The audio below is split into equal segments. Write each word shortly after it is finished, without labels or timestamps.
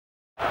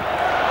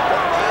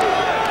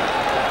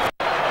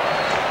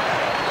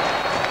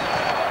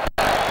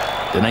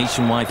The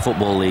nationwide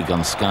football league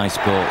on Sky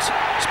Sports,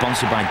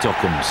 sponsored by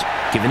Duckham's,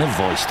 giving a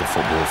voice to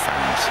football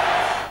fans.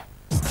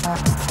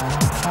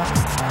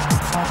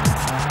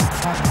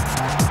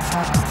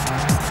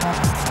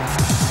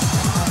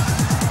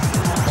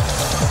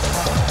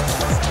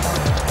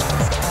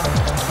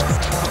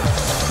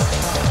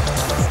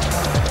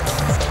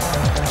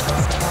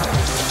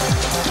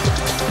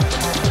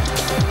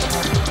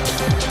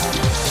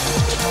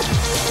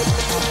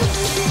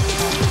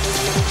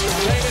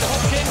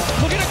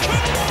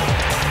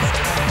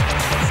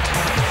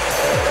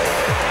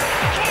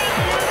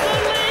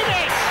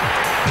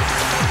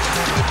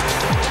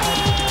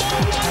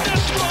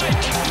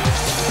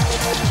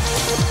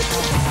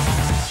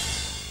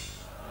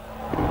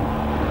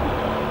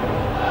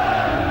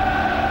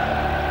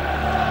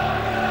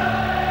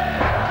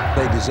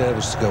 They deserve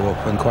us to go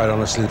up, and quite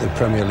honestly, the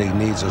Premier League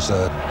needs us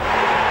there.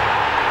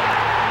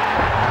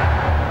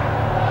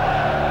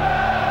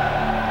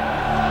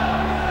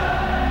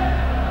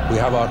 We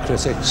have our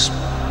critics,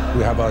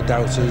 we have our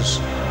doubters.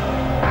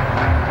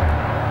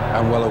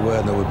 I'm well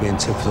aware that we're being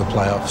tipped for the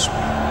playoffs.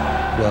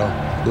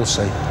 Well, we'll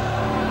see.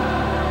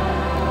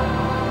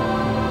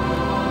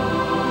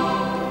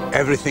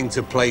 Everything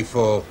to play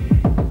for.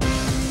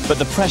 But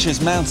the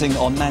pressure's mounting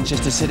on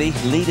Manchester City,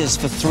 leaders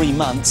for 3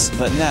 months,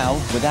 but now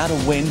without a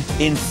win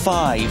in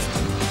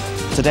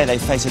 5. Today they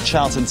face a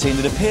Charlton team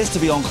that appears to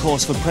be on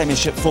course for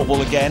Premiership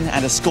football again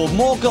and has scored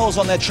more goals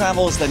on their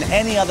travels than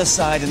any other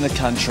side in the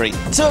country.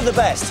 Two of the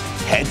best,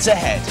 head to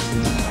head.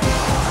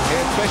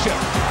 Here's Fisher.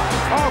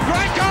 Oh,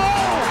 great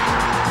goal!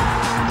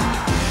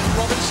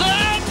 Robinson!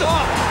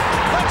 Oh,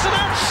 that's an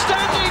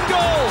outstanding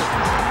goal!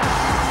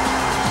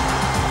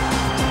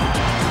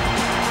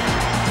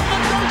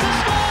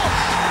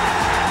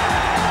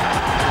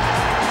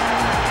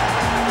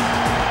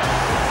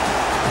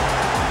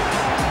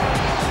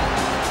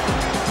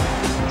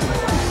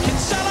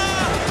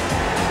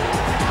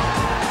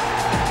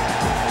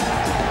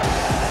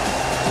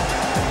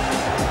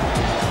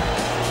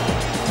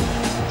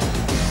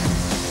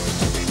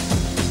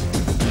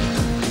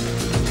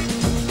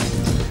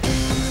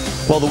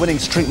 Well, the winning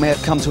streak may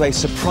have come to a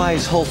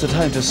surprise halt at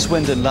home to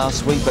Swindon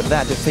last week, but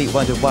that defeat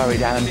won't have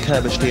worried Alan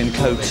Kirkby and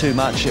co too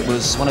much. It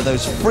was one of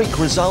those freak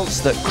results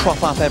that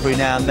crop up every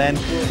now and then.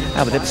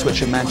 And with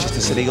Ipswich and Manchester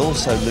City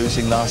also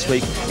losing last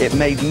week, it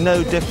made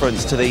no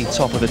difference to the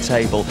top of the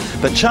table.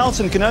 But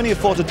Charlton can only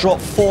afford to drop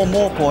 4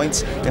 more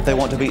points if they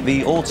want to beat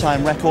the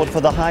all-time record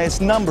for the highest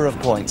number of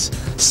points.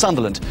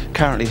 Sunderland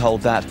currently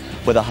hold that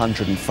with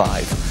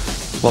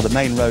 105. Well, the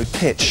Main Road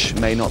pitch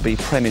may not be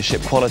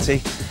Premiership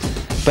quality,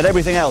 but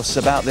everything else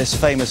about this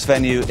famous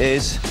venue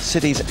is.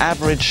 City's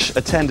average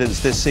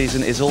attendance this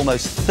season is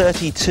almost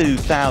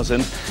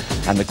 32,000,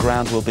 and the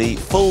ground will be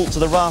full to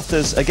the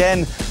rafters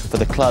again for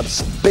the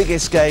club's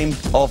biggest game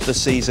of the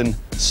season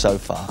so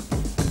far.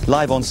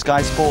 Live on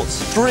Sky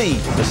Sports 3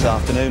 this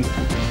afternoon,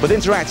 with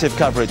interactive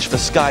coverage for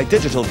Sky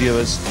Digital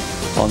viewers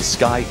on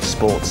Sky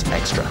Sports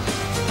Extra.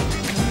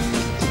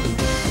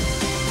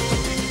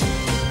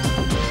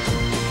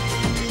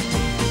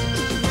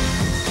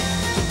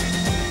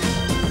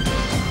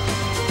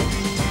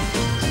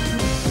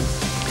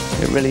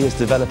 It really is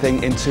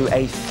developing into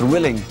a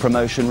thrilling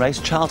promotion race.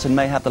 Charlton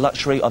may have the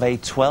luxury of a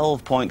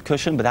 12-point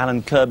cushion, but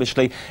Alan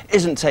Kirkby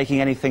isn't taking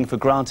anything for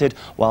granted,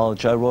 while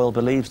Joe Royle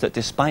believes that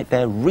despite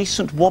their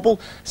recent wobble,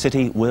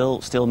 City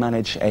will still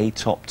manage a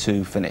top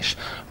 2 finish.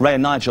 Ray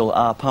and Nigel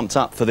are pumped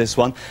up for this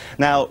one.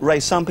 Now, Ray,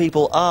 some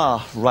people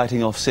are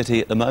writing off City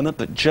at the moment,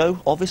 but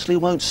Joe obviously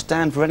won't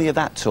stand for any of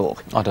that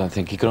talk. I don't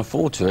think he can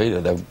afford to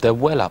either. They're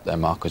well up there,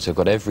 Marcus. They've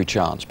got every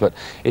chance. But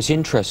it's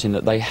interesting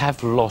that they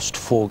have lost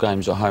 4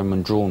 games at home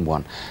and drawn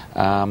 1.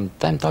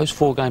 Then those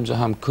 4 games at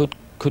home could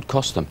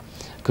cost them.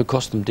 Could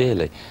cost them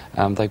dearly.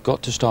 They've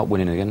got to start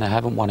winning again. They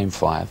haven't won in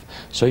 5,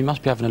 so he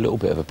must be having a little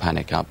bit of a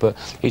panic up. But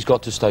he's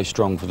got to stay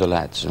strong for the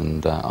lads,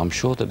 and I'm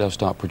sure that they'll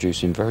start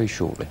producing very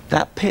shortly.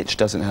 That pitch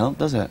doesn't help,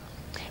 does it?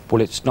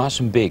 Well, it's nice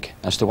and big.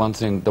 That's the one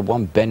thing, the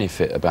one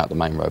benefit about the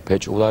Main Road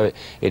pitch, although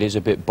it is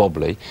a bit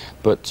bobbly,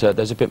 but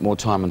there's a bit more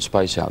time and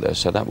space out there,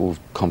 so that will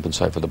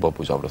compensate for the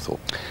bobbles, I would have thought.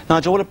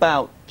 Nigel, what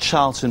about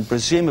Charlton?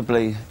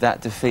 Presumably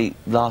that defeat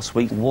last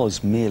week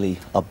was merely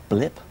a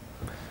blip?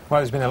 Well,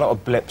 there's been a lot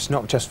of blips,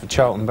 not just for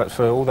Charlton, but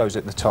for all those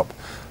at the top.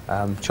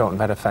 Charlton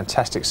had a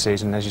fantastic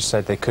season. As you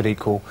said, they could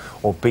equal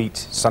or beat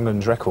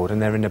Sunderland's record, and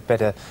they're in a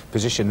better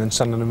position than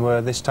Sunderland were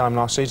this time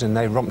last season.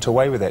 They romped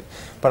away with it.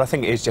 But I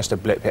think it is just a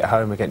blip at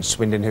home against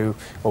Swindon, who,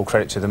 all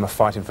credit to them, are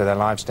fighting for their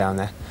lives down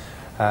there.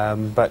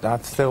 But I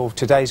feel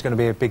today's going to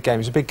be a big game.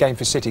 It's a big game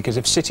for City, because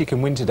if City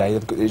can win today,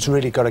 it's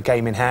really got a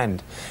game in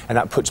hand, and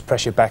that puts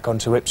pressure back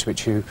onto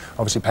Ipswich, who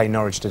obviously play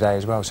Norwich today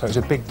as well. So it's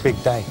a big,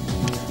 big day.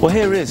 Well,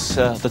 here is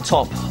the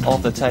top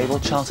of the table.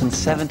 Charlton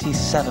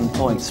 77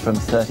 points from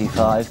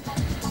 35.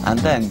 And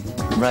then,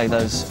 Ray,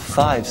 those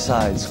 5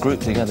 sides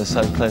grouped together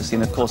so closely,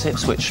 and of course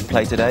Ipswich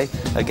play today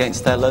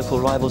against their local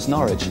rivals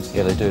Norwich.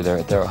 Yeah, they do. They're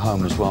at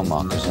home as well,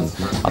 Marcus, and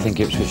I think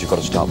Ipswich have got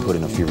to start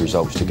putting a few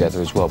results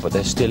together as well, but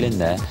they're still in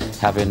there,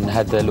 having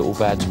had their little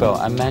bad spell,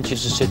 and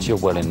Manchester City are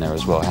well in there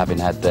as well, having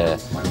had their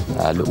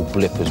little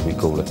blip, as we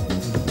call it.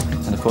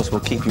 And of course we'll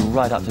keep you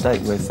right up to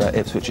date with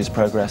Ipswich's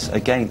progress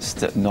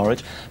against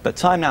Norwich. But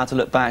time now to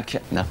look back,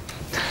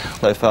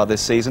 so far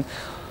this season.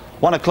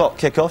 1 o'clock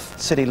kick-off,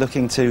 City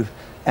looking to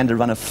end a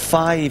run of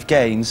 5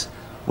 games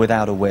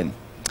without a win.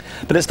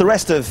 But it's the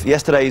rest of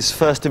yesterday's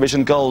First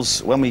Division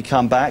goals when we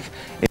come back.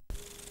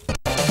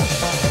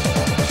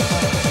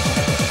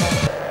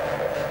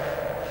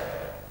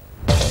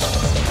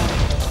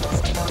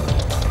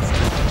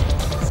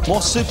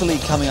 More Super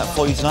League coming up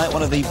for you tonight,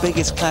 one of the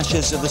biggest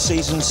clashes of the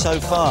season so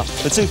far.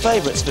 The 2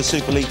 favourites for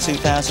Super League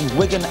 2000,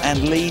 Wigan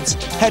and Leeds,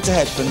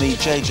 head-to-head from the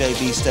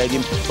JJB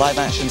Stadium. Live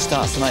action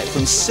starts tonight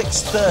from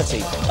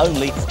 6:30,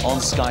 only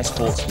on Sky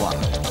Sports 1.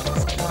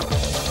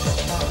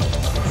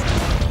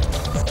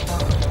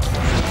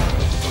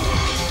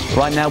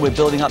 Right now we're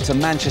building up to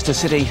Manchester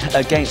City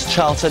against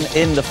Charlton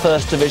in the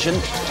First Division,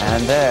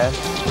 and there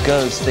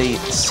goes the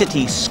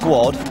City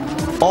squad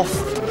off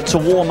to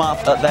warm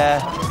up at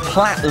their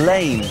Platt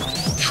Lane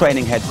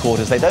training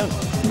headquarters. They don't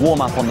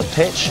warm up on the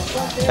pitch,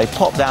 they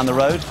pop down the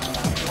road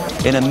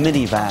in a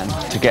minivan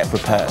to get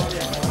prepared.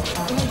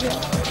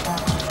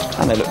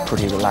 And they look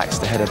pretty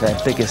relaxed ahead of their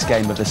biggest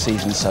game of the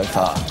season so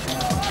far.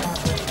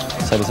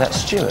 So does that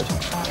Stuart.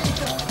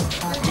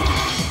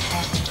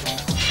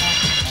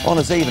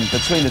 Honours even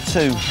between the 2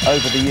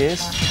 over the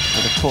years,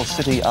 but of course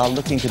City are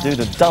looking to do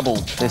the double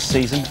this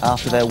season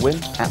after their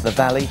win at the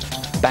Valley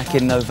back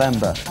in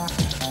November.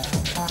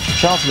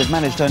 Charlton have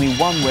managed only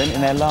 1 win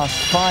in their last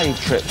 5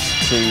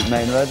 trips to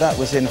Maine Road. That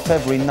was in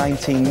February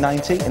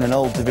 1990 in an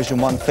old Division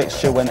 1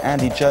 fixture when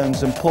Andy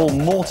Jones and Paul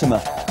Mortimer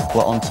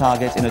were on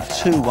target in a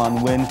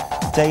 2-1 win.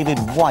 David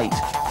White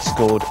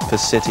scored for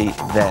City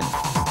then.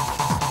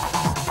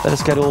 Let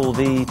us get all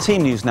the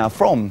team news now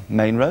from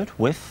Maine Road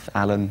with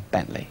Alan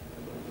Bentley.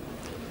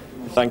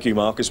 Thank you,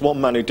 Marcus. One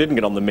man who didn't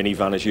get on the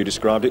minivan, as you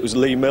described it, was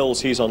Lee Mills.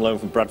 He's on loan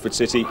from Bradford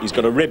City. He's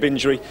got a rib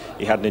injury.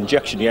 He had an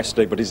injection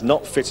yesterday, but is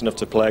not fit enough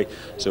to play.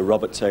 So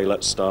Robert Taylor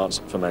starts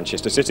for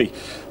Manchester City.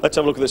 Let's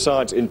have a look at the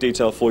sides in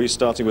detail for you,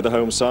 starting with the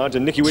home side.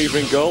 And Nicky Weaver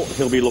in goal.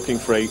 He'll be looking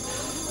for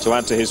to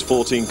add to his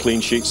 14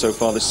 clean sheets so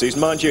far this season.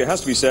 Mind you, it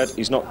has to be said,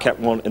 he's not kept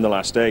one in the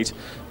last 8.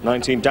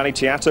 19, Danny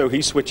Tiatto,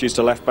 he switches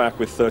to left-back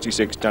with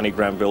 36, Danny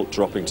Granville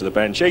dropping to the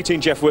bench. 18,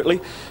 Jeff Whitley,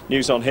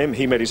 news on him,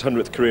 he made his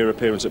 100th career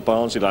appearance at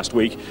Barnsley last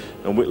week,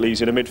 and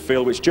Whitley's in a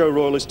midfield which Joe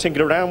Royle has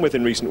tinkered around with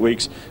in recent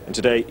weeks, and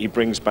today he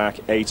brings back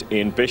 8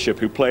 Ian Bishop,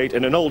 who played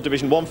in an old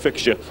Division 1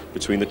 fixture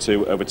between the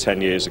 2 over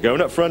 10 years ago.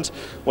 And up front,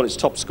 well, it's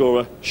top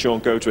scorer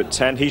Sean Goater at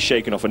 10, he's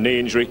shaken off a knee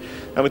injury,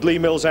 and with Lee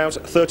Mills out,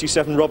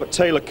 37, Robert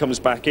Taylor comes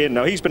back in.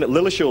 Now, he's been at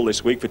Lilleshall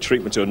this week for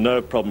treatment to a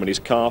nerve problem in his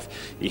calf.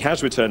 He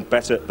has returned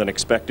better than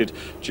expected,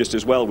 just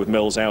as well with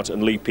Mills out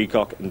and Lee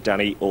Peacock and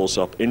Danny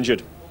Allsop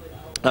injured.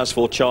 As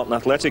for Charlton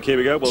Athletic, here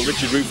we go. Well,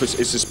 Richard Rufus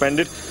is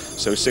suspended,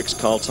 so 6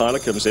 Carl Tyler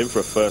comes in for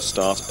a first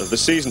start of the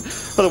season.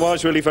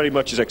 Otherwise, really very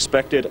much as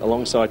expected.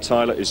 Alongside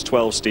Tyler is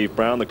 12 Steve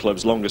Brown, the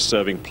club's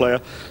longest-serving player.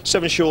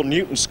 7 Sean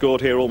Newton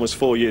scored here almost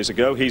 4 years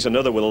ago. He's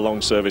another with a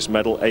long service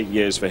medal, 8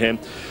 years for him.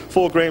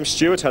 4 Graham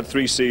Stewart had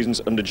 3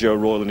 seasons under Joe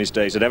Royle in his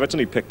days at Everton.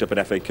 He picked up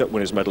an FA Cup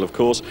winners medal, of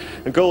course.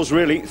 And goals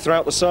really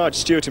throughout the side.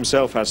 Stewart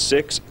himself has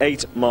 6.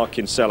 8 Mark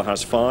Kinsella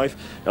has 5.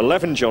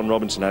 11 John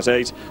Robinson has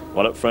 8.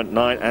 While up front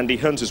 9 Andy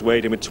Hunt has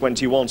weighed in with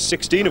 21,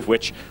 16 of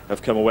which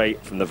have come away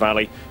from the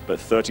Valley, but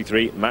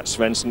 33 Matt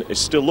Svensson is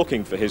still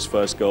looking for his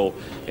first goal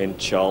in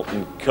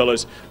Charlton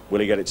colours. Will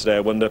he get it today, I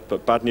wonder?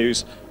 But bad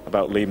news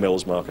about Lee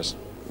Mills, Marcus.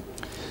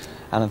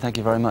 Alan, thank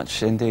you very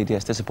much indeed.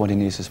 Yes, disappointing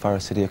news as far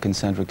as City are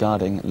concerned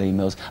regarding Lee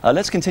Mills.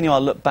 Let's continue our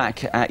look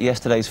back at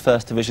yesterday's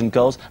First Division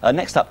goals.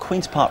 Next up,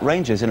 Queen's Park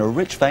Rangers in a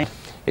rich vein.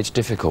 It's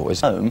difficult,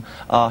 isn't it? Home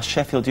are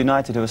Sheffield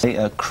United, who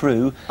are a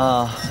Crew,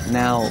 are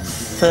now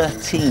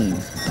 13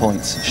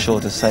 points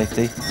short of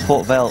safety.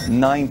 Port Vale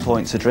 9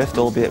 points adrift,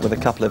 albeit with a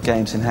couple of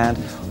games in hand.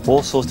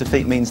 Walsall's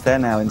defeat means they're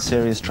now in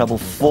serious trouble,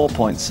 4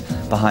 points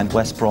behind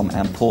West Brom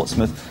and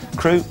Portsmouth.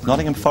 Crew,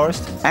 Nottingham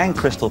Forest and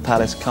Crystal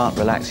Palace can't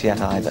relax yet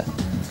either.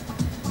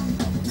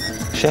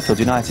 Sheffield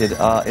United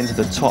are into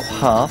the top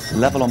half,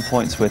 level on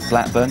points with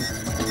Blackburn.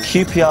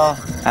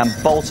 QPR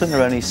and Bolton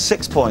are only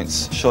 6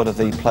 points short of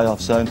the playoff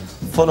zone.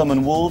 Fulham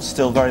and Wolves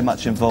still very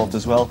much involved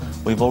as well.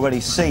 We've already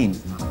seen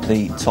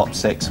the top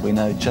 6. We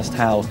know just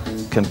how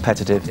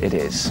competitive it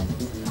is.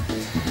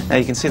 Now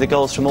you can see the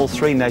goals from all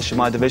 3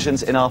 nationwide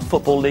divisions in our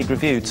Football League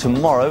review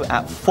tomorrow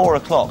at 4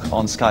 o'clock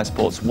on Sky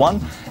Sports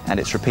 1, and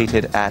it's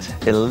repeated at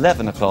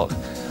 11 o'clock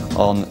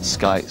on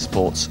Sky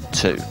Sports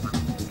 2.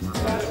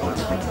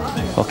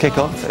 Well,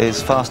 kick-off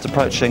is fast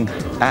approaching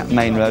at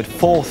Maine Road.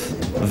 4th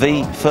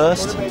v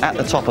 1st at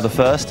the top of the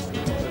 1st.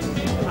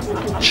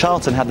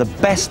 Charlton had the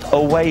best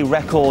away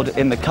record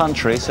in the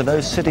country, so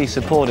those City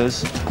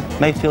supporters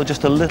Mayfield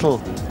just a little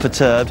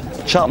perturbed.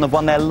 Charlton have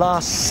won their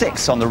last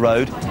 6 on the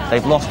road.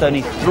 They've lost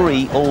only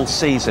 3 all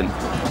season.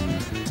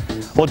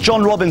 Well,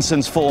 John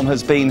Robinson's form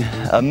has been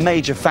a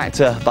major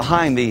factor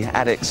behind the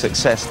Addicks'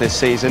 success this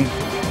season.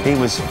 He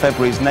was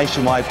February's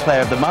Nationwide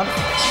Player of the Month,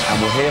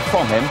 and we'll hear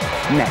from him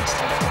next.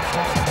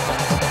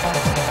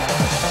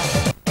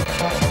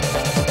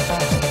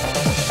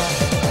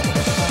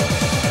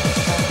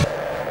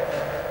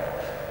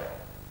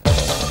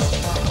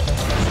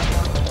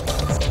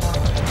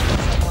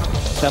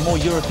 Now, more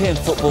European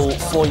football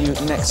for you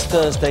next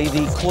Thursday.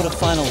 The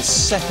quarter-final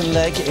second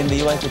leg in the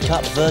UEFA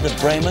Cup, Werder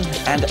Bremen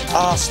and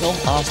Arsenal.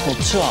 Arsenal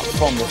 2 up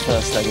from the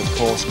first leg, of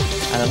course.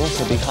 And there'll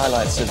also be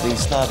highlights of the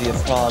Slavia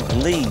Prague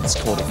Leeds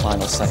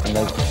quarter-final second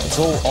leg. It's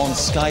all on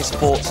Sky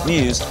Sports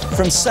News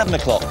from 7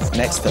 o'clock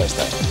next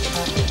Thursday.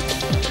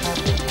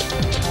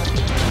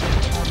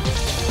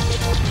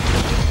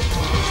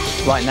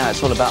 Right now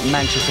it's all about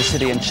Manchester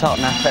City and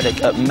Charlton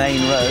Athletic at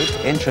Maine Road.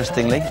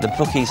 Interestingly, the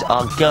bookies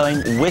are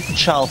going with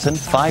Charlton,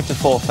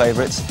 5-4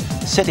 favourites,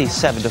 City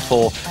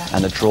 7-4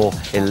 and the draw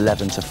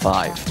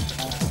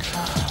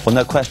 11-5. Well,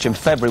 no question,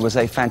 February was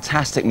a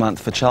fantastic month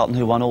for Charlton,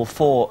 who won all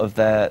 4 of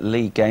their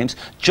league games.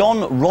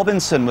 John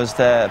Robinson was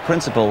their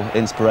principal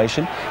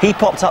inspiration. He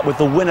popped up with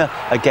the winner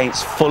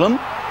against Fulham.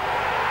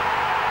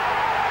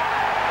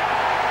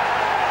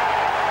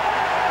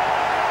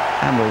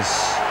 And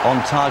was on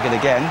target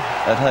again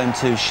at home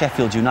to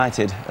Sheffield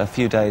United a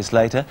few days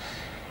later.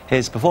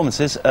 His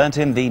performances earned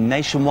him the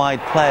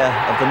Nationwide Player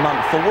of the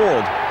Month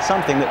award,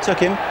 something that took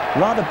him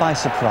rather by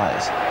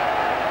surprise.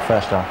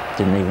 First I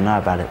didn't even know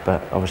about it,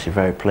 but obviously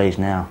very pleased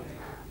now.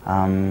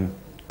 I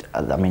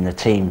mean, the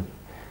team,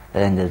 at the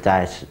end of the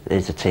day,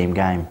 it's a team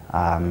game.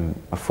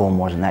 My form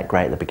wasn't that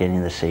great at the beginning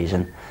of the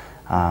season,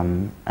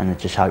 and it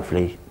just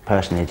hopefully,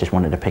 personally, just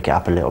wanted to pick it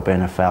up a little bit,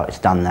 and I felt it's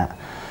done that.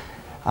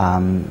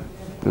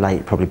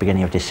 Late, probably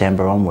beginning of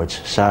December onwards.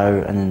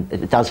 So, and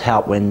it does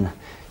help when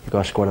you've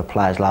got a squad of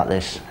players like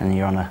this and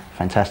you're on a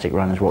fantastic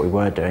run as what we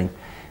were doing.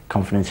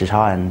 Confidence is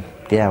high, and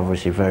yeah,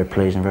 obviously very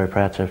pleased and very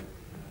proud to have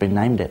been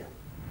named it.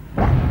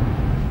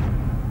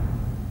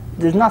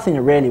 There's nothing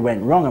that really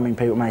went wrong. I mean,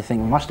 people may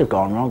think we must have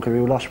gone wrong because we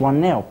lost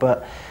 1-0,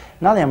 but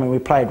nothing. I mean, we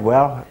played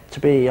well. To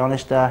be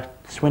honest,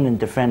 Swindon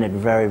defended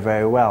very,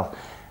 very well.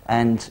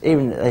 And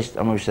even,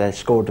 they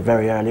scored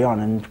very early on,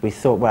 and we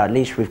thought, well, at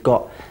least we've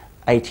got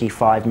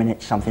 85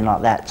 minutes, something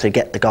like that, to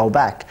get the goal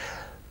back.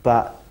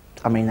 But,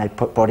 I mean, they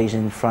put bodies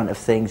in front of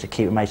things, the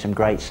keeper made some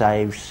great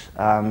saves,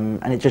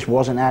 and it just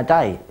wasn't our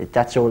day.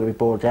 That's all that we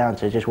boiled down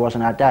to, it just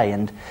wasn't our day.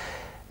 And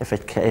if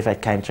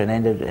it came to an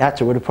end,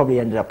 it would have probably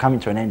ended up coming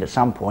to an end at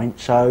some point.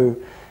 So,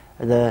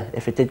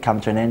 if it did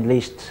come to an end, at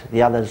least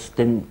the others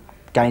didn't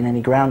gain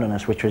any ground on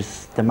us, which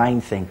was the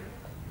main thing.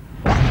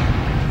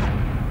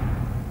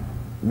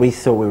 We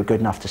thought we were good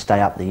enough to stay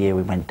up the year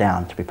we went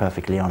down, to be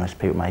perfectly honest.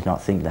 People may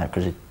not think that,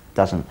 because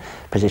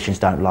positions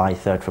don't lie,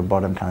 3rd from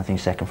bottom kind of thing,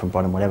 2nd from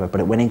bottom, whatever,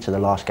 but it went into the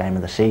last game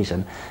of the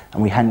season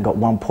and we hadn't got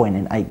 1 point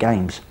in 8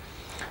 games.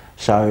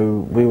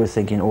 So we were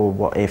thinking, oh,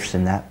 what ifs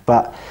in that,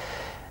 but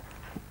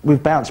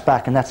we've bounced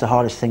back, and that's the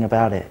hardest thing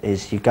about it,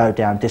 is you go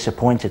down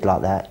disappointed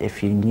like that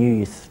if you knew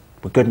you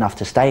were good enough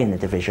to stay in the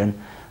division,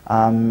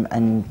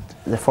 and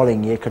the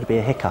following year could be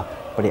a hiccup,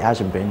 but it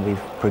hasn't been.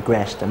 We've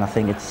progressed, and I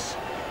think it's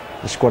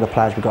the squad of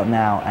players we've got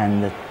now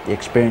and the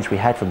experience we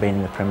had from being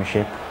in the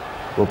Premiership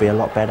will be a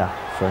lot better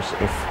for us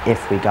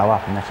if we go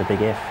up, and that's a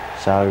big if.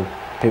 So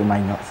people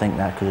may not think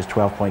that because there's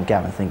a 12-point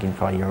gap and thinking,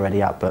 oh, you're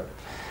already up, but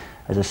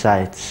as I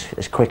say, it's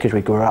as quick as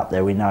we grew up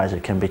there, we know as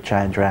it can be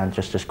changed around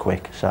just as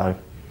quick. So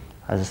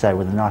as I say,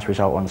 with a nice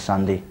result on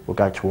Sunday, we'll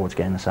go towards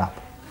getting us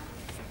up.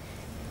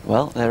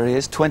 Well, there he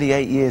is,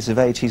 28 years of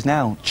age. He's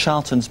now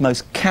Charlton's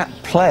most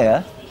capped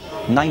player,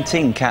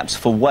 19 caps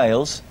for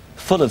Wales,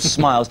 full of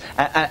smiles,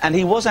 and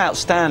he was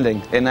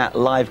outstanding in that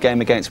live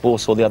game against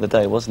Walsall the other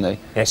day, wasn't he?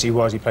 Yes, he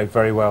was. He played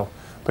very well.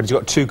 But he's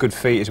got 2 good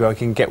feet as well. He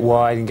can get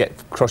wide and get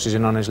crosses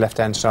in on his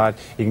left-hand side.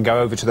 He can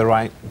go over to the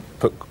right,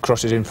 put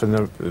crosses in from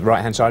the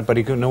right-hand side, but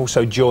he can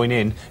also join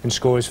in and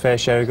score his fair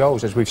share of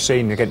goals, as we've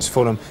seen against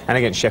Fulham and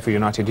against Sheffield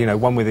United, you know,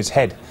 one with his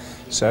head.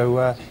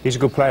 So he's a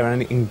good player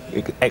and in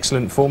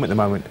excellent form at the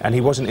moment. And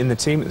he wasn't in the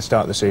team at the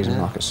start of the season,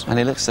 Marcus. And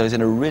he looks so he's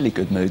in a really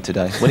good mood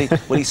today.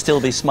 Will he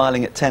still be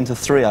smiling at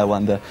 10-3, I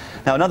wonder?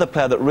 Now, another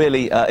player that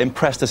really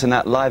impressed us in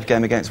that live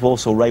game against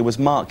Walsall, Ray, was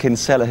Mark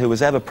Kinsella, who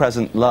was ever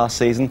present last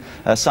season,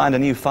 signed a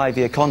new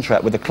 5-year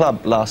contract with the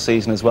club last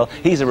season as well.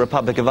 He's a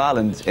Republic of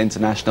Ireland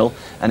international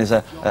and is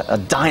a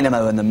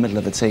dynamo in the middle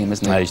of the team,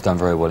 isn't he? Yeah, he's done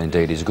very well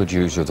indeed. He's a good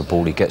user of the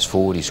ball. He gets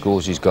forward, he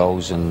scores his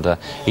goals, and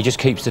he just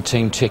keeps the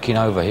team ticking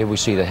over. Here we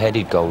see the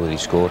headed goal that he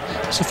scored.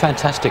 It's a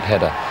fantastic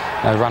header.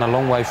 Now, he ran a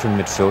long way from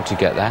midfield to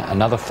get that.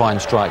 Another fine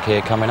strike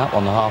here coming up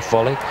on the half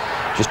volley.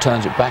 Just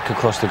turns it back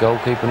across the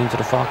goalkeeper and into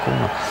the far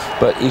corner.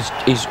 But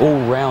his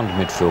all-round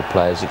midfield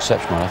player is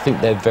exceptional. I think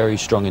they're very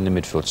strong in the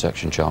midfield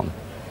section, Charlton.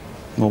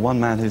 Well, one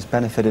man who's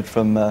benefited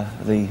from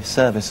the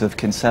service of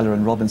Kinsella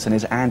and Robinson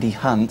is Andy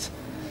Hunt.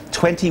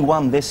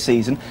 21 this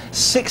season.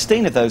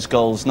 16 of those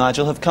goals,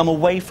 Nigel, have come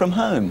away from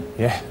home.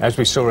 Yeah, as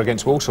we saw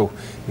against Walsall,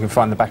 you can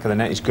find the back of the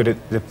net. He's good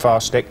at the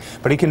far stick,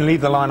 but he can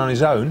leave the line on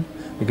his own.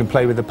 He can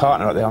play with the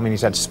partner up there. I mean,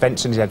 he's had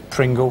Svensson, he's had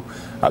Pringle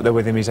up there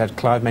with him, he's had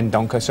Clive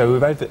Mendonca. So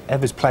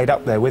whoever's played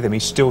up there with him,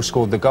 he's still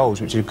scored the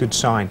goals, which is a good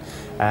sign.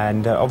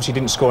 And obviously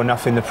didn't score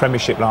enough in the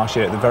Premiership last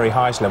year at the very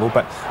highest level.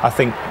 But I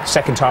think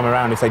second time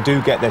around, if they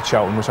do get their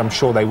Charlton, which I'm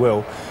sure they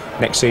will,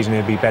 next season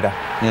he'll be better.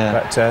 Yeah.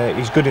 But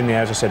he's good in the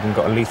air, as I said, and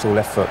got a lethal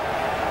left foot.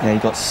 Yeah, he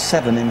got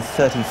 7 in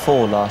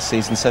 34 last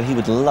season, so he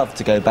would love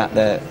to go back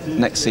there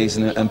next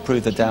season and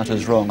prove the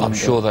doubters wrong. I'm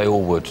sure they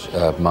all would,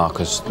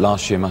 Marcus.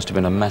 Last year must have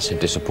been a massive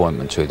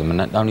disappointment to them,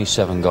 and only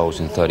 7 goals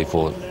in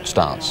 34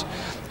 starts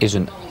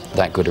isn't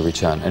that good a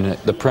return. And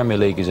the Premier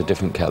League is a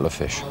different kettle of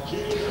fish.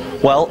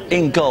 Well,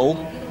 in goal,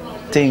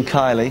 Dean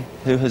Kiely,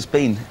 who has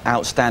been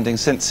outstanding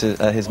since his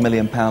 £1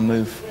 million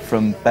move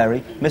from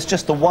Bury, missed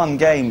just the 1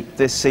 game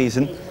this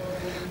season,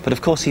 but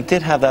of course he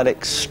did have that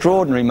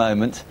extraordinary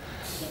moment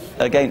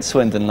against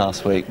Swindon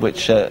last week,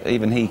 which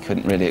even he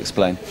couldn't really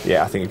explain.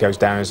 Yeah, I think it goes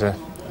down as an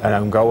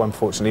own goal,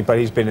 unfortunately, but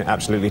he's been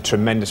absolutely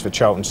tremendous for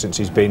Charlton since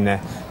he's been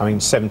there. I mean,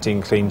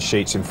 17 clean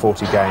sheets in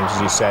 40 games,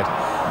 as you said,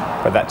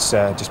 but that's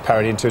just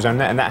parried into his own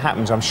net, and that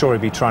happens. I'm sure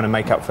he'll be trying to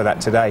make up for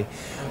that today.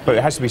 But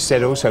it has to be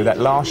said also that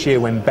last year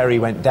when Bury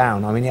went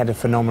down, I mean, he had a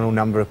phenomenal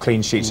number of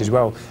clean sheets as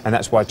well, and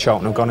that's why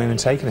Charlton have gone in and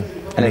taken him.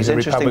 And he's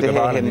it's interesting to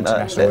hear him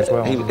international as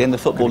well. In the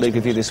Football League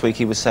review this week,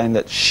 he was saying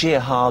that sheer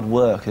hard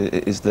work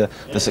is the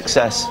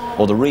success,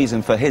 or the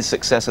reason for his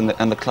success and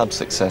the club's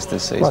success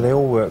this season. Well, they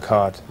all work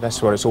hard.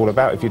 That's what it's all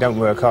about. If you don't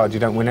work hard, you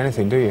don't win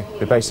anything, do you?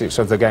 The basics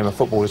of the game of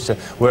football is to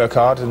work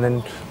hard and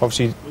then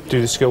obviously do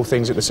the skill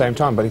things at the same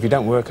time. But if you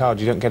don't work hard,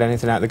 you don't get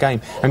anything out of the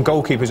game. And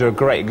goalkeepers are a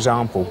great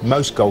example.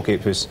 Most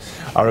goalkeepers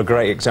are a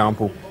great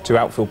example to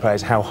outfield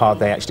players how hard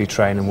they actually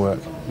train and work.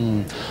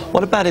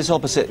 What about his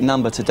opposite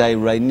number today,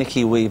 Ray?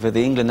 Nicky Weaver,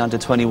 the England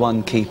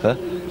under-21 keeper.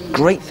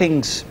 Great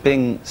things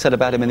being said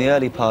about him in the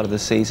early part of the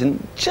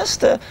season.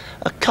 Just a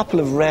couple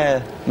of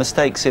rare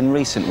mistakes in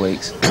recent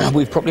weeks.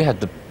 We've probably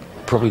had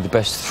probably the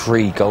best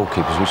 3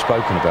 goalkeepers we've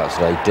spoken about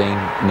today: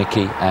 Dean,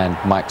 Nicky and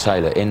Mike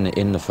Taylor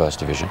in the First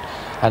Division,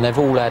 and they've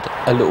all had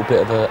a little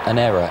bit of an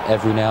error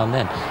every now and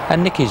then.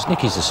 And Nicky's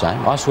the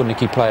same. I saw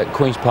Nicky play at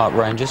Queen's Park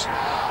Rangers.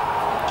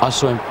 I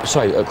saw him,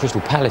 at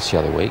Crystal Palace the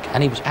other week,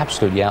 and he was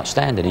absolutely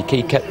outstanding.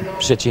 He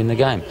kept City in the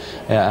game,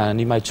 and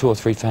he made 2 or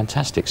 3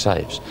 fantastic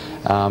saves.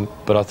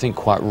 But I think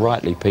quite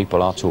rightly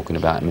people are talking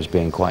about him as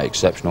being quite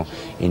exceptional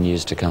in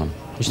years to come.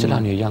 He's still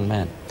only a young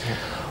man.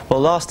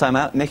 Well, last time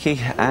out, Nicky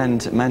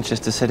and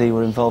Manchester City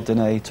were involved in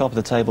a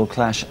top-of-the-table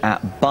clash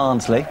at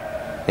Barnsley.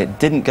 It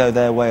didn't go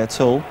their way at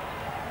all.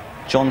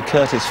 John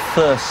Curtis'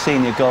 first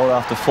senior goal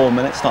after 4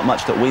 minutes. Not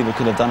much that Weaver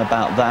could have done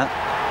about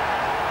that.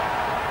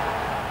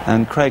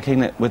 And Craig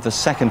Hignett with the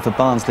second for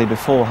Barnsley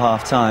before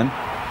half-time.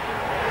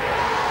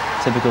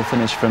 Typical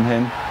finish from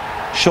him.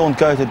 Sean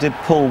Gota did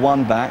pull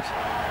one back,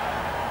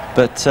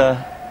 but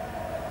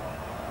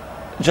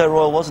Joe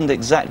Royle wasn't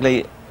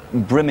exactly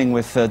brimming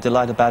with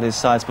delight about his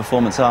side's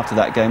performance after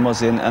that game,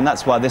 was he? And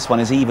that's why this one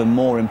is even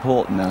more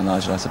important now,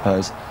 Nigel, I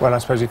suppose. Well, I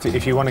suppose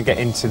if you want to get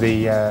into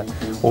the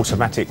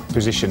automatic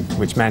position,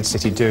 which Man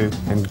City do,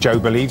 and Joe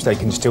believes they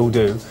can still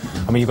do,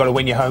 I mean, you've got to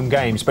win your home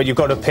games, but you've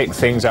got to pick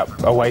things up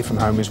away from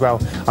home as well.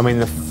 I mean,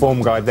 the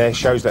form guide there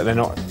shows that they're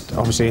not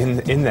obviously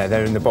in there,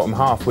 they're in the bottom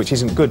half, which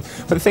isn't good.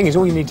 But the thing is,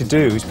 all you need to do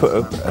is put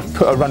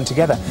a run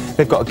together.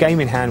 They've got a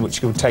game in hand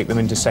which will take them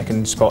into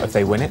second spot if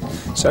they win it.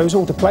 So it's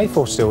all to play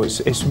for still,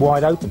 it's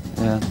wide open.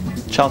 Yeah.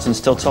 Charlton's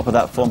still top of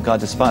that form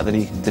guide despite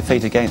the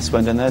defeat against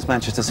Swindon. There's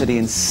Manchester City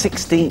in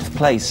 16th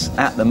place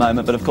at the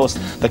moment, but of course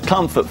the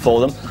comfort for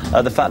them,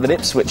 the fact that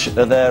Ipswich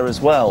are there as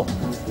well.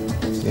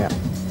 Yeah.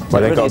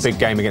 Well, they've got a big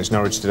game against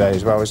Norwich today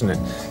as well, isn't it?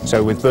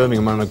 So with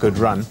Birmingham on a good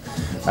run,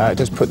 it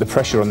does put the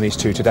pressure on these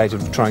two today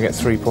to try and get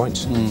 3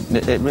 points.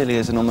 It really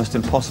is an almost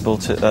impossible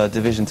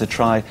division to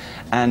try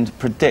and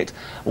predict.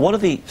 What do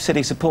the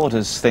City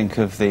supporters think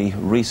of the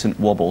recent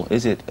wobble?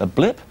 Is it a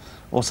blip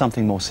or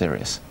something more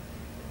serious?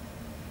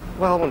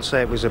 Well, I wouldn't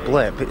say it was a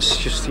blip. It's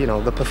just, you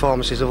know, the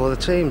performances of other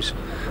teams.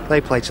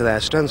 They play to their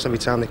strengths every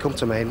time they come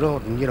to Maine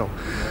Road, and, you know,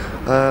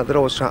 they're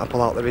always trying to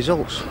pull out the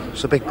results.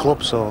 It's a big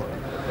club, so,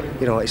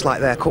 you know, it's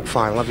like their cup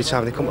final every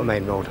time they come to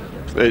Maine Road.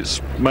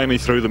 It's mainly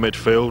through the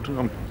midfield,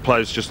 and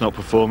players just not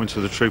performing to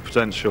the true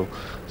potential.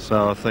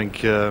 So I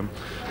think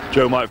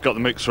Joe might have got the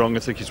mix wrong. I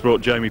think he's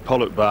brought Jamie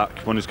Pollock back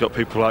when he's got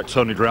people like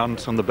Tony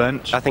Grant on the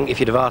bench. I think if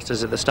you'd have asked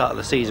us at the start of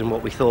the season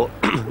what we thought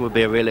would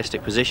be a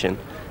realistic position,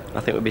 I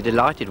think we'd be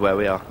delighted where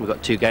we are. We've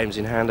got 2 games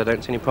in hand, I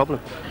don't see any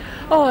problem.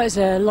 Oh, there's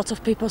a lot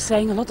of people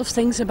saying a lot of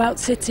things about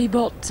City,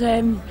 but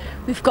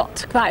we've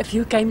got quite a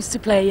few games to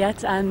play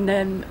yet,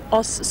 and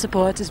us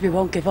supporters, we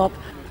won't give up.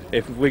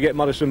 If we get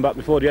Morrison back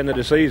before the end of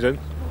the season,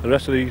 the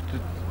rest of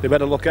they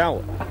better look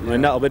out. I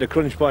mean, that'll be the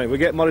crunch point. If we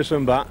get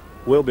Morrison back,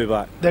 we'll be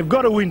back. They've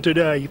got to win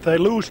today. If they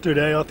lose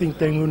today, I think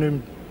they're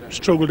going to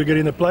struggle to get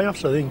in the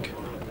playoffs, I think.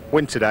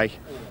 Win today,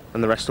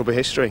 and the rest will be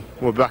history.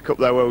 We'll be back up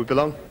there where we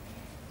belong.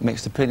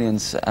 Mixed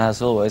opinions,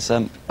 as always.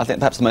 I think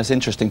perhaps the most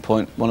interesting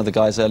point, one of the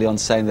guys early on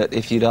saying that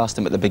if you'd asked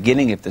them at the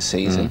beginning of the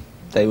season,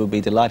 they would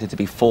be delighted to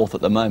be fourth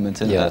at the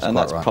moment, and,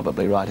 that's right.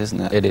 Probably right, isn't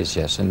it? It is,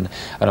 yes, and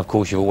of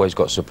course you've always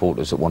got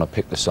supporters that want to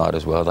pick the side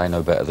as well. They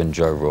know better than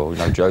Joe Royal. You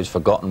know, Joe's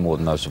forgotten more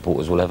than those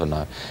supporters will ever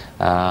know.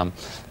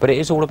 But it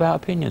is all about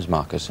opinions,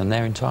 Marcus, and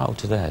they're entitled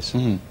to theirs.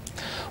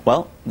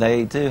 Well,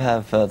 they do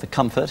have the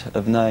comfort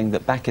of knowing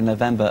that back in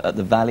November at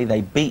the Valley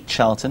they beat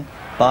Charlton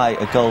by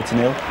a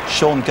 0-0.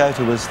 Sean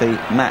Goater was the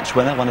match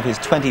winner, one of his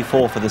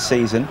 24 for the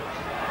season.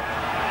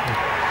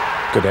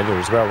 Good header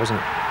as well, wasn't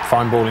it?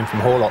 Fine ball in from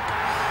Horlock.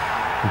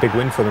 A big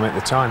win for them at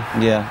the time.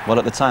 Yeah, well,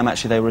 at the time,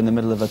 actually, they were in the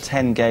middle of a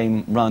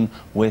 10-game run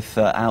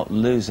without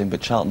losing, but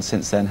Charlton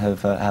since then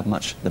have had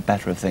much the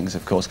better of things,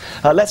 of course.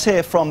 Let's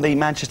hear from the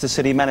Manchester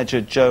City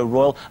manager, Joe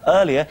Royal.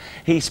 Earlier,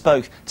 he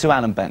spoke to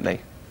Alan Bentley.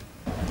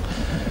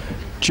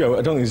 Joe,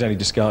 I don't think there's any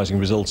disguising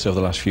results over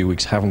the last few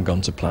weeks haven't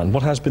gone to plan.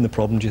 What has been the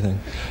problem, do you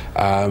think?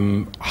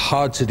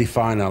 Hard to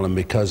define, Alan,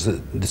 because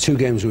the two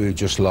games we've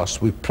just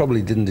lost, we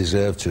probably didn't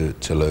deserve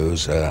to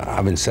lose.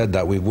 Having said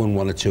that, we've won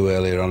one or two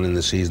earlier on in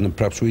the season, and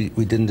perhaps we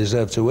didn't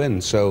deserve to win.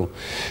 So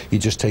you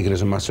just take it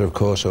as a matter of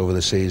course over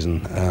the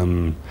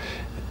season.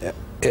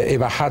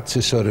 If I had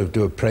to sort of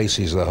do a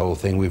précis of the whole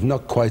thing, we've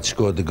not quite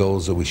scored the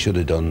goals that we should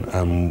have done,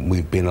 and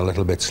we've been a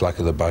little bit slack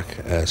at the back,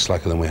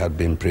 slacker than we had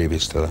been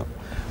previous to that.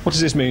 What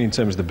does this mean in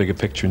terms of the bigger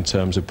picture, in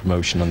terms of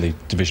promotion and the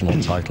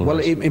divisional title? Well,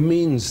 it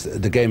means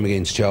the game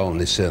against Charlton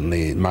is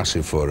certainly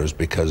massive for us,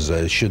 because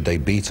should they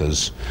beat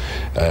us,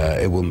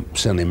 it will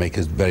certainly make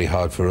it very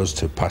hard for us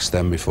to pass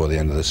them before the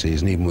end of the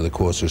season, even with a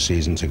quarter of a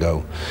season to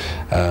go.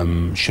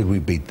 Should we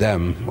beat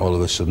them, all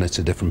of a sudden it's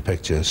a different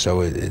picture,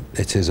 so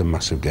it is a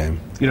massive game.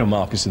 You know,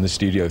 Marcus in the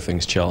studio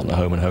thinks Charlton are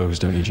home and hose,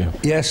 don't you, Joe?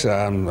 Yes,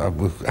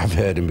 I've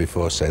heard him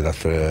before say that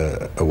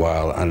for a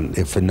while, and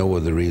if for no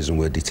other reason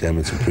we're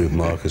determined to prove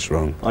Marcus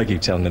wrong. I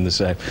keep telling him the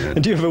same. Yeah.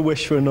 And do you have a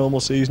wish for a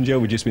normal season, Joe?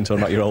 We've just been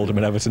talking about your Oldham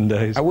and Everton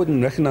days. I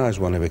wouldn't recognise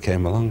one if it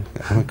came along.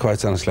 I mean,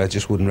 quite honestly, I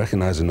just wouldn't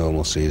recognise a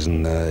normal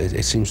season.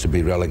 It seems to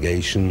be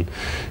relegation,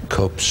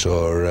 cups,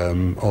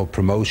 or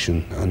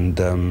promotion,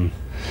 and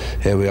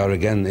here we are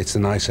again. It's a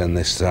nice end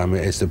this time.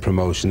 It's the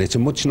promotion. It's a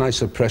much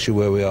nicer pressure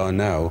where we are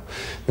now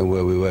than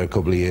where we were a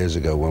couple of years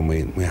ago, when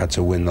we had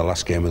to win the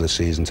last game of the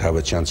season to have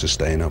a chance of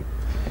staying up.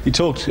 You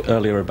talked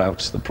earlier about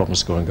the problem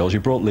scoring goals. You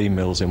brought Lee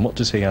Mills in. What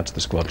does he add to the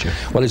squad, Joe?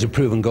 Well, he's a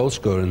proven goal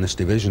scorer in this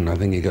division. I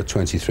think he got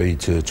 23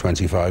 to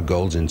 25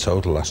 goals in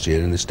total last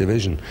year in this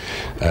division.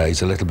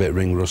 He's a little bit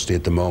ring rusty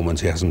at the moment.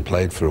 He hasn't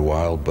played for a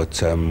while,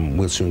 but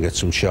we'll soon get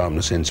some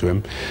sharpness into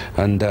him,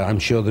 and I'm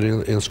sure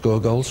that he'll score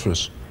goals for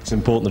us. It's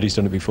important that he's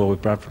done it before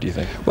with Bradford, do you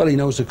think? Well, he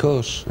knows the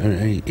course.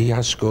 He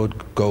has scored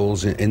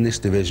goals in this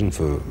division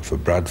for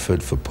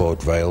Bradford, for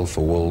Port Vale,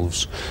 for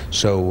Wolves.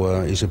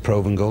 So he's a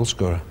proven goal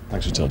scorer.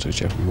 Thanks for talking to us,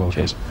 Joe. You're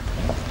welcome. Cheers.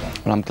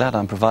 Well, I'm glad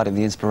I'm providing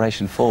the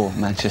inspiration for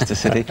Manchester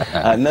City.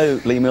 No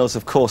Lee Mills,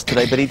 of course,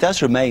 today, but he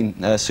does remain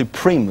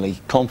supremely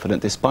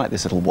confident despite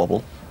this little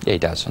wobble. Yeah, he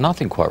does, and I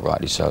think quite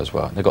rightly so as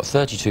well. They've got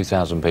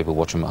 32,000 people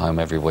watching them at home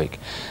every week,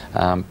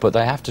 but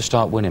they have to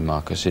start winning,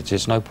 Marcus.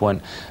 It's no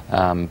point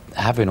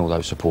having all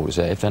those supporters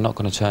there if they're not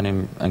going to turn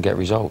in and get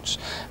results.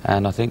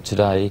 And I think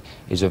today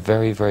is a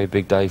very, very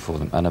big day for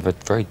them, and a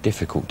very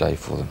difficult day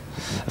for them.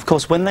 Of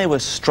course, when they were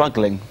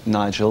struggling,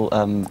 Nigel,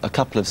 a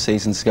couple of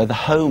seasons ago, the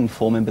home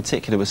form in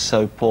particular was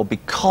so poor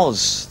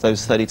because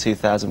those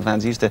 32,000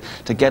 fans used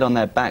to get on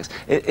their backs.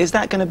 Is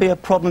that going to be a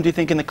problem, do you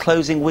think, in the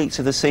closing weeks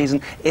of the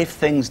season if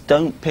things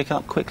don't pick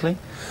up quickly?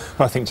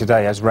 Well, I think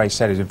today, as Ray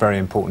said, is a very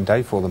important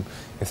day for them.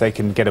 If they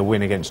can get a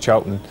win against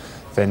Charlton,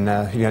 then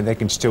you know, they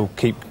can still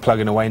keep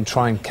plugging away and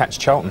try and catch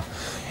Charlton.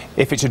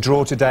 If it's a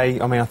draw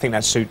today, I mean, I think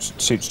that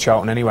suits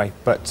Charlton anyway.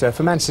 But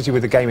for Man City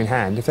with the game in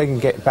hand, if they can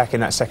get back in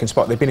that second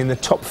spot, they've been in the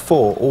top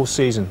 4 all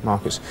season,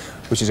 Marcus,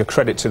 which is a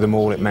credit to them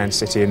all at Man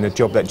City, and the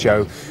job that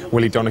Joe,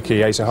 Willie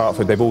Donachie, Asa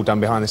Hartford, they've all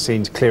done behind the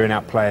scenes, clearing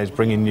out players,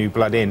 bringing new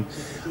blood in.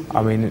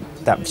 I mean,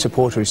 that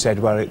supporter who said,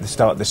 well, at the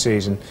start of the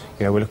season,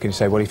 you know, we're looking to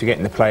say, well, if you get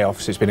in the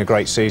playoffs, it's been a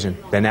great season.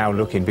 They're now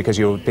looking, because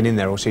you've been in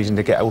there all season,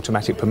 to get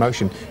automatic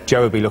promotion.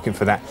 Joe will be looking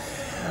for that.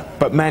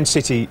 But Man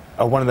City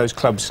are one of those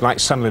clubs, like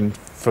Sunderland,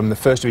 from the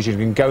First Division, who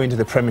can go into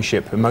the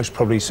Premiership and most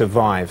probably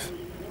survive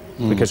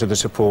because of the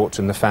support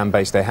and the fan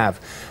base they have.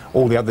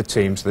 All the other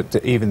teams,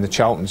 even the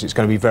Charltons, it's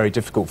going to be very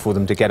difficult for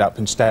them to get up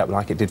and stay up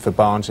like it did for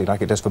Barnsley,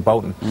 like it does for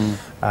Bolton.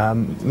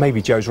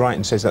 Maybe Joe's right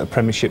and says that the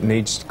Premiership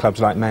needs clubs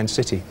like Man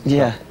City.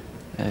 Yeah.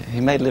 He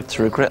may live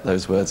to regret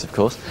those words, of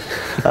course.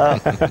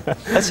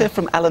 Let's hear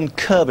from Alan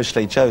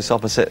Kirbishley, Joe's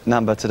opposite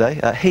number today.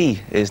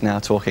 He is now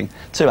talking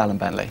to Alan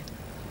Bentley.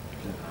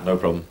 No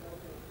problem.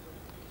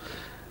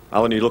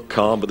 Alan, you look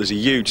calm, but there's a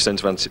huge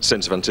sense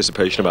of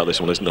anticipation about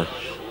this one, isn't there?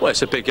 Well,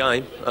 it's a big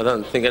game. I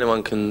don't think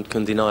anyone can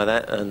deny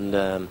that,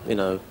 and you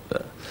know,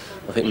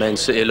 I think Man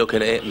City are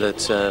looking at it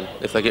that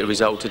if they get a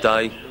result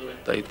today,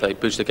 they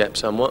bridge the gap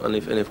somewhat, and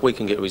if we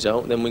can get a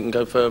result, then we can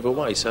go further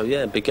away. So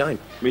yeah, big game.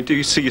 I mean, do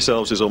you see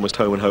yourselves as almost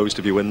home and hosed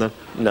if you win there?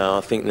 No,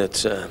 I think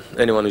that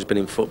anyone who's been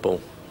in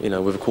football You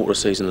know, with a quarter of a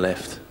season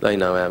left, they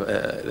know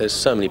there's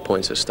so many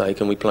points at stake,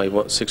 and we play,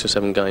 what, 6 or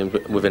 7 games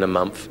within a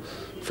month.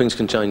 Things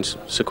can change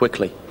so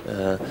quickly.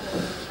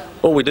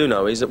 All we do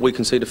know is that we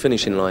can see the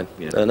finishing line,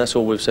 and that's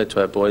all we've said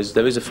to our boys.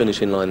 There is a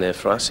finishing line there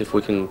for us if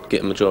we can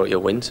get a majority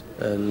of wins,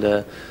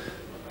 and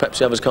perhaps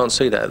the others can't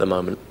see that at the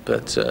moment.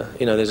 But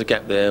you know, there's a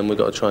gap there, and we've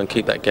got to try and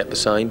keep that gap the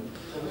same.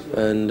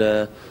 And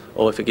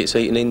or if it gets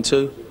eaten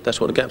into,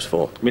 that's what the gap's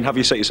for. I mean, have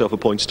you set yourself a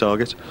points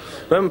target?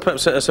 We haven't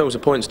perhaps set ourselves a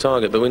points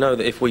target, but we know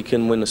that if we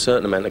can win a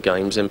certain amount of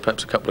games, then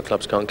perhaps a couple of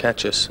clubs can't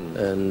catch us.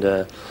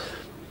 And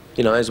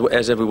you know,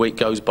 as every week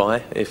goes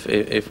by,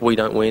 if we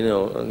don't win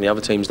or the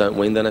other teams don't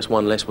win, then that's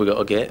one less we've got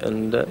to get.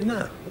 And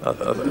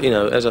you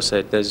know, as I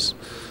said, there's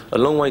a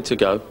long way to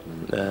go.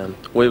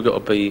 We've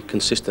got to be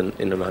consistent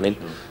in the running,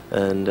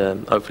 and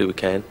hopefully we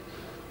can.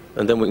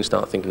 And then we can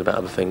start thinking about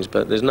other things.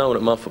 But there's no one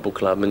at my football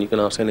club, and you can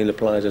ask any of the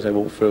players as they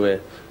walk through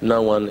here,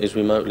 no one is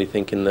remotely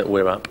thinking that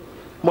we're up.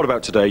 What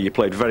about today? You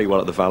played very well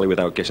at the Valley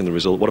without getting the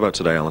result. What about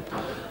today, Alan?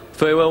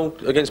 Very well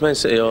against Man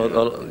City.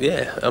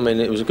 Yeah, I mean,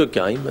 it was a good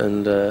game,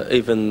 and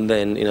even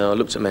then, you know, I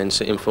looked at Man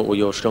City and thought, well,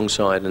 you're a strong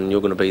side and you're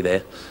going to be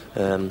there.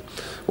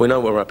 We know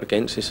what we're up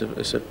against. It's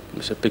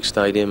a big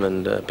stadium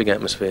and a big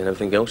atmosphere and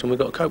everything else, and we've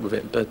got to cope with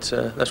it. But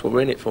that's what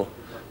we're in it for.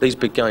 These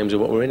big games are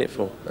what we're in it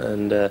for,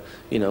 and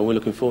you know, we're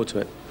looking forward to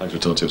it. Thanks for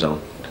talking to us,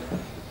 Alan.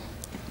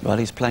 Well,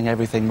 he's playing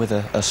everything with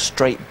a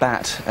straight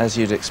bat, as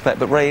you'd expect.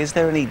 But, Ray, is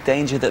there any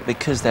danger that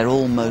because they're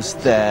almost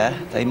there,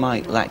 they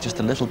might lack just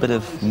a little bit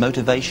of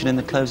motivation in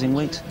the closing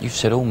weeks? You've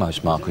said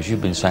almost, Marcus.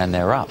 You've been saying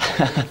they're up.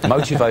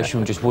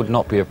 Motivation just would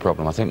not be a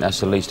problem. I think that's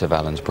the least of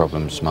Alan's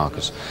problems,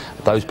 Marcus.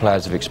 Those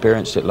players have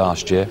experienced it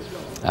last year.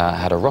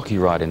 Had a rocky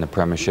ride in the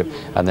Premiership,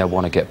 and they'll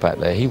want to get back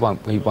there. He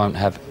won't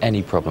have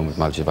any problem with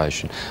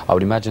motivation. I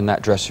would imagine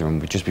that dressing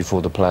room, just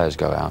before the players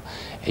go out,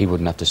 he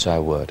wouldn't have to say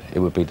a word. It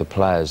would be the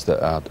players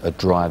that are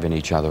driving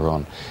each other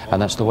on,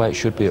 and that's the way it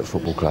should be at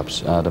football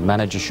clubs. The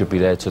manager should be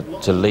there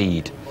to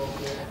lead,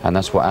 and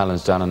that's what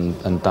Alan's done,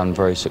 and done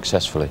very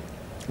successfully.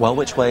 Well,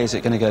 which way is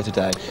it going to go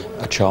today?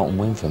 A Charlton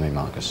win for me,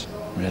 Marcus.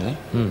 Really?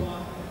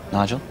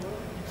 Nigel?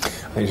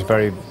 I think it's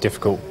very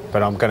difficult,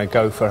 but I'm going to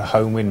go for a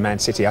home win, Man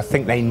City. I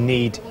think they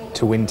need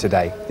to win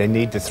today. They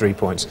need the 3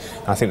 points.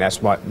 I think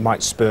that's what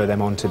might spur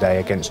them on today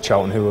against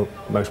Charlton, who are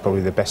most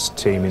probably the best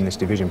team in this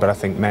division. But I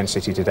think Man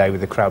City today,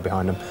 with the crowd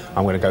behind them,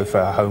 I'm going to go for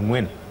a home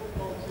win.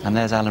 And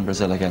there's Alan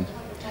Brazil again.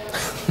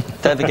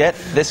 Don't forget,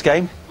 this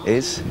game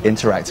is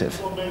interactive.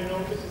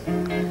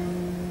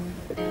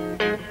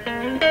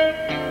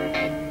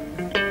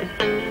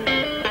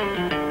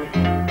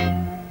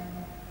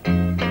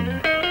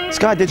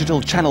 Sky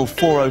Digital Channel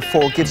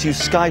 404 gives you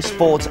Sky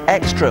Sports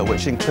Extra,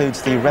 which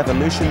includes the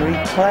revolutionary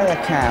player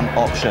cam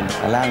option,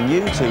 allowing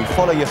you to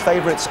follow your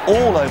favourites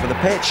all over the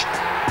pitch,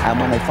 and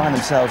when they find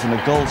themselves in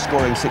a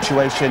goal-scoring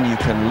situation, you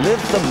can live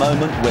the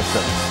moment with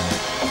them.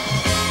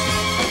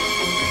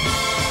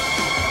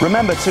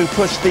 Remember to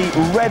push the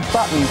red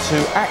button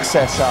to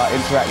access our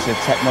interactive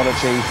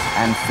technology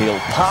and feel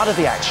part of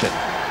the action.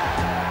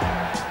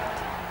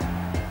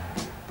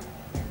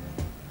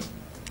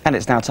 And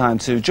it's now time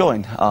to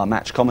join our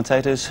match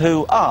commentators,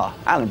 who are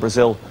Alan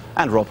Brazil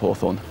and Rob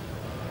Hawthorne.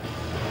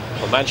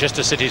 Well,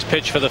 Manchester City's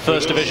pitch for the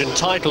First Division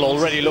title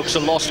already looks a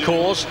lost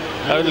cause.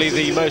 Only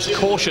the most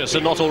cautious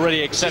are not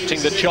already accepting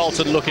that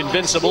Charlton look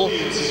invincible.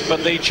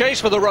 But the chase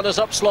for the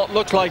runners-up slot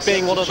looked like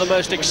being one of the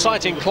most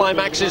exciting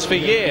climaxes for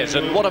years.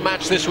 And what a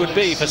match this would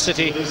be for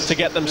City to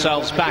get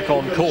themselves back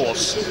on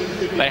course.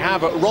 They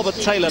have Robert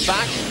Taylor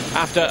back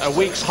after a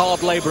week's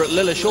hard labour at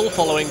Lilleshall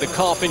following the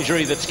calf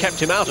injury that's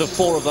kept him out of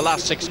 4 of the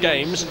last 6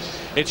 games.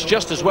 It's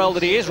just as well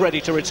that he is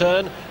ready to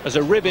return, as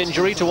a rib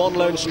injury to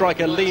on-loan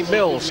striker Lee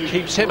Mills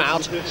keeps him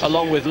out,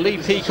 along with Lee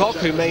Peacock,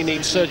 who may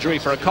need surgery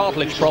for a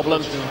cartilage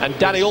problem, and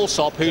Danny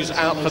Allsop, who's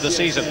out for the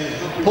season.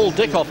 Paul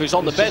Dickov, who's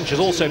on the bench, has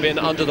also been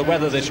under the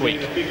weather this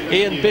week.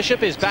 Ian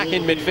Bishop is back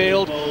in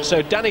midfield,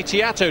 so Danny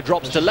Tiatto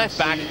drops to left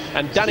back,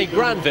 and Danny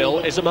Granville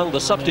is among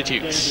the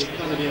substitutes.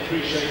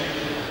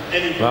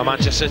 Well,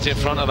 Manchester City in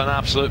front of an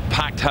absolute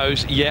packed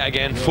house yet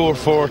again.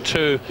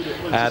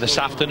 4-4-2 this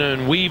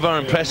afternoon. Weaver,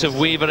 impressive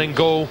Weaver in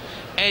goal.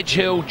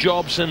 Edghill,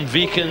 Jobson,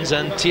 Wiekens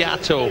and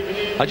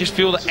Tiatto. I just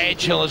feel that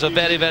Edghill is a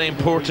very, very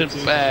important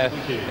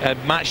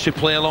match to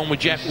play along with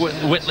Jeff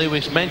Whitley.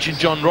 We mentioned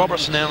John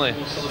Robertson earlier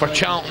for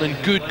Charlton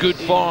in good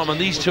form, and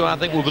these two I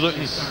think will be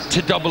looking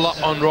to double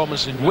up on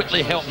Robinson.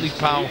 Whitley helping his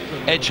pal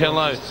Edghill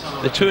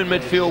out. The two in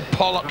midfield,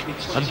 Pollock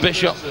and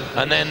Bishop,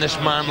 and then this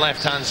man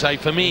left hand side.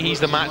 For me, he's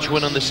the match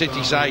winner on the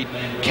City side.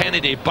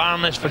 Kennedy,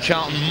 Barness for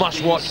Charlton,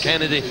 must watch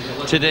Kennedy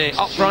today.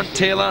 Up front,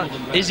 Taylor,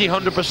 is he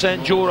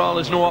 100%? Joe Rall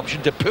is no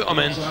option to put him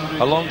in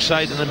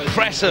alongside an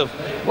impressive,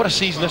 what a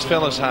season this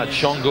fella's had,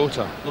 Sean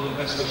Gota.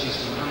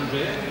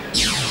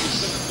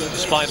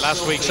 Despite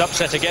last week's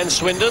upset against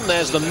Swindon,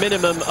 there's the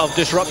minimum of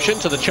disruption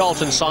to the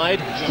Charlton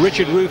side.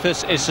 Richard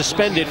Rufus is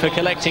suspended for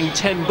collecting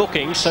 10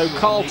 bookings, so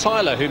Carl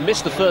Tyler, who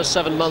missed the first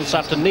 7 months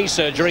after knee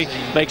surgery,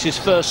 makes his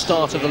first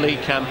start of the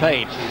league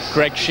campaign.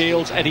 Greg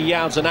Shields, Eddie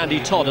Youds and Andy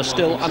Todd are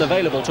still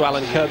unavailable to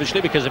Alan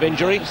Kirbishley because of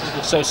injury,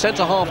 so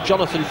centre-half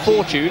Jonathan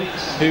Fortune,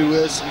 who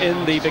was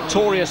in the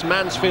victorious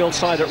Mansfield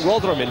side at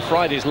Rotherham in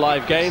Friday's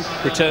live game,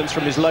 returns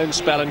from his loan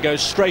spell and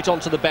goes straight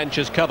onto the bench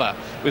as cover.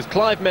 With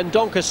Clive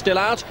Mendonca still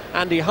out,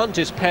 Andy Hunt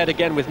is paired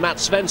again with Matt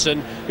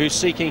Svensson, who's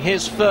seeking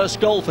his first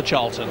goal for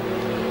Charlton.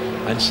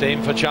 And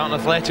same for Charlton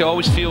Athletic. I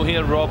always feel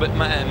here, Rob, at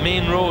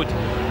Main Road,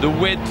 the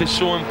width is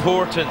so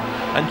important.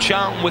 And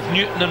Charlton with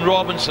Newton and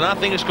Robinson, I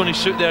think it's going to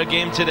suit their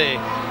game today.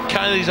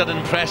 Kiely's had an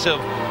impressive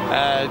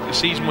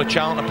season with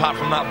Charlton, apart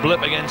from that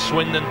blip against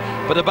Swindon.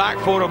 But the back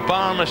four of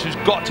Barness, who's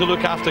got to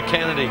look after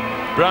Kennedy.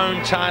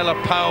 Brown, Tyler,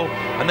 Powell,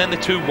 and then the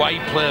two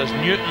wide players,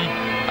 Newton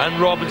and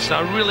Robinson.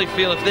 I really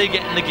feel if they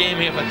get in the game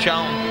here for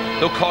Charlton,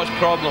 they'll cause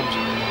problems.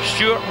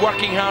 Stuart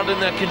working hard in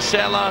there,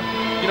 Kinsella,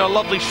 you know,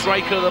 lovely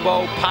striker of the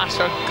ball,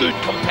 passer, good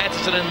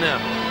competitor in there.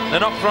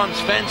 Then up front,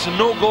 Svensson,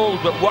 no goals,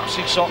 but works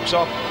his socks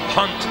off.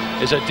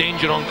 Hunt is a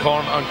danger on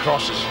corner and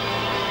crosses.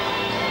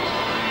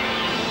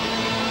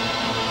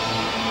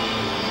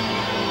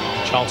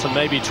 Charlton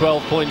may be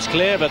 12 points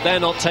clear, but they're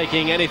not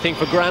taking anything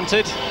for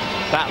granted.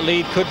 That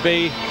lead could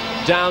be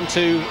down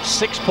to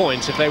 6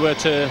 points if they were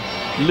to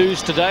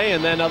lose today,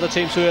 and then other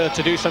teams who are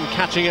to do some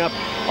catching up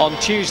on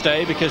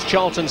Tuesday, because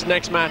Charlton's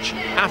next match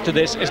after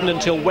this isn't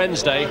until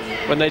Wednesday,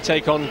 when they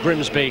take on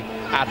Grimsby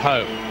at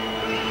home.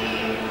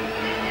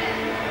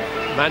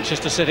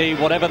 Manchester City,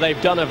 whatever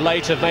they've done of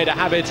late, have made a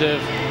habit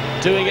of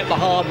doing it the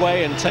hard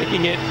way and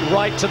taking it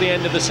right to the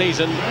end of the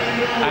season,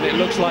 and it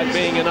looks like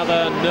being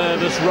another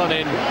nervous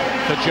run-in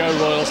for Joe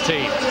Royle's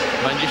team.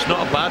 Man, it's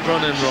not a bad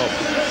run-in, Rob.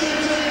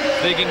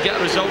 If they can get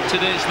a result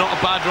today, it's not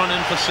a bad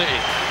run-in for City.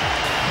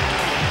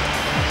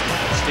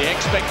 The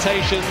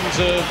expectations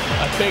of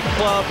a big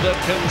club that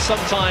can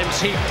sometimes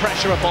heap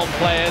pressure upon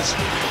players.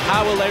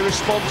 How will they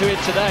respond to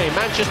it today?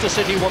 Manchester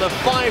City, one of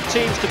 5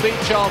 teams to beat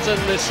Charlton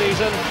this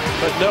season,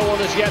 but no one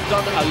has yet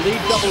done a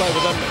league double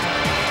over them.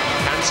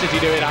 Can City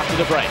do it after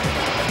the break?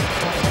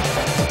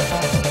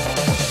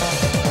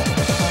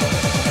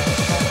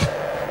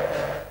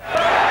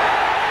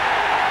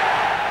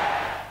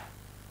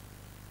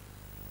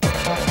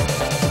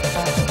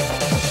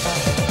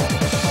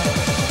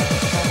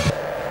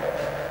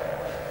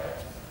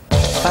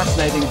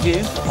 Fascinating view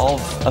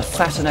of a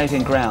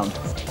fascinating ground.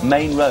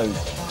 Main Road,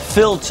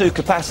 filled to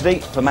capacity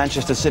for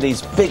Manchester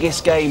City's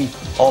biggest game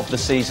of the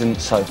season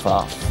so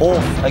far.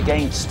 4th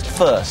against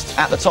 1st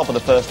at the top of the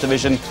First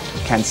Division.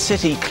 Can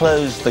City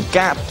close the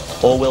gap,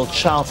 or will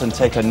Charlton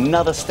take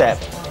another step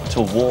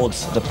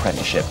towards the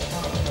Premiership?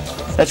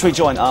 Let's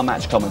rejoin our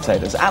match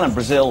commentators, Alan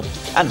Brazil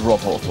and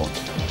Rob Hawthorne.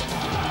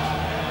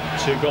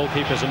 2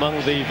 goalkeepers among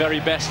the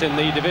very best in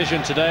the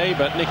division today,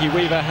 but Nicky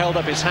Weaver held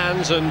up his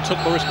hands and took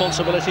the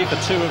responsibility for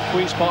 2 of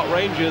Queen's Park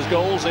Rangers'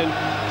 goals in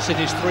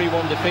City's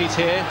 3-1 defeat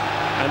here.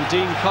 And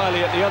Dean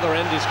Kiely at the other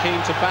end is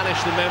keen to banish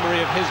the memory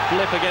of his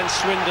blip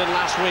against Swindon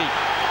last week.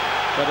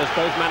 But as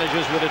both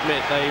managers would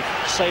admit, they've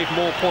saved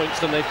more points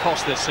than they've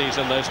cost this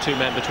season, those 2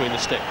 men between the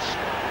sticks.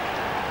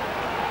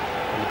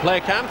 And the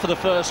player cam for the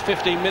first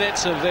 15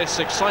 minutes of this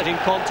exciting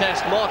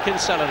contest, Mark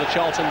Kinsella, the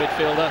Charlton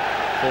midfielder,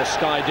 for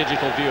Sky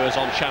Digital viewers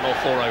on Channel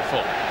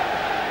 404.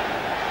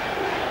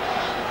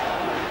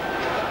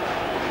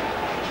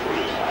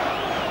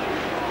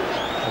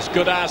 As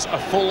good as a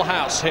full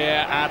house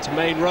here at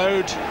Main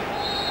Road,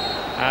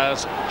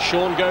 as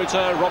Sean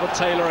Gota, Robert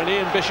Taylor and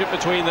Ian Bishop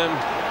between them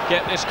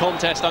get this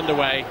contest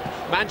underway.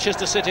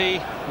 Manchester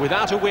City,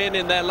 without a win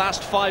in their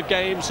last 5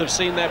 games, have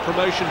seen their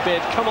promotion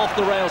bid come off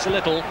the rails a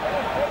little,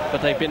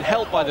 but they've been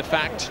helped by the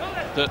fact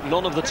that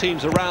none of the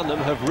teams around them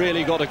have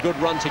really got a good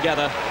run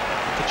together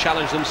to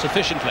challenge them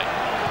sufficiently.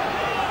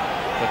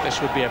 But this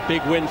would be a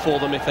big win for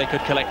them if they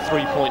could collect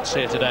 3 points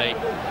here today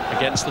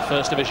against the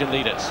First Division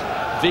leaders.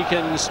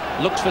 Wiekens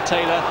looks for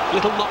Taylor,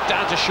 little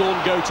knockdown to Sean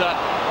Gota,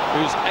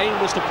 whose aim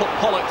was to put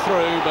Pollock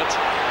through, but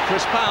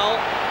Chris Powell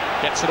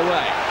gets it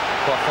away.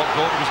 Well, I thought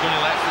Gota was going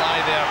to let fly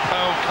there.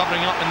 Powell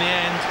covering up in the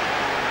end.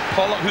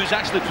 Pollock, who's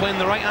actually playing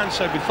the right-hand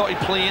side, we thought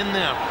he'd play in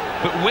there,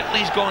 but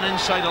Whitley's gone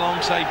inside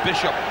alongside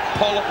Bishop.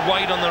 Pollock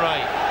wide on the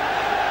right.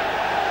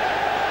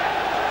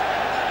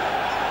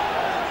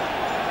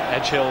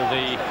 Edghill,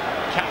 the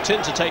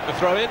captain, to take the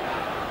throw-in.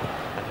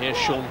 And here's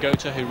Sean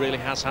Gota, who really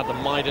has had the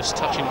Midas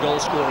touch in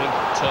goal-scoring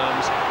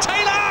terms.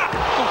 Taylor!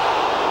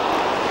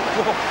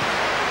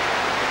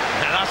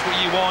 Now that's what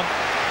you want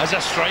as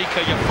a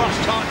striker. Your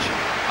first touch,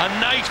 a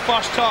nice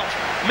first touch,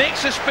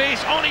 makes a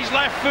space on his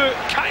left foot.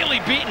 Kiely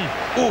beaten.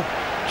 Oh,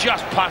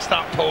 just past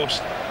that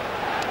post.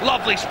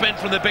 Lovely spin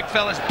from the big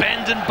fellas,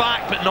 bending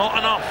back, but not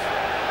enough.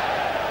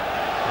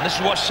 And this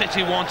is what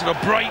City wanted, a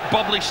bright,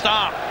 bubbly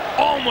start.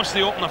 Almost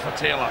the opener for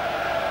Taylor.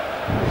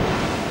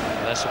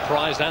 They're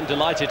surprised and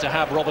delighted to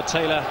have Robert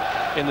Taylor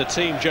in the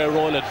team. Joe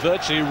Royle had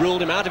virtually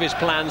ruled him out of his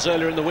plans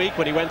earlier in the week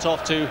when he went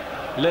off to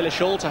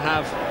Lilleshall to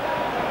have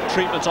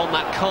treatment on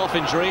that calf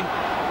injury.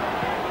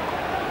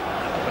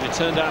 But it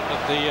turned out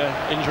that the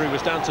injury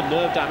was down to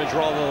nerve damage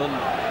rather than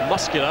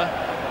muscular.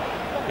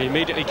 He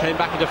immediately came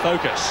back into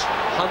focus.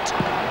 Hunt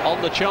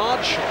on the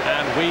charge,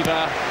 and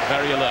Weaver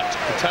very alert.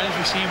 At times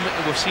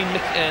we've seen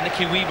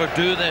Nicky Weaver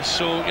do this,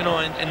 so, you know,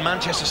 in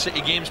Manchester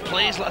City games,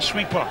 plays like a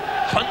sweeper.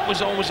 Hunt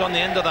was always on the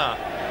end of that.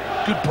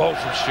 Good ball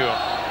from Stuart.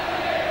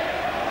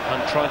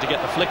 Hunt tried to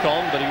get the flick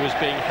on, but he was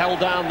being held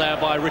down there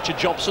by Richard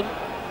Jobson.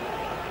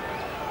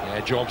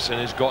 Yeah, Jobson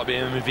has got to be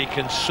in with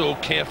Wiekens, so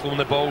careful when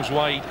the ball's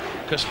wide,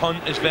 because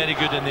Hunt is very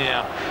good in the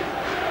air.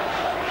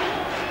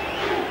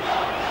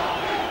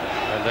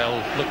 And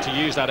they'll look to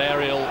use that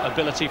aerial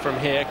ability from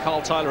here.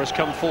 Carl Tyler has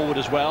come forward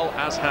as well,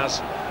 as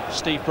has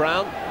Steve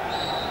Brown.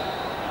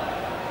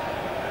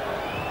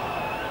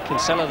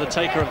 Kinsella the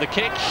taker of the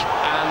kick,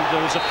 and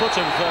there was a foot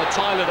of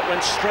Tyler that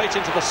went straight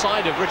into the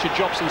side of Richard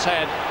Jobson's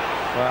head.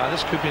 Well,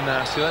 this could be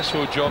nasty. Let's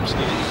show Jobson.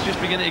 He's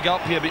just beginning to get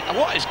up here. But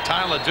what is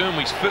Tyler doing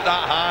with his foot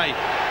that high?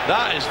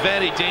 That is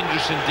very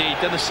dangerous indeed,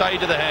 down the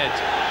side of the head.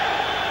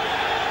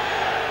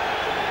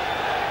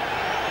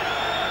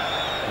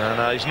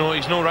 No,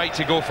 he's no right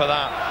to go for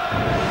that.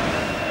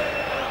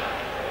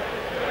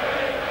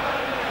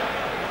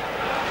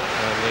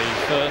 And the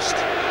first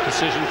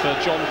decision for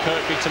John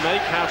Kirkby to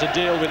make, how to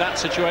deal with that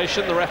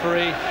situation. The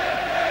referee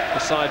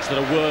decides that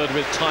a word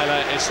with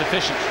Tyler is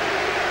sufficient.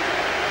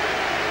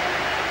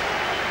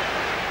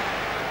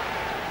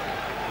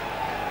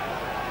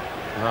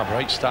 Ah,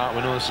 bright start.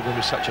 We know this is going to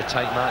be such a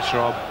tight match,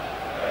 Rob.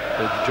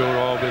 But Joe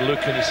Roy will be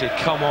looking. He said,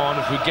 "Come on!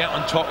 If we get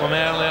on top of them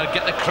earlier,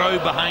 get the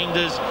crowd behind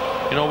us.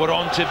 You know, we're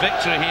on to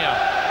victory here."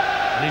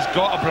 And he's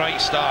got a bright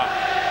start.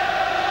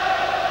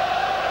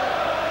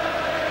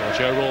 Well,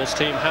 Joe Roy's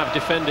team have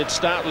defended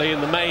stoutly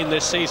in the main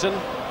this season.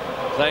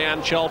 They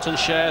and Charlton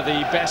share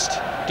the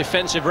best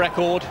defensive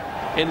record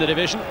in the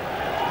division.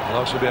 I'll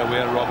also be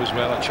aware, Rob, as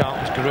well, of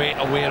Charlton's great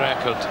away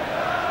record.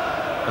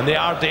 And they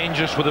are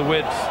dangerous with the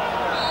width.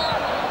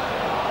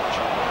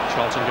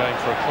 Charlton going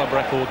for a club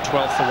record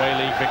 12th away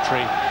league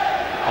victory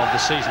of the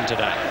season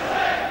today.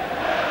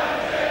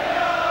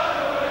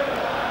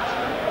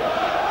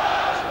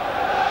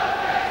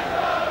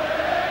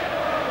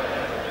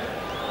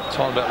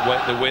 Talking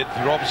about the width,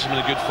 Robinson's in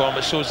a good form,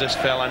 but so is this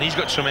fella, and he's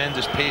got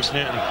tremendous pace,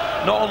 Newton.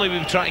 Not only will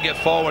he be trying to get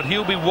forward,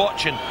 he'll be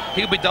watching,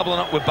 he'll be doubling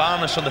up with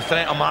Barness on the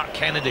threat of Mark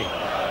Kennedy.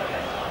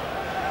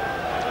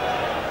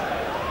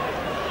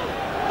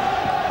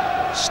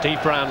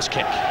 Steve Brown's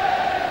kick.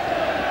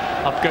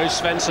 Up goes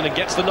Svensson and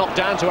gets the knock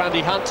down to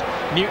Andy Hunt.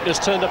 Newton has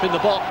turned up in the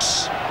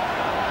box.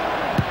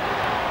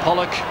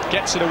 Pollock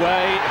gets it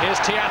away. Here's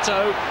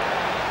Tiatto.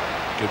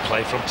 Good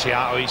play from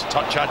Tiatto. His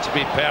touch had to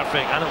be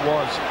perfect, and it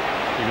was.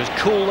 He was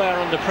cool there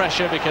under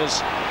pressure because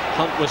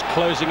Hunt was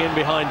closing in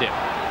behind him.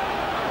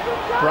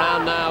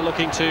 Brown now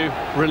looking to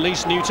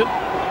release Newton.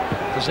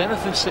 If there's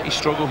anything City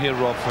struggle here,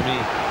 Rob, for me,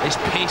 it's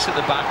pace at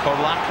the back or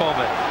lack of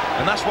it.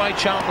 And that's why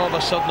Charlton all of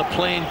a sudden are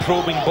playing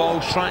probing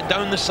balls, trying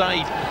down the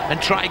side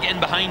and try to get in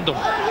behind them.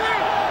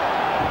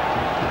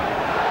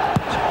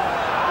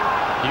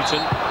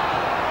 Newton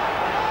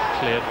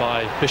cleared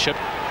by Bishop.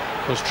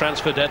 Of course,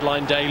 transfer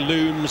deadline day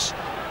looms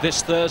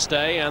this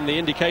Thursday, and the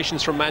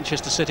indications from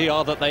Manchester City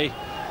are that they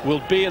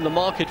will be in the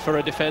market for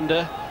a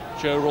defender.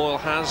 Joe Roy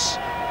has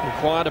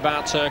inquired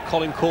about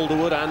Colin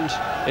Calderwood and,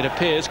 it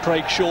appears,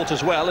 Craig Short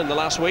as well in the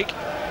last week.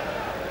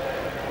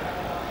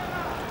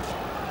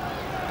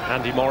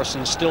 Andy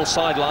Morrison still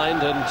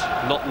sidelined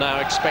and not now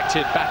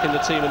expected back in the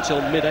team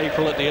until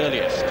mid-April at the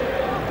earliest.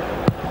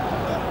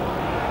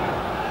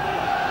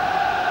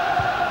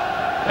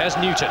 There's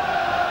Newton.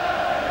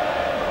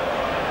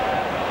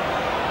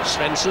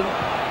 Svensson.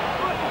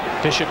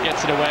 Bishop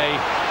gets it away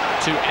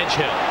to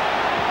Edghill.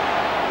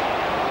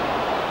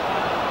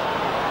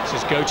 This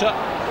is Gota.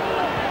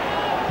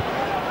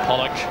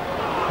 Pollock.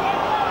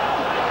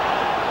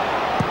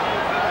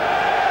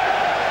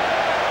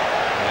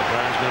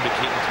 Brown's going to be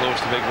keeping close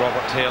to big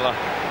Robert Taylor.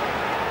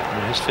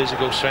 And his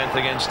physical strength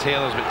against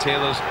Taylor's, but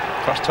Taylor's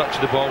first touch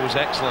of the ball was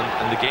excellent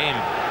in the game.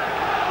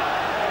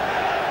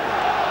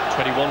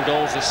 21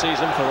 goals this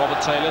season for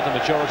Robert Taylor, the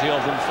majority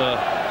of them for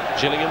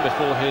Gillingham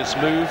before his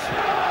move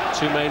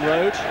to Maine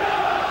Road.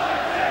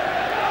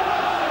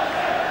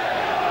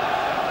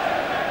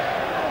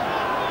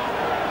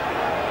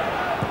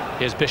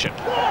 Here's Bishop.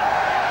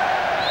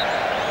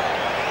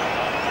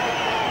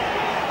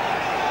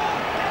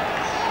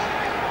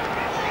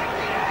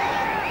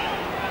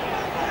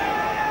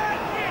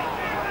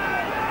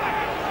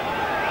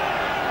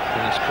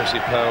 And it's Chrissy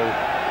Powell.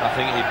 I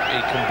think he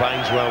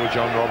combines well with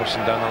John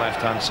Robertson down the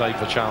left-hand side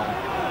for Charlton.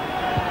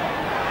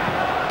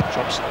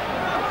 Jobson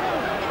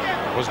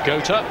was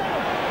Gota.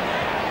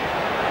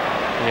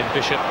 In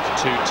Bishop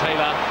to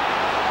Taylor.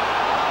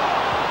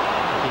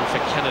 Looking for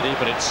Kennedy,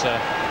 but it's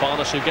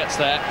Barness who gets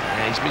there.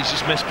 Yeah, he's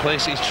just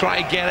misplaced it. He's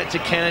trying to get it to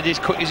Kennedy as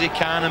quick as he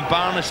can, and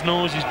Barness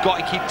knows he's got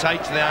to keep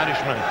tight to the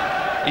Irishman.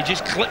 He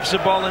just clips the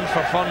ball in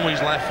for fun with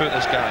his left foot,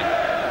 this guy.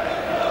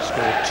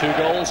 Scored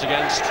 2 goals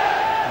against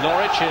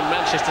Norwich in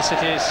Manchester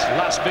City's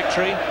last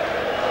victory.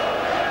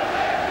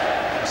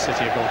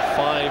 City have gone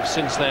 5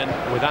 since then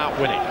without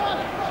winning.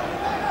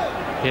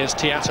 Here's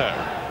Tiatto.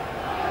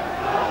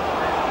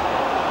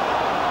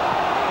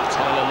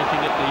 Tyler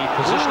looking at the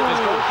position of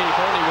his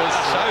goalkeeper, and he was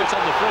out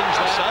on the fringe.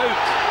 That's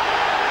out.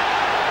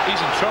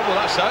 He's in trouble.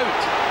 That's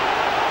out.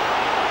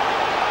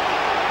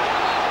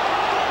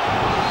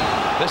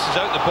 This is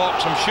out the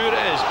box, I'm sure it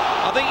is.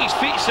 I think his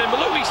feet's in,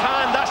 but look at his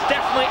hand, that's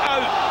definitely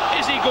out.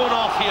 Is he going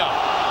off here?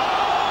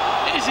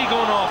 Is he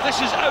going off?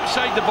 This is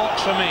outside the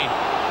box for me.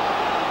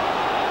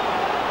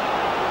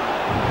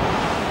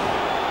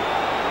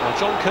 Well,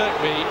 John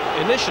Kirkby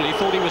initially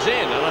thought he was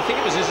in, and I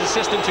think it was his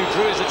assistant who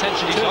drew his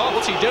attention to it.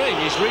 What's he doing?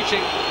 He's reaching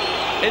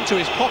into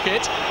his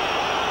pocket.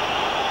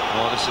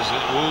 Oh, this is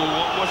it. Oh,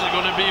 what was it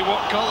going to be?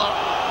 What colour?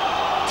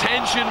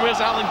 Tension.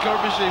 Where's Alan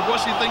Kirkby?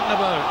 What's he thinking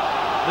about?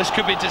 This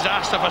could be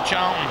disaster for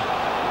Charlton.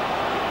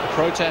 The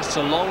protests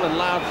are long and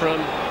loud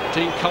from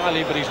Dean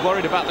Kiely, but he's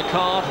worried about the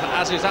card,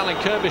 as is Alan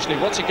Kirkby.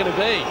 What's it going to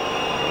be?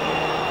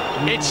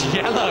 It's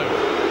yellow.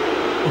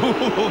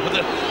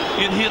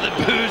 You can hear the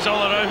boos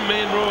all around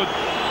Maine Road.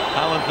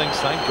 Alan thinks,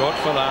 thank God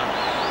for that.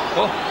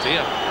 Oh,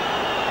 dear.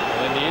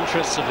 Well, in the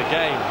interests of the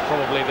game,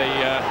 probably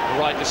the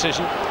right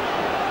decision.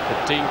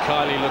 But Dean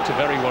Kiely looked a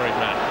very worried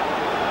man.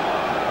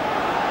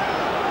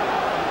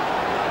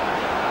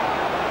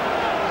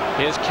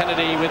 Here's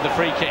Kennedy with the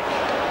free kick.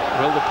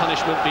 Will the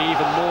punishment be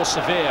even more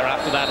severe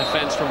after that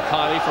offence from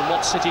Kiely, from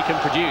what City can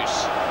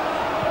produce?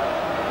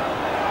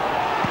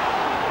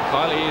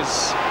 Kiely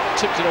is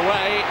tipped it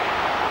away,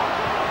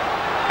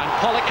 and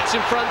Pollock gets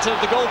in front of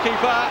the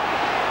goalkeeper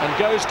and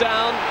goes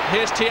down.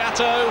 Here's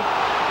Tiatto.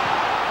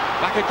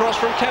 Back across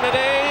from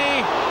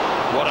Kennedy.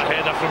 What a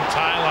header from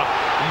Tyler.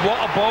 What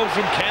a ball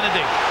from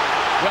Kennedy.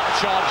 Well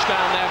charged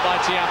down there by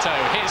Tiatto.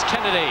 Here's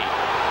Kennedy.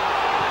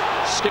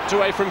 Skipped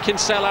away from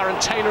Kinsella, and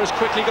Taylor has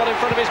quickly got in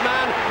front of his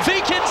man.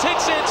 Wiekens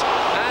hits it,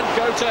 and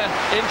Gota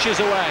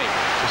inches away.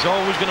 He's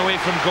always going away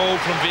from goal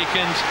from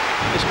Wiekens.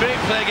 It's great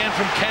play again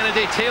from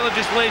Kennedy. Taylor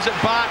just lays it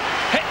back,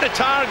 hit the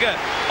target.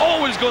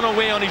 Always going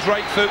away on his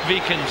right foot,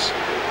 Wiekens.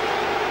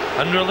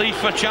 And relief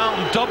for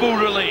Charlton, double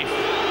relief.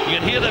 You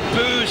can hear the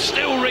boos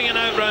still ringing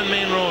out round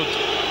Maine Road.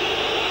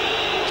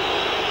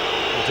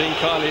 Well, Dean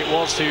Kiely it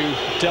was who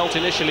dealt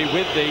initially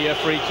with the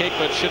free kick,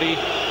 but should he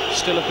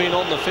still have been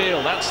on the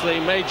field? That's the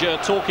major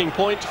talking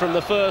point from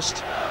the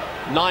first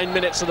 9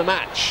 minutes of the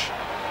match.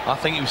 I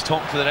think he was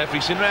talking to the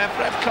referee saying, ref,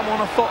 come on,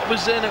 I thought it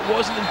was in, it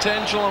wasn't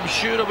intentional, I'm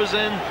sure it was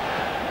in.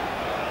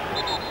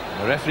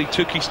 The referee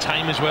took his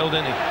time as well,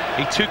 didn't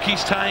he? He took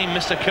his time,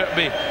 Mr.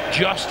 Kirkby,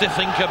 just to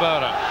think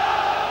about it.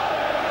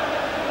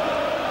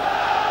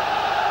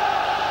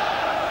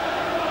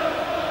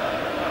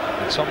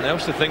 And something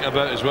else to think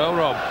about as well,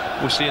 Rob,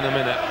 we'll see in a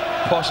minute.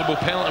 Possible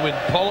penalty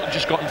when Pollock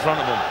just got in front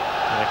of him.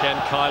 And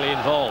again, Kiely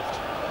involved.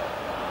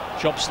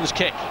 Jobson's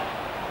kick.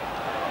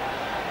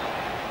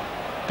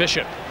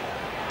 Bishop.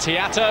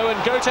 Tiatto, and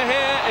Gota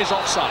here is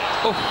offside.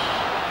 Oh.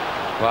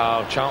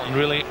 Wow, Charlton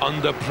really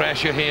under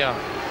pressure here.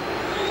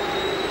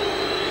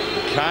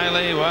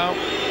 Kiely, well,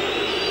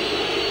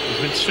 he's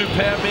been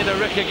superb, made a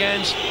rick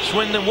against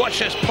Swindon. Watch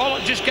this,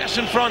 Pollock just gets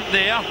in front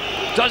there.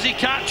 Does he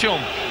catch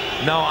him?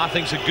 No, I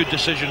think it's a good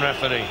decision,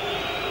 referee.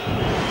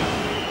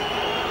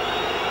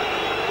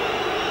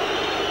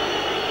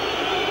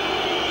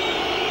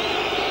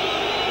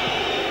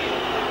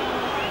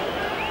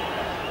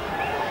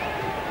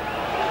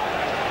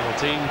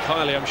 Dean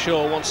Kiely, I'm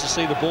sure, wants to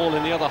see the ball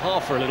in the other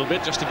half for a little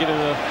bit, just to give him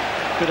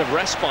a bit of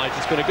respite.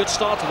 It's been a good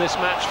start to this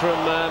match from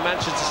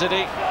Manchester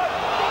City.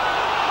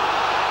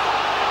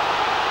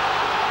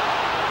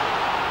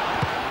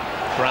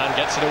 Brown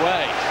gets it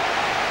away.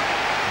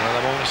 Well,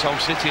 the moment it's all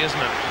City,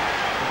 isn't it?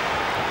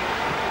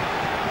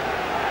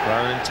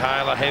 Brown and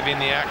Tyler heavy in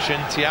the action.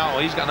 Tiatto,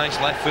 he's got a nice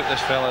left foot,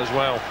 this fella, as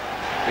well.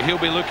 But he'll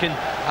be looking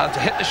to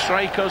hit the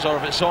strikers, or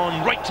if it's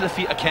on, right to the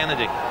feet of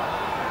Kennedy.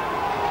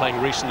 Playing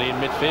recently in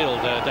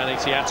midfield, Danny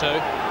Tiatto.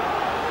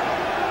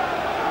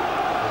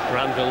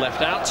 Granville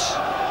left out.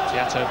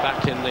 Tiatto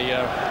back in the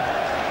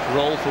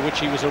role for which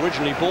he was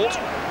originally bought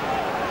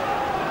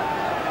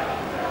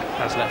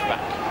as left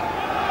back.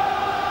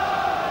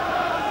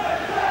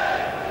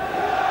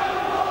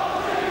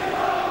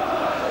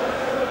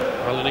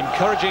 Well, an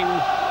encouraging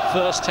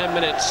first 10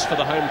 minutes for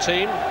the home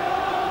team.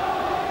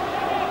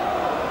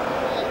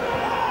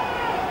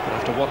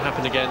 After what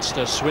happened against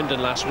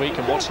Swindon last week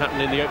and what's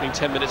happened in the opening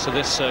 10 minutes of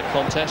this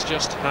contest,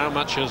 just how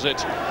much has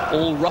it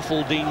all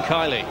ruffled Dean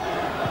Kiely?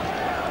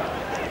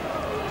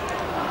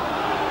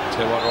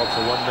 Tell you what, Rob,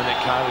 for 1 minute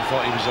Kiely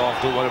thought he was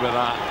off. Don't worry about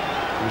that.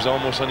 He was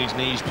almost on his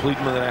knees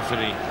pleading with the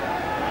referee.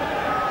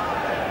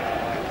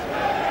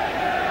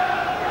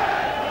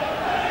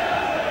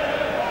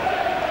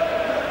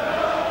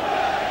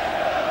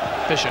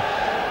 Bishop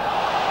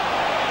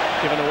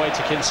given away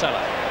to Kinsella.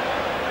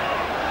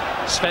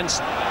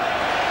 Svensson.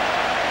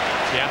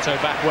 Tiatto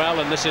back well,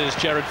 and this is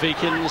Jared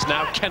Wiekens.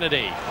 Now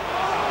Kennedy.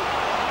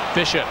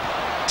 Bishop.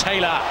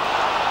 Taylor.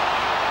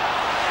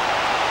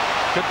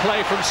 Good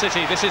play from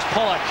City. This is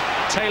Pollock.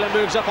 Taylor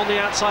moves up on the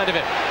outside of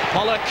it.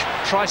 Pollock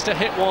tries to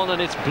hit one, and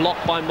it's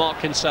blocked by Mark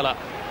Kinsella.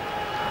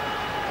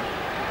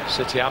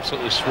 City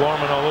absolutely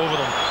swarming all over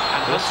them.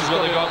 And this is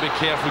where they've got to be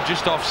careful,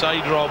 just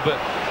offside, Rob, but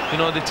you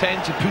know, they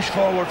tend to push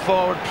forward,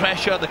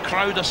 pressure, the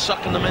crowd are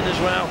sucking them in as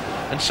well,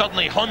 and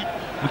suddenly Hunt,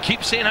 we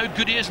keep saying how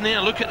good he is in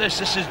there, look at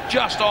this is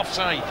just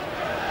offside.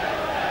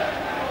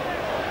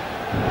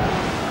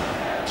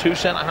 Two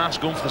centre-halves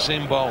going for the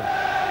same ball.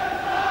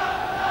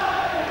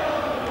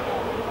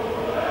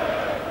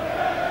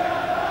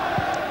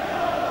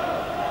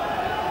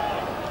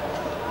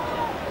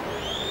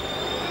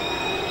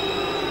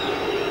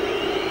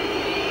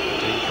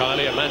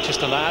 Kiely, a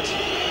Manchester lad,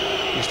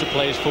 used to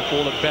play his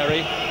football at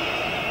Bury.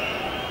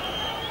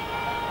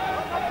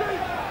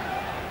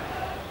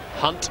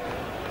 Hunt.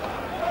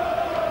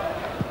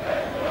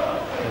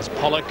 There's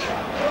Pollock.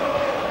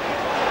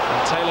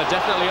 And Taylor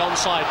definitely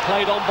onside,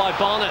 played on by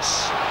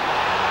Barness.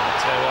 I'll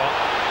tell you what,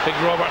 big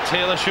Robert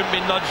Taylor shouldn't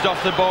be nudged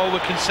off the ball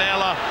with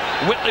Kinsella.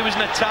 Whitley was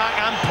in attack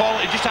and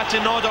Pollock, he just had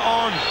to nod it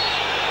on.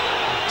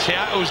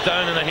 Tiatto's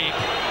down in a heap.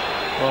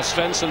 Well,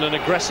 Svensson, an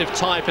aggressive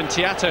type, and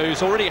Tiatto,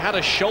 who's already had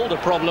a shoulder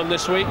problem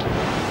this week,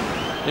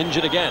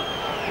 injured again.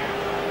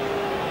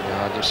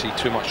 Yeah, I don't see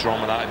too much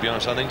wrong with that, to be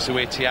honest. I think it's the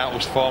way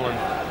Tiatto's fallen.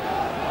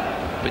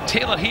 But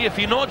Taylor here, if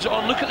he nods it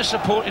on, look at the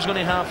support he's going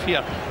to have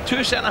here.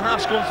 Two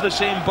centre-halves going for the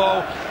same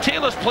ball.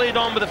 Taylor's played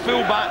on with the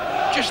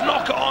full-back. Just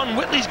knock it on.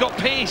 Whitley's got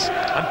pace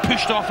and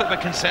pushed off it by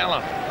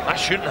Kinsella. That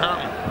shouldn't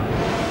happen.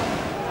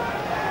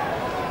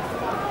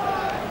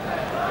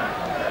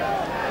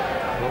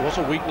 There was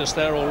a weakness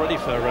there already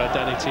for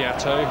Danny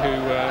Tiatto, who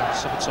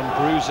suffered some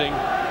bruising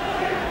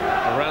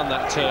around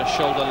that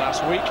shoulder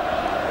last week.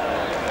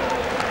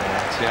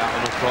 Tiatto,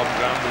 no problem.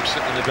 Granville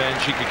sitting on the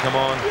bench, he could come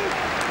on.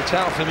 The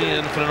tell for me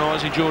and for an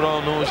Aussie, Joe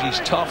Royal knows he's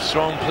tough,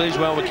 strong, plays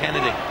well with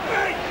Kennedy.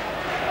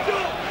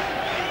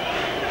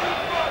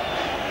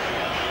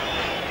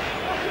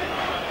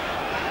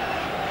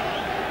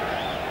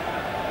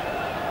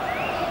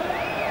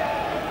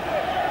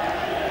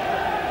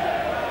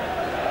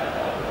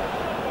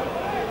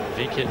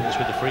 Wiekens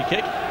with the free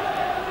kick.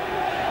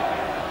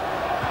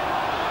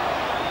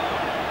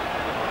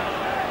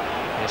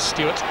 Here's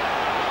Stuart.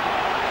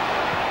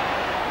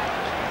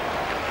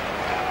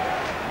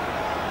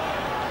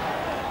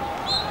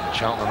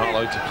 Charlton are not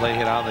allowed to play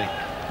here, are they?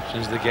 As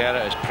soon as they get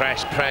it, it's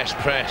press, press,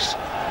 press.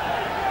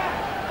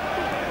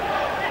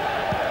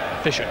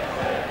 Fisher.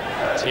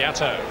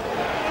 Tiatto.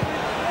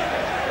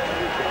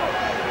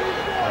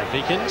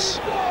 Wiekens.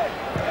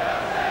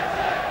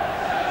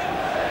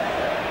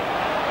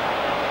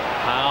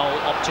 Powell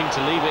opting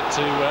to leave it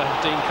to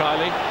Dean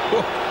Kiely.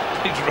 Oh,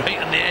 he's right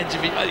on the edge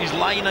of his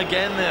line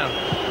again there.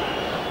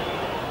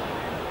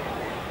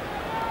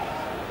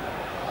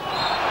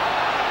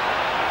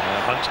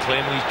 Hunt's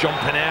claiming he's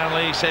jumping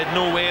early. He said,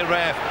 no way,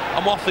 ref.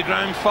 I'm off the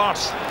ground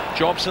first.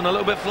 Jobson a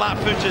little bit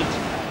flat-footed.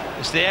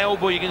 It's the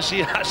elbow. You can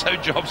see that's how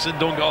Jobson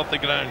don't get off the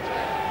ground.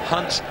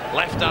 Hunt's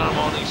left arm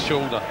on his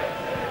shoulder.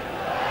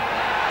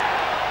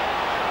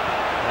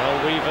 Well,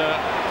 we've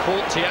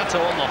caught Tiatto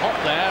on the hop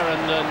there,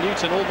 and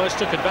Newton almost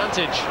took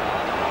advantage.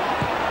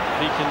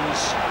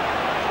 Wiekens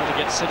trying to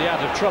get City out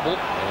of trouble.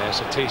 Yeah,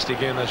 it's a tasty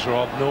game, this,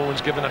 Rob. No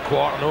one's given a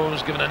quarter, no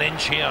one's given an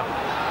inch here.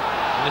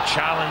 The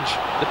challenge,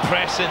 the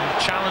pressing,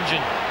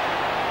 challenging.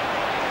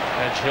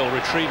 Edghill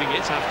retrieving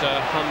it after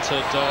Hunt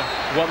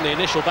had won the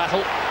initial battle.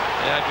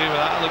 Yeah, I agree with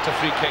that. It looked a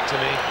free kick to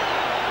me.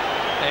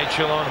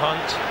 Edghill on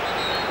Hunt.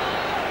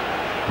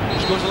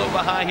 Just goes a little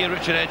bit high here,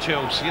 Richard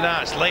Edghill. See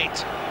that? It's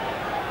late.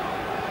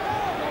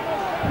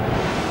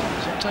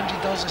 Sometimes he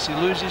does this. He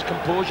loses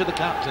composure, the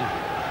captain.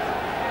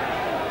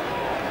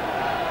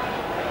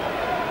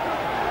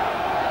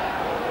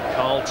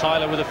 Carl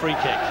Tyler with a free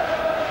kick.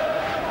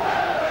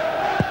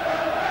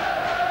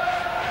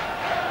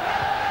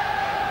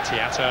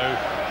 Tiatto.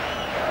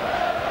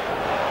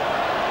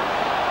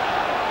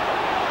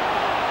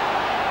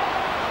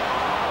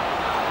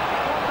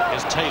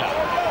 Here's Taylor.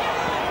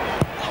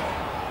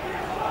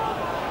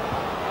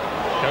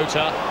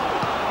 Gota.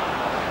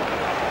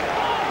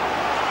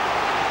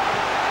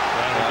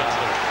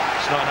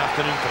 It's not an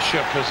afternoon for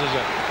shirkers, is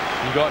it?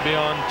 You've got to be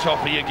on top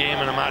of your game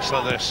in a match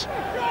like this.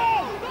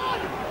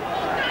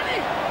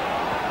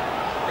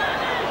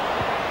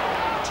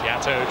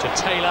 Tiatto to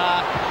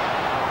Taylor.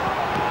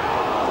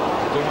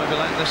 Don't want to be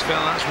letting this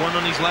fella. That's one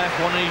on his left,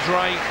 one on his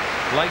right.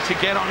 Like to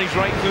get on his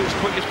right foot as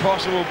quick as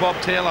possible, Bob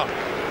Taylor.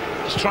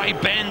 Just try to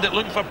bend it,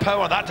 looking for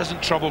power. That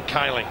doesn't trouble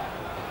Kiely.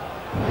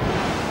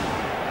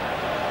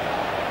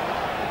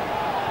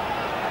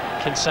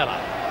 Kinsella.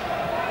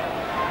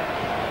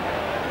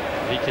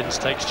 Wiekens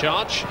takes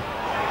charge.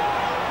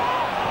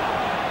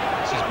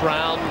 This is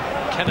Brown,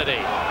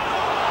 Kennedy.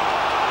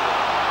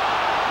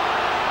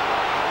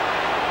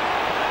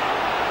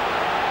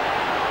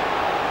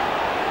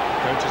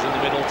 Gota's in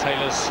the middle.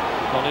 Taylor's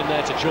gone in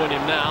there to join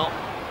him now.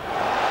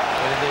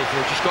 If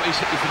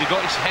he'd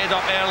got his head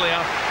up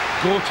earlier,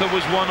 Gota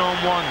was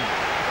one-on-one.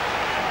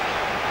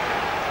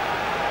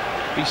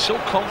 He's so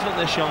confident,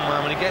 this young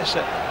man, when he gets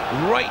it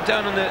right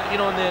down on the,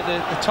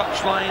 the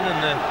touch line,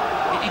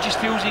 and he just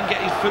feels he can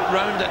get his foot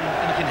round it,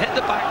 and he can hit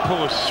the back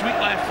post. Sweet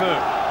left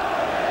foot.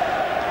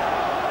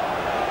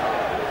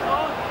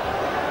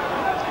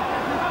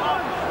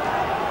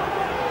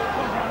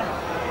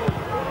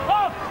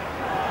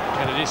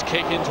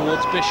 kick in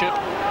towards Bishop.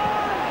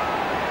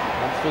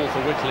 1-4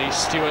 for Whitley.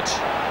 Stuart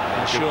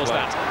ensures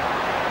that.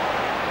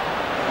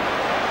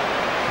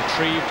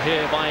 Retrieved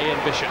here by Ian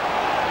Bishop.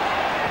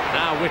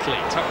 Now Whitley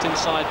tucked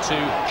inside to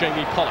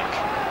Jamie Pollock.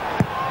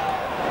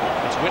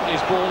 It's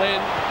Whitley's ball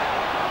in.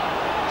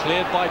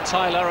 Cleared by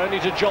Tyler, only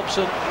to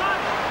Jobson.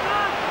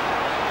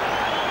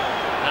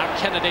 Now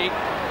Kennedy.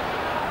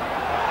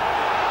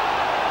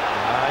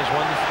 He's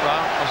won the,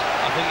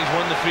 I think he's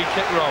won the free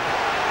kick, Rob.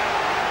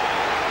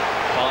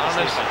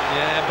 Barness,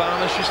 yeah,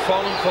 Barness just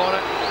fallen for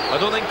it. I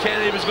don't think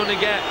Kennedy was going to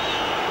get.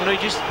 You know,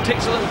 he just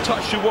takes a little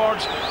touch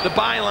towards the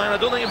byline. I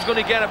don't think he was going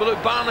to get it, but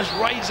look, Barness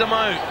rides him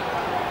out.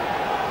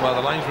 Well,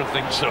 the linesman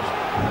thinks so.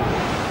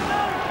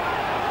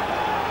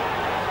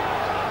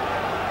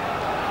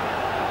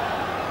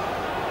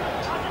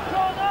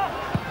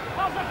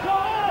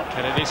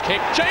 Kennedy's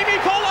kick. Jamie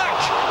Pollock!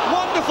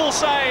 Wonderful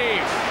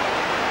save!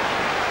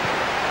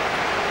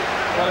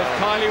 Well, if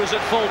Kiely was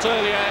at fault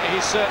earlier,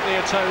 he's certainly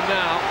atoned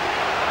now.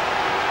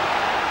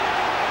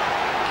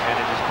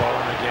 Kennedy's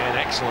bowling again,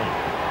 excellent.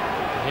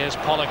 Here's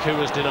Pollock, who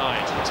was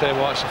denied. I'll tell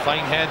you what, it's a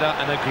fine header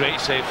and a great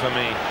save for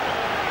me.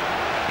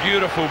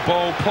 Beautiful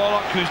ball.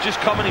 Pollock, who's just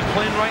coming, he's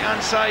playing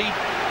right-hand side.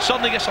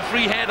 Suddenly gets a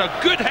free header,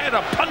 good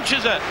header,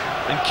 punches it.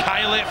 And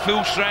Kiely at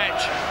full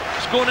stretch.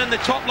 It's going in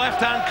the top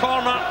left-hand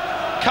corner.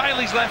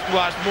 Kiely's left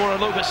was more a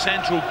little bit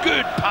central.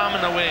 Good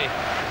palming away.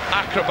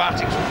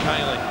 Acrobatics from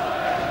Kiely.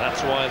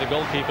 That's why the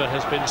goalkeeper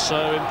has been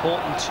so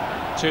important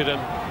to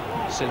them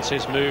since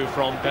his move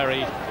from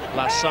Bury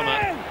last summer.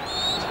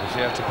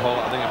 Fair to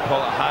Pollock. I think if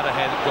Pollock had a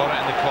head, got it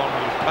in the corner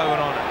with power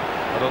on it,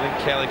 I don't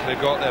think Kiely could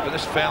have got there. But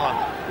this fella,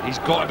 he's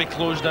got to be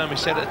closed down. We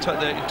said at the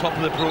top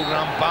of the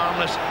programme,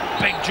 Barness,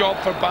 big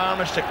job for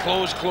Barness to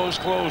close.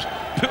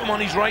 Put him on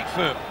his right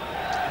foot.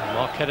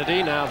 Mark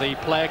Kennedy, now the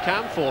player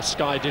cam for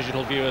Sky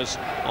Digital viewers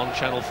on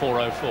Channel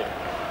 404.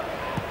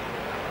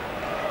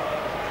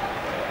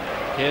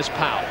 Here's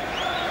Powell.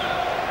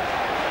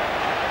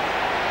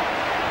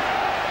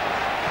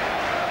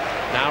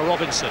 Now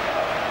Robinson.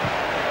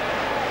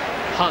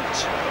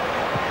 Hunt.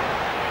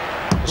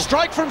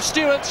 Strike from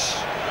Stuart. It's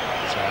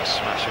a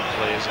smashing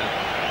play, isn't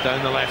it?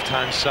 Down the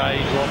left-hand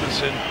side,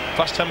 Robinson.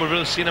 First time we've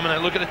really seen him,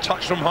 and look at the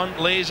touch from Hunt,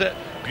 lays it.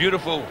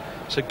 Beautiful.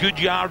 It's a good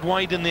yard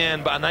wide in the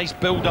end, but a nice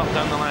build-up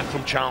down the left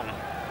from Charlton.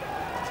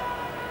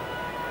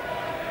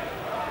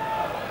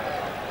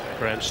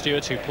 Graham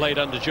Stuart, who played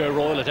under Joe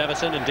Royle at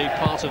Everton, indeed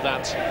part of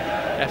that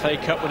FA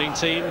Cup winning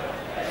team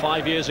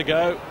 5 years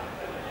ago.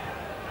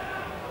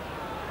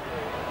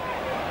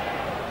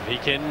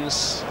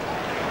 Wiekens.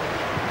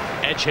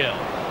 Edghill.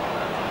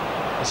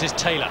 This is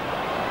Taylor.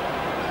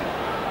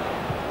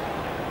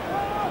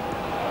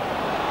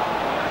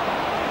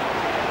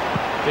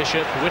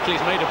 Bishop.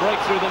 Whitley's made a break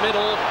through the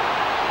middle.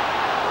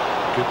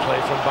 Good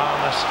play from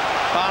Barness.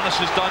 Barness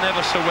has done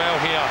ever so well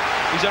here.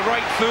 He's a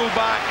right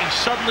full-back. He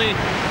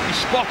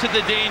spotted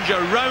the danger.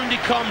 Round he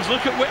comes.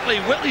 Look at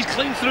Whitley. Whitley's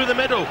clean through the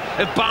middle.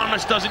 If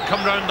Barness doesn't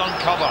come round on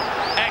cover.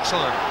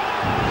 Excellent.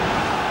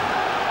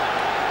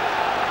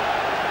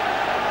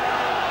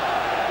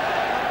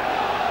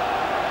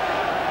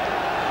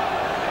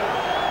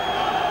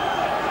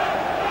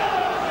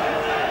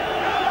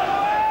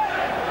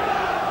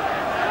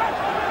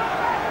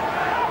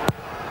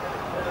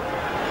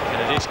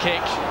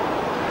 Kick.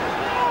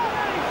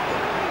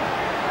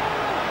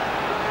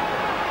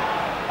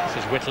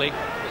 This is Whitley.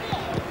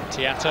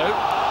 Tiatto.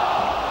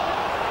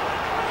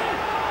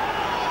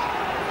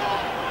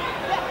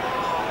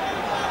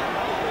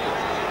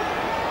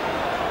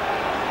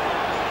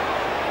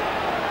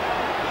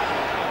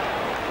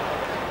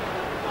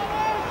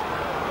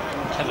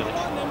 Kennedy.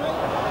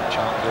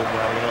 Charlton doing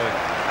well, you know.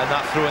 And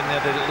that throw in there,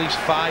 there's at least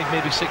 5,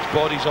 maybe 6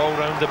 bodies all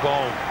round the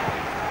ball.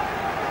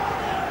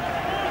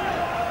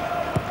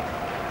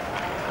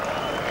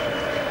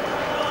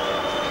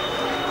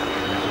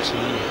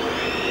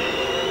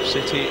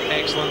 City,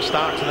 excellent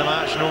start to the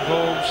match, no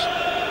goals.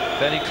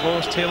 Very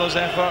close, Taylor's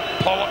effort,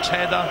 Pollock's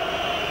header.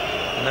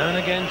 Now and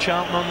again,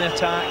 Charlton on the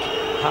attack.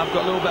 Have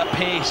got a little bit of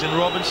pace, and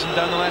Robinson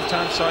down the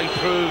left-hand side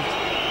proved.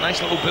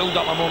 Nice little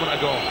build-up a moment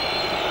ago.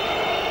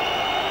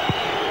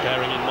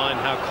 Bearing in mind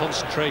how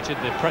concentrated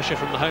the pressure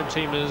from the home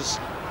team has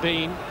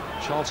been,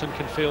 Charlton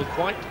can feel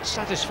quite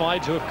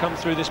satisfied to have come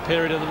through this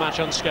period of the match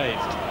unscathed.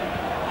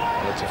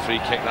 Well, it's a free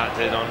kick that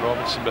did on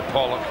Robinson, but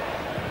Pollock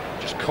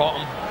just caught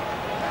him.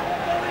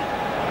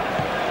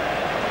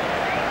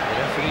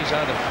 He's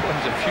had a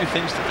few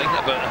things to think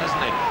about,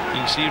 hasn't he?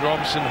 You can see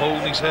Robinson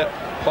holding his hip.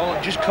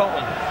 Pollock just caught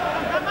him.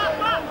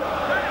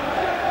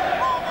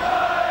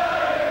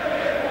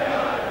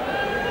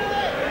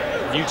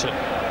 Newton.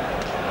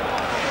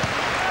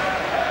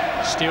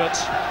 Stuart.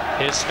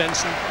 Here's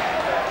Svensson.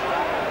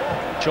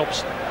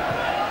 Jobson.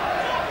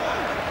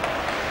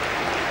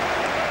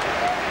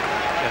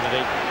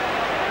 Kennedy.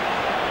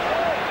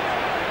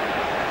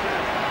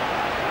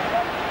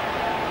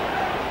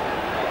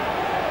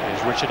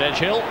 Here's Richard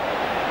Edghill.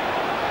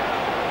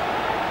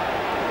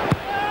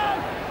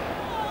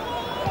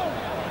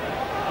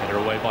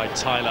 Away by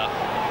Tyler.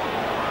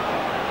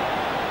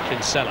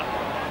 Kinsella.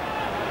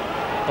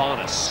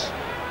 Barness.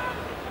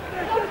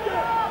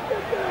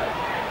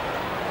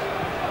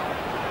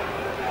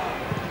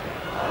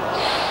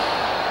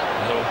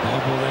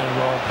 Bubble there,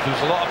 Rob.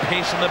 There's a lot of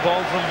pace on the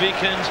ball from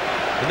Wiekens,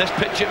 and this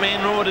pitch at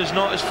Maine Road is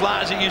not as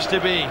flat as it used to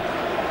be.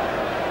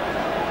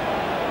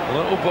 A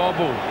little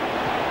bobble.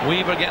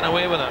 Weaver getting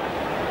away with it.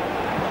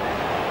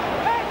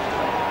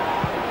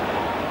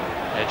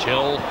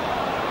 Edghill.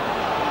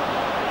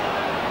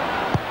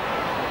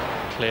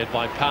 Cleared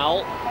by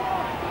Powell.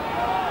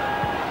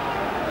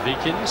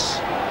 Wiekens.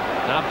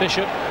 Now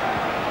Bishop.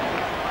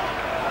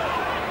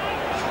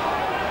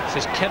 This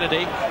is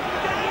Kennedy.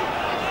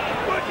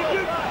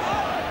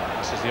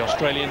 This is the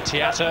Australian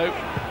Tiatto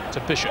to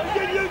Bishop.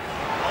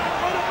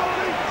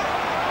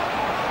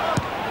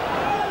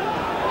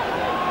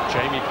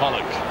 Jamie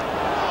Pollock.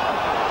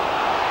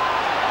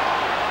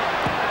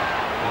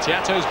 And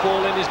Tiatto's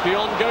ball in is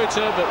beyond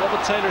Gota, but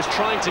Robert Taylor is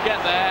trying to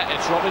get there.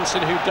 It's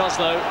Robinson who does,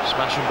 though.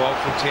 Smashing ball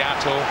from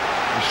Tiatto.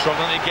 He's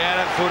struggling to get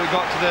it before he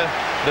got to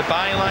the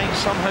byline.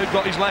 Somehow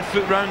got his left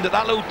foot round it.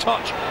 That little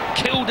touch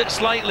killed it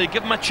slightly.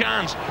 Give him a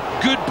chance.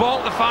 Good ball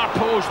to the far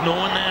post. No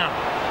one there.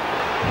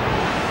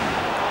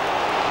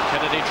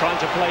 Kennedy trying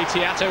to play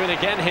Tiatto in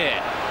again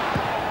here.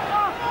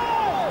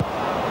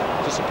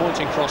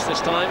 Disappointing cross this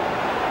time.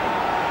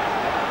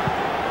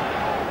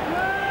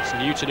 It's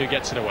Newton who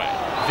gets it away.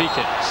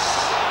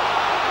 Wiekens.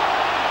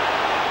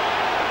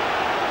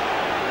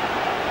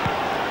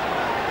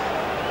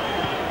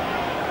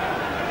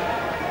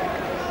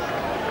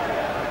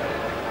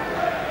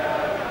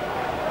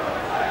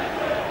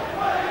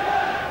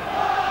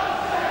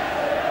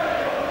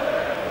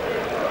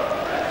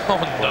 Oh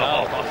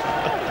no.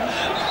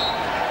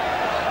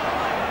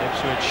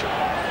 Ipswich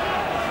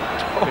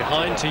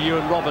behind to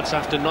Ewan Roberts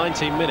after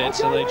 19 minutes,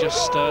 and they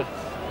just are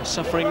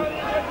suffering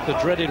the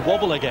dreaded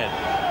wobble again.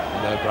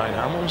 No, Brian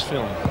Hamill's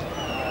feeling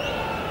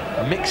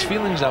mixed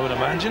feelings, I would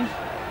imagine.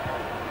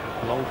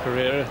 Long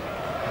career,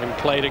 having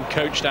played and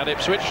coached at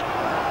Ipswich.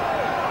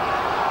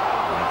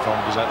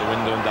 Form goes out the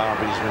window in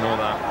derbies, we know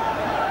that.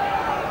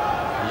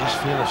 You just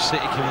feel if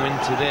City can win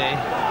today,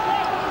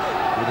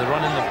 with the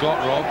running they've got,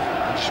 Rob,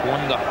 I just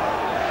wonder.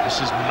 This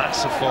is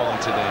massive for them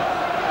today,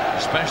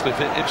 especially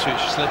if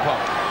Ipswich slip up.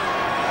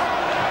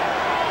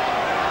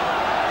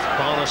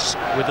 Barness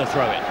with the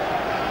throw-in.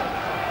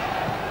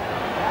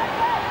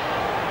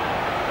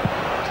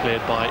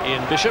 Cleared by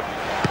Ian Bishop.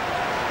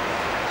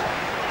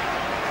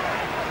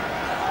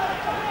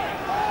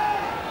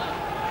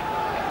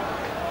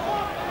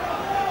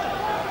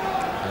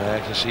 I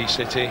can see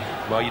City.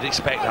 Well, you'd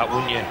expect that,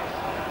 wouldn't you?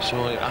 So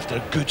after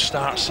a good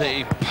start,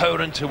 City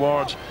powering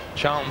towards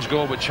Charlton's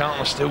goal, but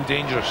Charlton are still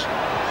dangerous.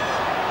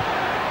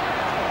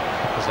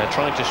 As they're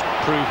trying to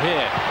prove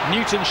here.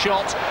 Newton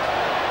shot.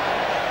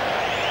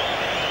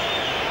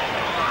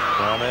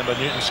 I remember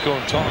Newton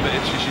scoring, talking about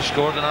Ipswich, he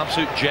scored an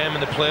absolute gem in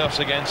the playoffs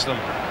against them.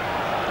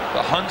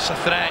 But Hunt's a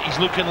threat, he's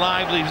looking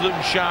lively, he's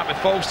looking sharp. It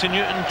falls to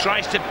Newton,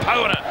 tries to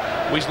power it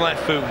with his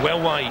left foot, well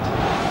wide.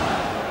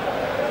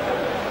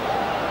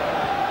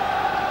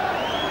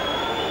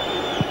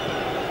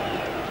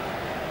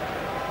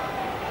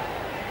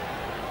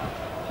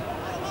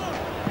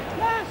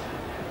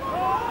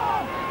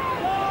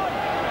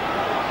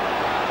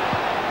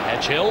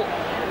 Edghill.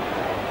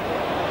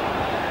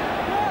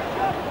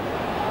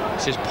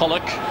 This is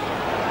Pollock.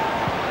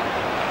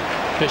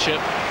 Bishop.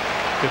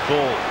 Good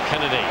ball.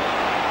 Kennedy.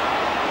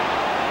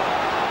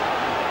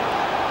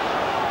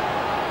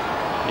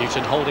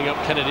 Newton holding up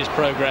Kennedy's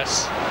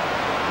progress.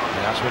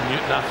 Yeah, that's when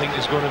Newton, I think,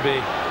 is going to be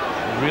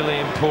really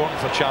important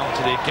for Charlton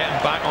today.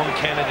 Getting back on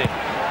Kennedy.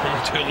 One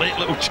or two late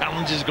little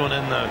challenges going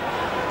in now.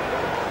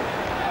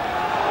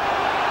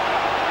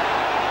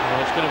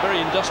 Well, it's been a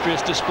very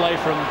industrious display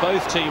from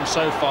both teams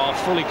so far.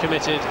 Fully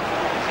committed.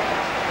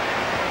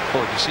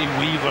 Oh, you see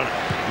Weaver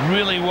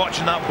really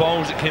watching that ball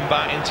as it came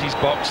back into his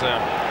box there.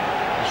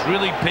 It's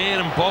really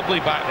bare and bobbly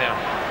back there.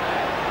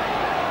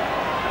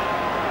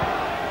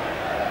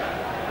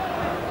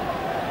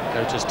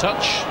 Gota's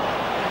touch.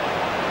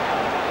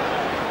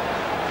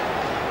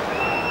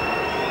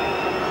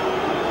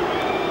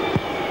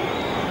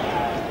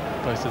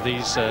 Both of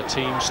these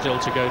teams still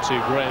to go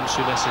to Graham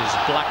Souness's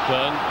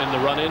Blackburn in the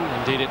run-in.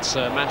 Indeed, it's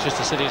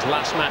Manchester City's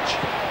last match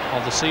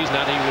of the season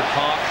at Ewood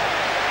Park.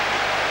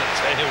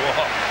 I tell you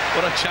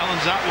what a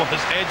challenge that was.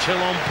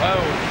 Edghill on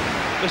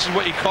Powell. This is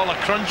what you call a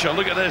cruncher.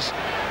 Look at this.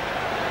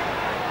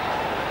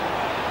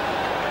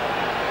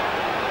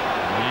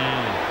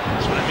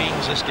 That's what it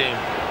means, this game.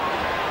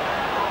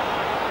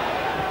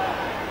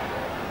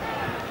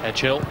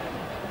 Edghill.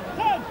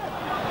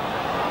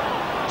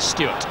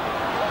 Stuart.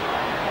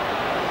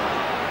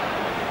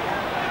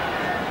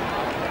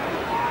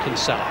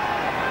 Kinsella.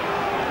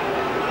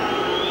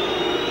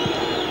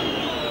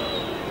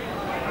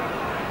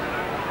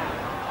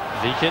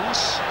 Wiekens.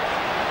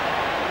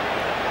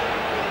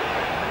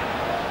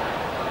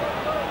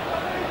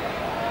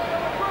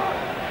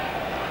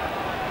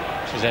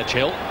 This is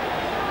Edghill.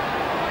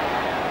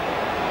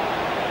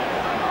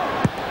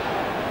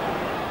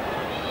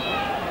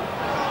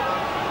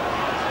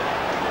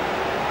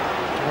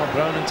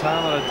 Brown and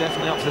Tyler are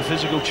definitely up for the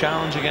physical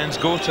challenge against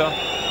Gota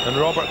and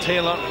Robert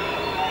Taylor.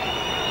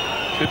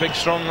 Two big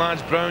strong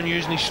lads. Brown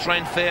using his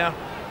strength there.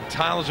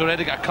 Tyler's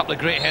already got a couple of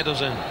great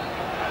headers in.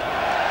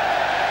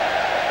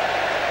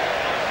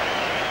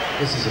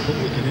 This is a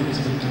public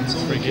announcement.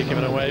 Free kick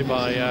given away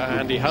by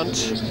Andy Hunt.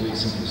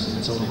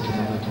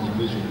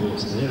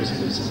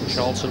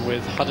 Charlton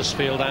with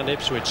Huddersfield and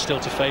Ipswich still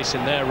to face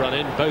in their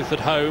run-in, both at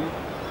home.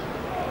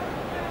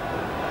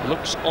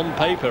 Looks on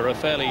paper a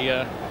fairly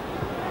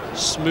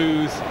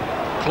smooth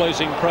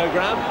closing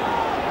programme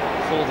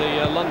for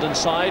the London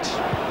side,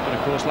 but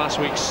of course last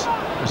week's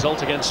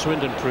result against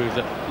Swindon proved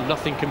that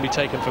nothing can be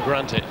taken for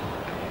granted.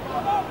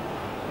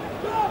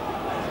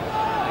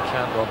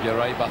 Rob, you're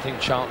right, but I think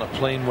Charlton are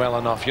playing well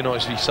enough. You know,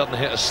 if you suddenly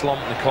hit a slump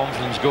and the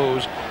confidence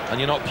goes and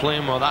you're not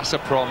playing well, that's a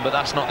problem, but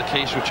that's not the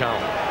case with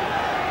Charlton.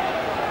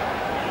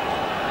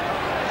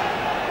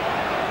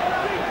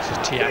 This is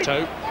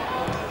Tiatto.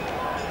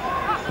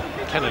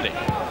 Kennedy.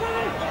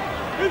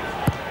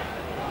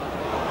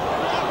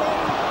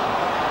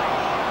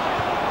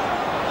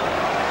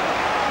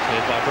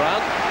 Cleared by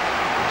Brown.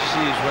 You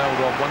see as well,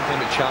 Rob, one thing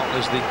with Charlton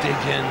is they dig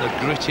in, they're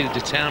gritty, they're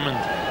determined.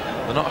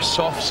 They're not a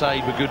soft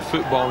side with good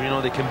football, you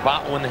know, they can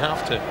battle when they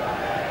have to.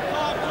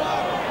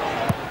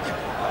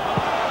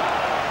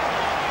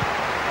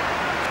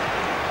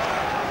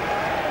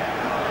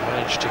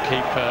 Managed to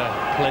keep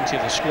plenty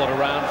of the squad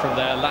around from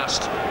their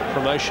last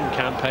promotion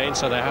campaign,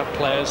 so they have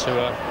players who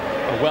are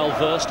well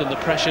versed in the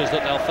pressures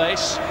that they'll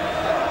face.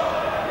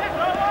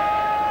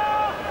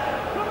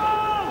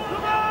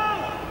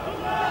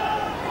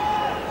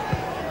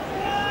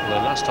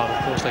 Last time,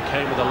 of course, they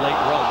came with a late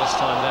run. This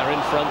time they're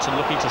in front and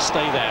looking to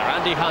stay there.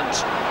 Andy Hunt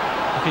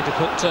looking to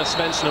put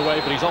Svensson away,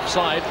 but he's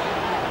offside.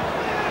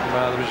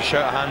 Well, there was a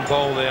shout of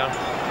handball there.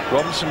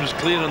 Robinson was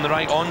clear on the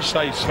right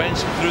onside.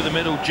 Svensson through the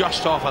middle,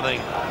 just off, I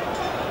think.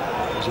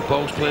 There's a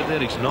ball's played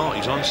there. He's not.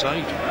 He's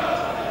onside.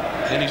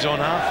 In his own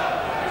half.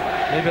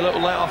 Maybe a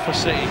little let off for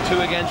City. 2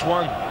 against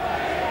 1. Do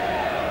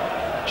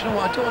you know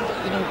what? I don't.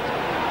 You know.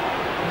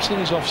 I'm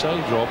saying he's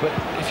offside, Rob, but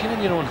if you're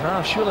in your own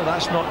half, surely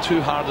that's not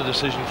too hard a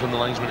decision from the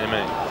linesman to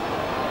make.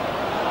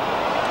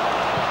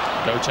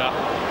 Gota.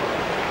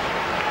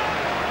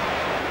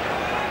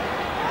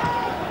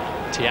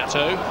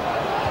 Tiatto.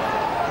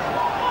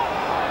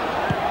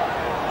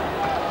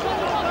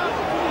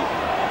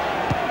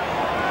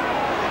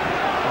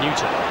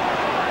 Newton.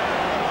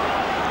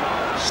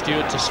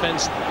 Stuart to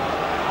Svensson.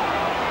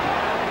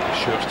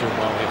 Stuart's doing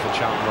well here for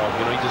Charlton, Rob.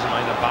 You know, he doesn't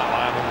mind a battle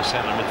line on the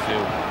centre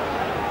midfield.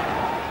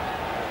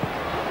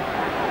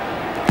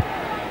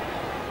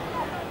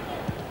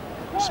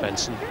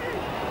 Svensson.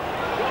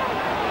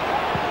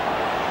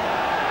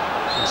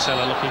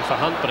 Kinsella looking for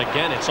Hunt, but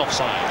again it's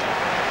offside.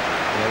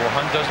 Yeah, well,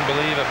 Hunt doesn't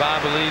believe it, but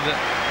I believe that,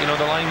 you know,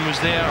 the line was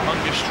there.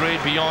 Hunt just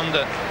strayed beyond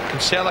it.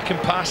 Kinsella can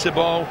pass the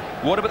ball.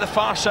 What about the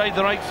far side,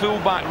 the right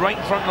full-back, right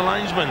in front of the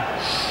linesman?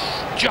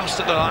 Just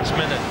at the last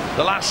minute,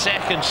 the last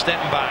second,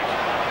 stepping back.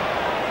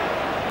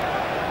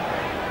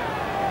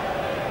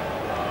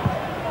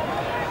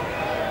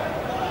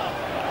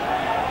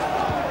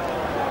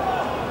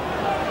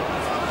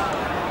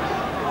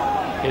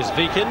 Here's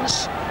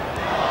Wiekens.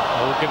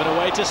 Oh, give it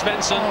away to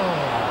Svensson.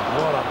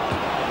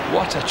 Oh,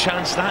 what a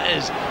chance that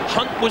is.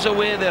 Hunt was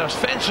away there.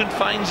 Svensson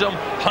finds him.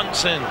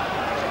 Hunt's in.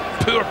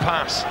 Poor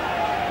pass.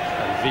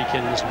 And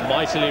Wiekens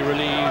mightily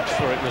relieved,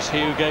 for it was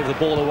he who gave the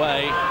ball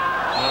away.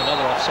 And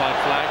another offside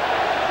flag.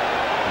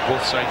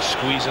 Both sides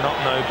squeezing up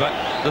now, but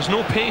there's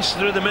no pace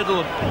through the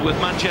middle with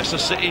Manchester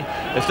City.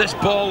 If this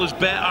ball is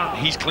better,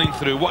 he's clean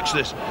through. Watch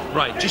this.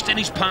 Right, just in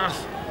his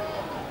path.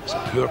 It's a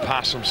poor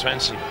pass from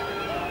Svensson.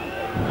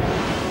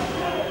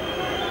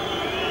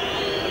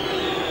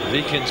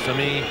 Wiekens, for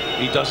me,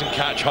 he doesn't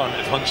catch Hunt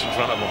if Hunt's in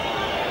front of him.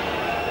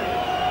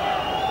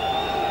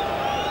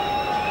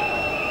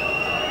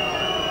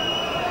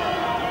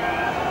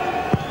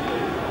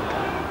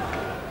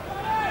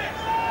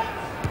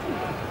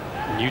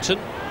 Newton.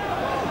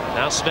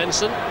 Now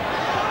Svensson.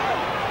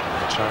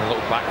 Trying a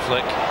little back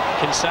flick.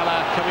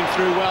 Kinsella coming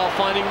through well,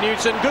 finding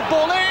Newton. Good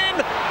ball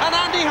in! And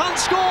Andy Hunt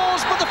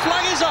scores, but the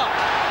flag is up.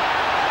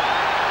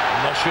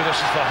 I'm not sure this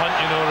is for Hunt,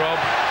 you know, Rob.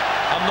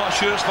 I'm not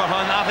sure it's for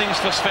Hunt. I think it's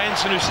for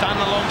Svensson, who's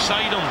standing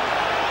alongside him.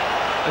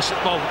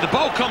 Well, the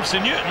ball comes to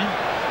Newton.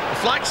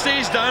 The flag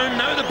stays down.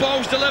 Now the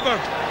ball's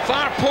delivered.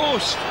 Far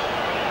post.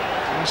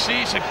 You see,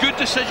 it's a good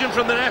decision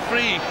from the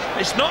referee.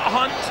 It's not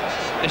Hunt.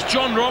 It's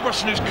John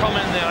Robertson who's come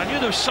in there. I knew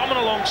there was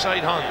someone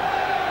alongside Hunt.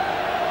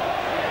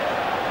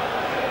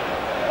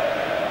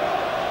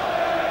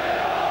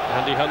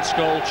 Andy Hunt's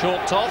goal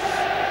chalked off.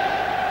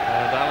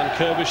 And Alan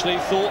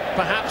Kirbishley thought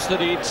perhaps that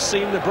he'd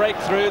seen the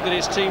breakthrough that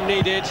his team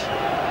needed.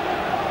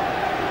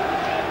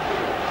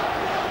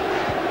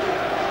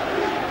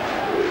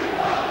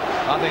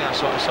 I think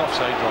that's what it's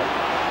offside, Rob.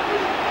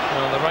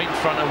 You know, the right in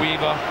front of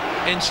Weaver,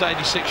 inside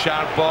the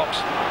 6-yard box.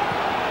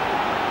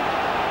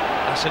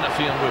 That's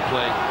interfering with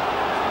play.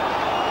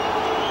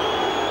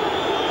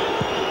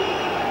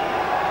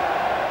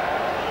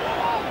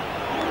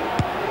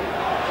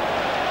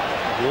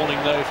 Warning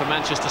though for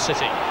Manchester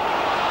City.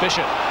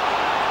 Bishop.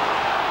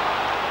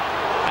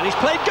 And he's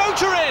played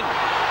Goater in.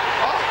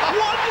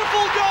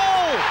 Wonderful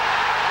goal!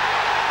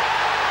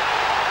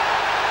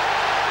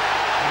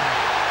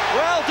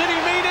 Well, did he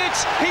mean it?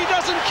 He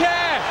doesn't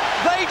care.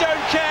 They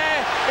don't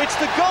care. It's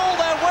the goal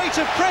their weight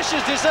of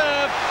pressures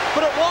deserve,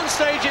 but at one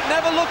stage it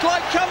never looked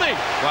like coming.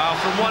 Well,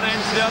 from one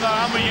end to the other,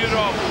 I'm with you,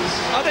 Rob.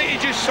 I think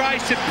he just tries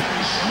to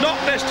knock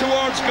this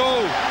towards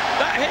goal.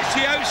 That hits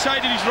the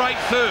outside of his right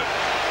foot.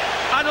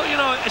 I don't, you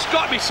know, it's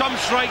got to be some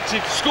strike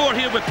to score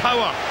here with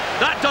power.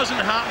 That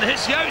doesn't happen. It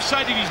hits the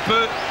outside of his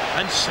boot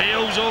and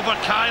sails over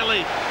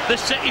Kiely. The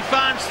City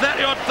fans,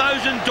 30-odd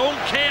thousand, don't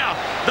care.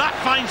 That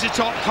finds the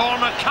top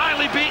corner.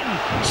 Kiely beaten.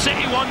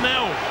 City 1-0.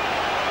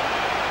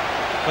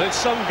 Well, it's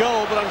some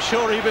goal, but I'm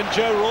sure even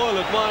Joe Royle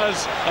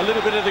admires a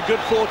little bit of the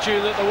good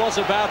fortune that there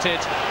was about it.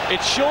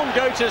 It's Sean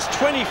Goater's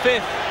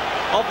 25th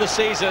of the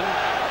season,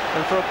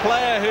 and for a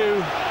player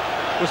who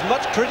was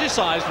much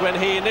criticised when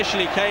he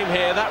initially came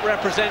here, that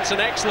represents an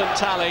excellent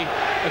tally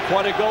and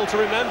quite a goal to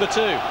remember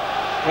too,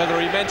 whether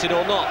he meant it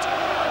or not.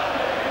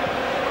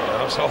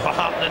 That's all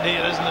happening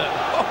here, isn't it?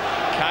 Oh,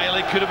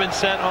 Kiely could have been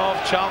sent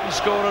off, Charlton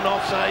scoring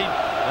offside,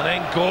 and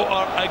then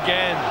Goater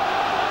again.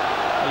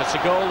 Well, it's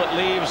a goal that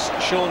leaves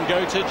Sean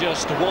Goater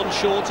just one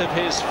short of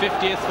his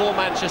 50th for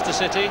Manchester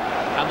City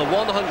and the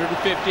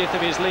 150th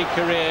of his league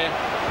career.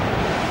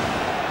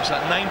 It's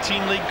that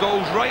 19 league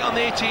goals right on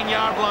the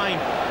 18-yard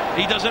line.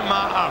 He doesn't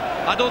matter.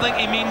 I don't think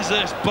he means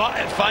this, but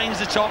it finds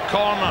the top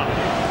corner.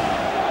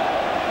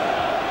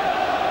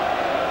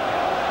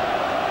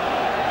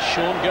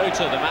 Sean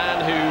Goater, the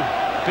man who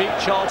beat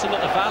Charlton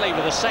at the Valley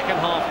with a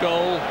second-half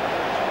goal,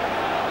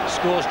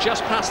 scores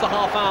just past the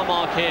half-hour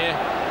mark here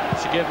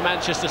to give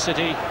Manchester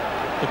City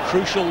the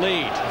crucial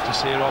lead. I have to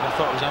say, Rob, I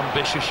thought it was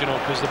ambitious, you know,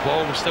 because the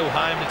ball was still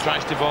high and he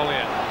tries to volley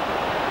it.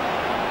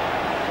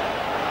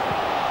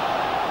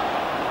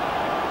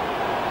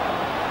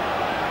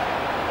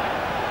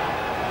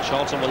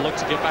 Charlton will look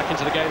to get back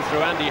into the game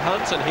through Andy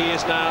Hunt, and he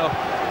is now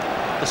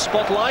the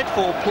spotlight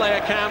for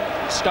Player Camp.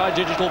 Sky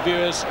Digital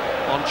viewers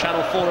on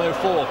channel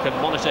 404 can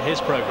monitor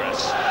his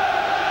progress.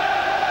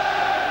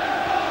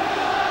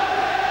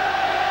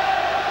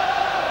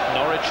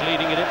 Norwich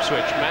leading at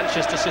Ipswich,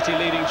 Manchester City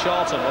leading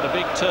Charlton. What a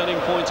big turning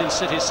point in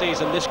City's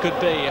season this could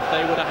be if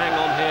they were to hang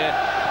on here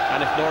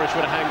and if Norwich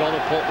were to hang on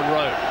at Portman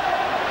Road.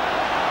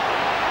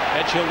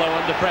 Edghill though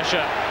under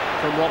pressure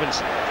from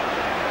Robinson.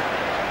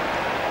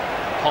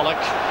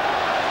 Pollock.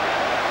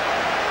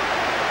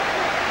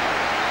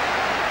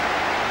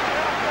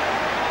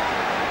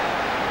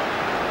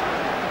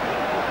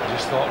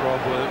 Thought,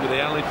 Rob, with the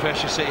early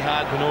pressure City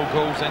had with no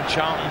goals, then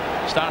Charlton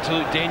start to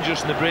look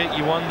dangerous in the break.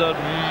 You wondered,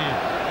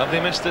 have they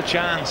missed a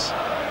chance?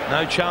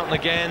 Now Charlton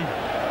again,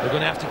 they're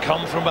going to have to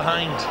come from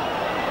behind.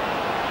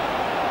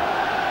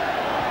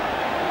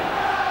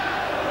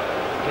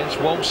 Against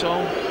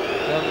Walsall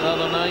the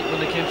other night when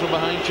they came from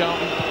behind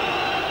Charlton.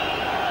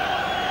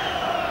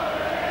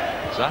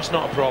 So that's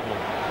not a problem.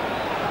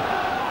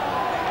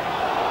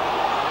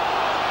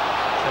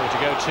 So to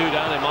go two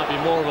down, it might be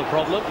more of a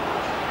problem.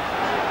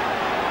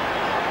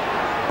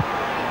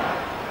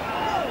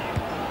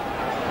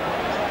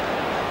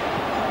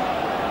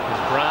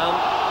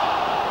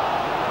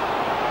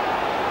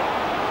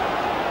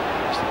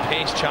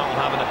 Charlton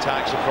having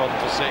attacks a problem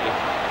for City.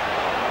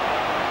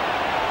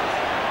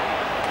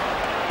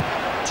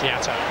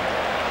 Tiatto.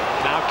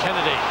 Now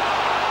Kennedy.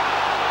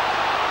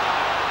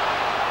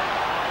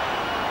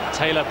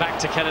 Taylor back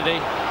to Kennedy.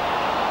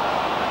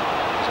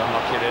 He's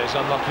unlucky there, he's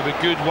unlucky,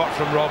 but good work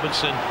from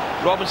Robinson.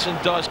 Robinson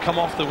does come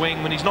off the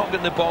wing. When he's not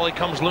getting the ball, he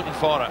comes looking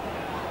for it.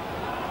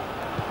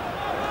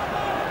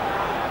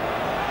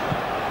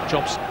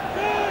 Jobson.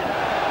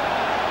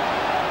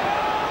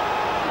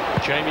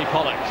 Jamie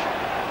Pollock.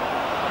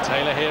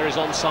 Taylor here is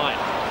onside.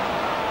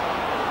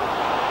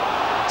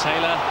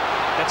 Taylor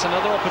gets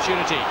another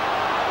opportunity,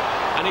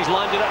 and he's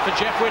lined it up for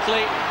Jeff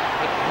Whitley.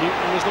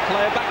 Newton was the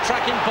player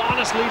backtracking.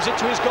 Barness leaves it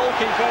to his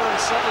goalkeeper, and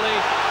suddenly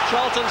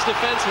Charlton's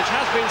defence, which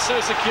has been so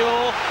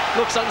secure,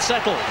 looks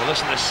unsettled. Well,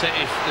 listen,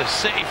 the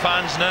City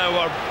fans now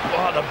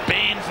are the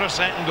bane for a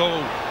second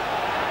goal.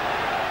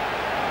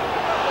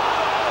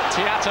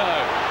 Tiatto.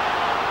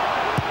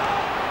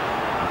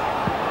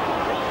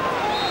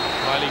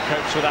 Kiely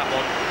copes with that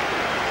one.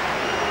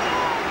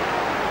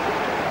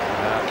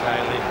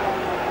 Kiely,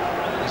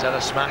 he's had a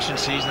smashing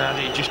season, and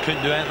he just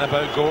couldn't do anything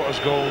about Goater's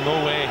goal.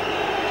 No way.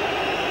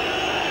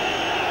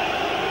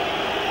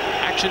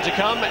 Action to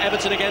come.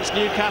 Everton against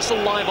Newcastle,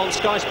 live on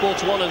Sky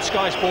Sports 1 and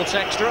Sky Sports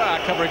Extra. Our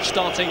coverage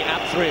starting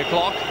at 3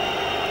 o'clock.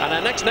 And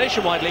our next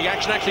Nationwide League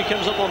action actually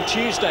comes up on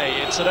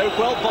Tuesday. It's at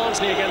Oakwell,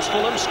 Barnsley against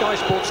Fulham, Sky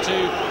Sports 2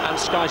 and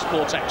Sky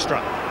Sports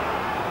Extra.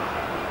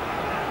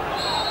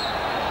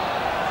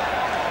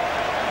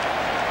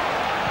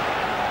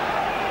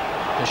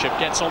 Bishop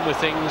gets on with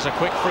things, a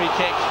quick free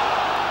kick.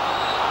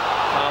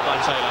 Foul by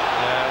Taylor.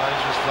 Yeah, that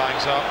just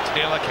flags up.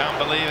 Taylor can't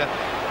believe it.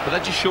 But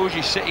that just shows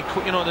you City,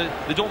 you know,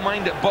 they don't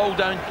mind it. Ball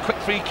down, quick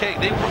free kick.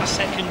 They want a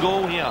second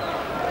goal here.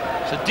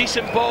 It's a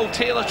decent ball.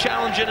 Taylor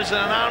challenging. Is it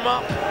an arm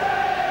up?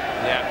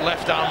 Yeah,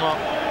 left arm up.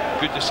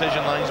 Good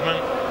decision,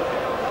 linesman.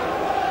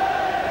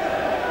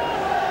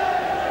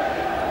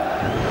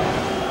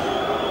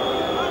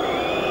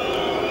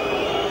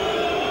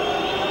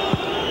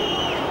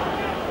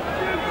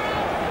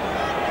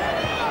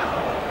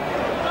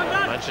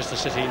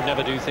 City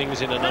never do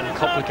things in an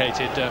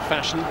uncomplicated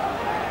fashion.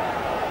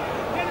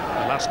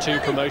 The last 2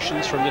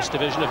 promotions from this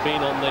division have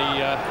been on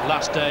the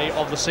last day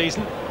of the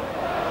season.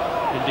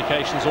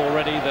 Indications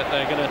already that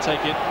they're going to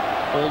take it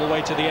all the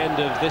way to the end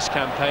of this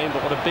campaign,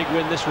 but what a big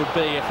win this would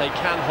be if they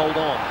can hold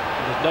on.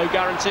 And with no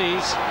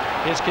guarantees,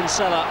 here's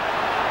Kinsella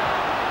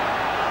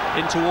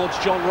in towards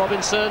John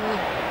Robinson.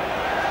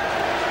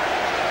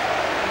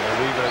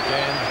 Weaver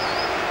again,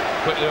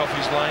 quickly off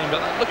his line, but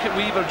look at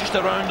Weaver just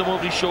around him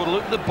over his shoulder.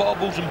 Look at the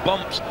bobbles and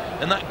bumps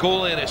in that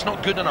goal area. It's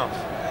not good enough.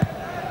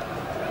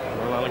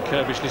 Well, Alan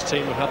Kirbishley's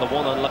team have had the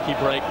one unlucky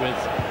break with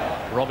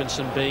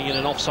Robinson being in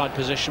an offside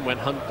position when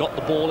Hunt got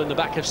the ball in the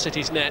back of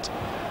City's net,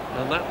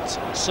 and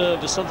that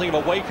served as something of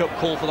a wake-up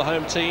call for the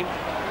home team,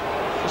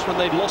 just when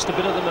they'd lost a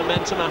bit of the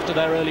momentum after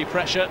their early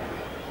pressure.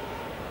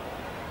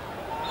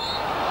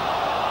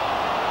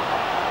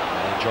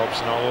 And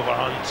Jobson all over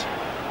Hunt.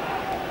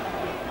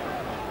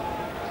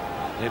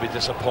 Maybe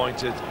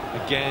disappointed.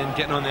 Again,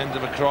 getting on the end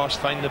of a cross,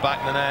 find the back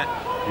of the net.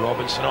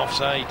 Robinson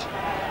offside.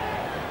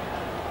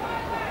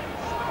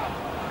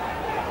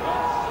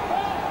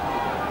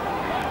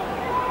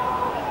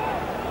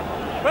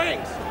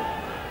 Thanks.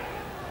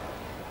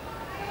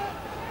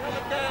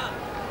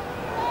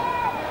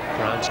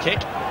 Brown's kick.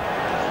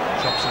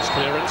 Jobson's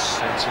clearance.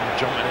 Svensson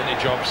jumping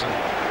into Jobson.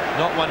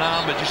 Not one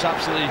arm, but just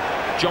absolutely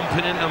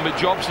jumping into him. But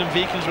Jobson,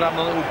 Wiekens were having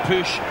a little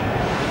push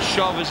and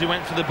shove as he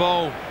went for the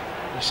ball.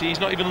 You see, he's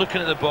not even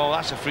looking at the ball.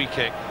 That's a free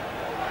kick.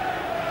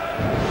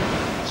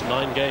 It's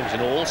 9 games in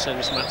all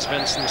since Matt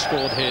Svensson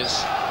scored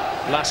his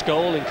last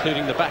goal,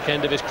 including the back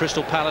end of his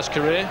Crystal Palace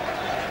career.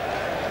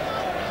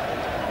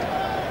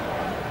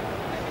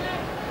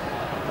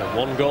 But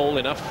 1 goal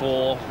enough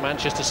for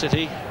Manchester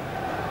City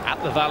at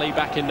the Valley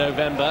back in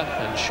November,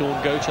 and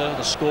Sean Gota,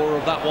 the scorer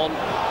of that one,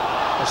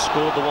 has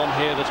scored the one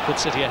here that's put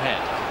City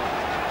ahead.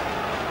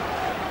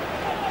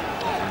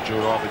 Joe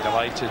will be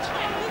delighted.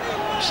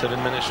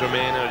 7 minutes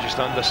remaining, or just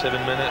under 7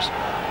 minutes.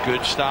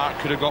 Good start,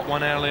 could have got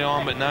one early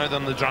on, but now they're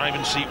in the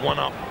driving seat, 1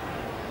 up.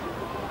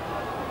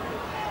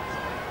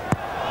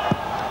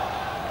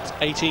 It's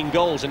 18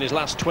 goals in his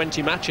last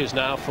 20 matches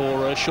now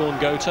for Sean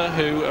Gota,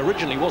 who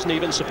originally wasn't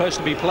even supposed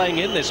to be playing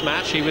in this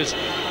match. He was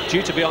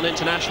due to be on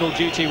international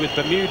duty with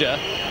Bermuda,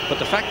 but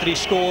the fact that he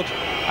scored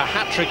a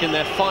hat-trick in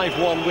their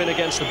 5-1 win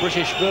against the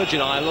British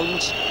Virgin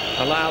Islands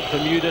allowed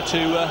Bermuda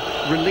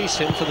to release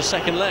him for the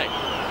second leg.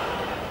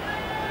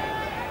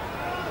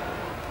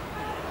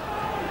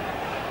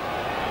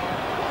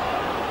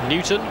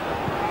 Newton.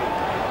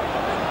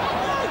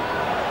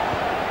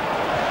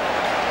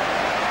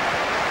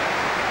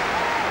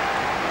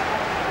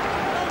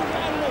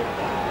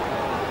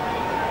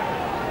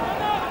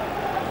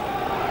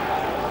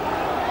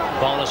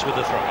 Barness with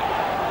the throw.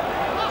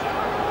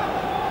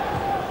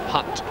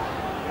 Hunt.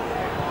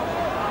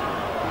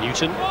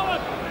 Newton.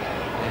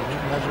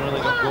 Newton hasn't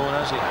really got going,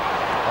 has he?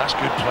 That's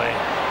good play.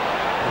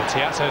 Well,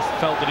 Tiatto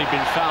felt that he'd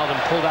been fouled and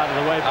pulled out of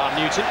the way by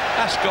Newton.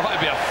 That's got to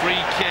be a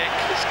free kick.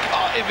 It's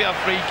got to be a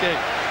free kick.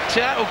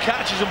 Tiatto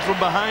catches him from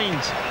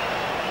behind.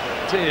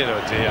 Dear,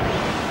 oh dear.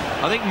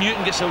 I think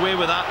Newton gets away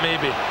with that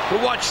maybe.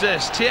 But watch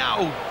this.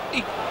 Tiatto,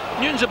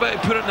 Newton's about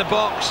to put it in the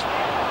box,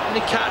 and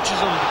he catches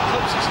him,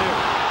 clips his heel.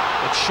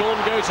 But Sean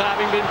Gota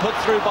having been put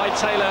through by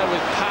Taylor, with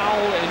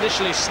Powell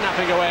initially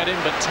snapping away at him,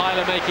 but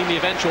Tyler making the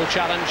eventual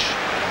challenge.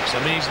 It's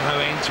amazing how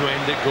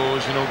end-to-end it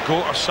goes. You know,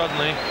 Gota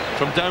suddenly,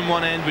 from down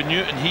one end with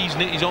Newton,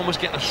 he's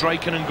almost getting a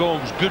striking and goal.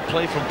 It was good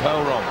play from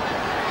Powell.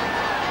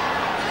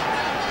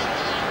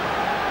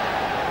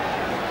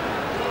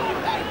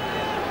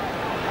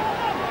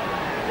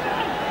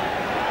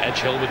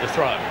 Edghill with the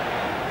throw.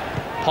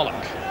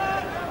 Pollock.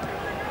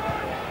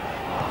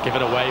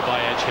 Given away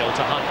by Edghill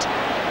to Hunt.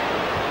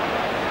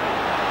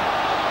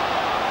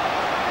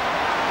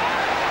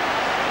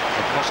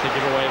 A costly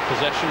giveaway of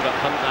possession, but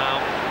Hunt now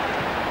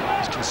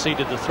has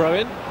conceded the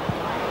throw-in.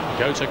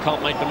 Gota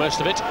can't make the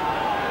most of it.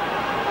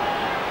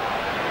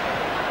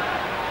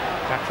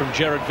 Back from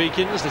Gerard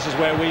Wiekens. This is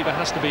where Weaver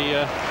has to be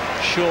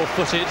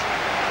sure-footed.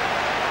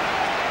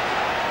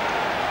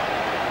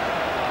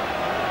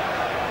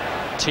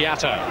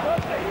 Tiatto.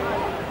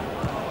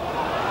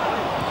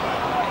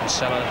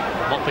 Kinsella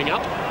mopping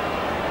up.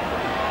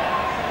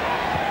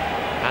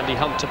 Andy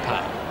Hunt to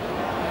Powell.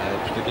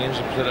 The games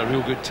have played at a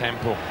real good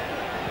tempo.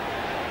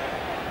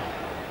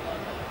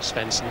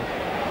 Svensson.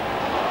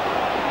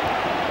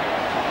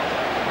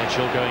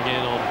 Edghill going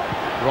in on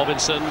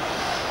Robinson.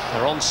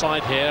 They're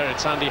onside here.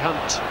 It's Andy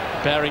Hunt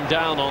bearing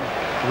down on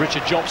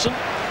Richard Jobson.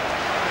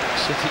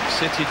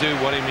 City do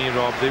worry me,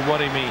 Rob. They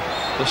worry me.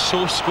 They're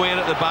so square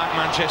at the back,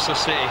 Manchester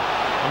City.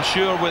 I'm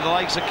sure with the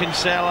likes of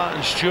Kinsella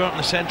and Stuart in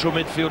the central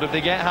midfield, if they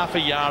get half a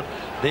yard,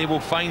 they will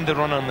find the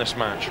run on this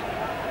match.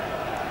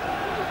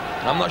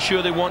 I'm not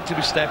sure they want to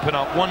be stepping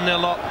up.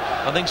 1-0 up,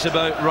 I think it's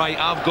about, right,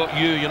 I've got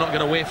you, you're not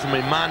going to wait for me.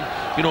 Man,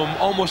 you know,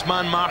 almost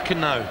man marking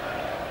now.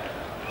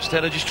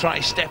 Instead of just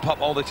trying to step up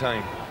all the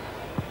time.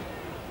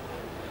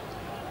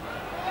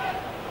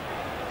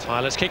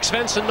 Tyler's kick,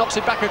 Svensson knocks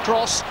it back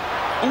across.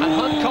 And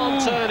Hunt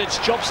can't turn, it's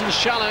Jobson's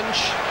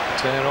challenge.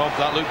 Rob,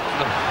 that looked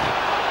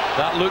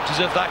That looked as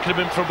if that could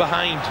have been from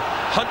behind.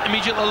 Hunt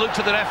immediately looked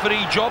at the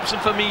referee. Jobson,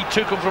 for me,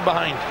 took him from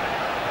behind.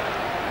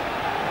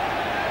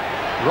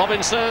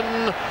 Robinson,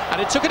 and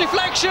it took a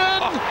deflection.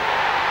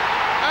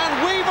 And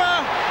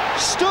Weaver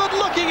stood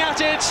looking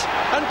at it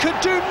and could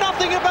do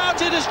nothing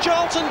about it as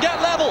Charlton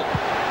get level.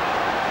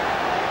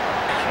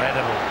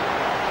 Incredible.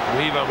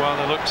 Weaver, well,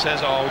 the look says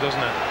it all,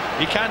 doesn't it?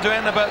 He can't do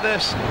anything about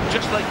this,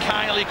 just like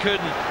Kiely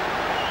couldn't.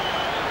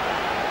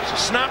 It's a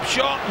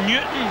snapshot,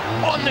 Newton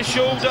on the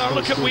shoulder.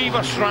 Look at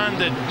Weaver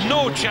stranded,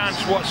 no chance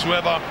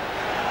whatsoever.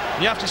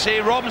 You have to say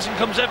Robinson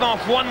comes in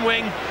off one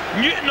wing,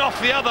 Newton off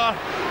the other,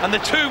 and the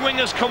two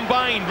wingers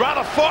combined,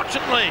 rather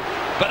fortunately,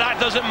 but that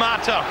doesn't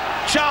matter.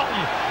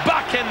 Charlton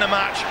back in the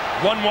match,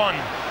 1-1.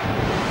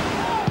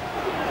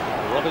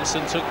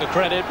 Robinson took the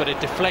credit, but it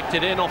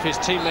deflected in off his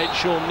teammate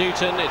Sean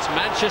Newton. It's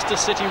Manchester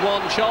City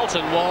 1,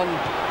 Charlton 1.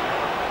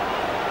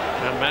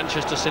 And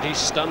Manchester City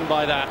stunned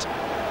by that.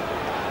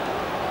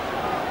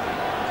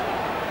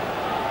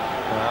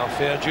 Well,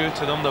 fair due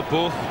to them. They're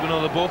both,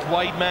 they're both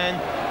wide men.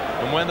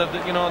 And when they're,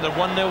 they're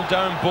 1-0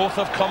 down, both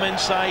have come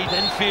inside,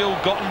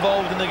 infield, got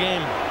involved in the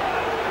game.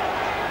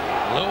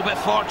 A little bit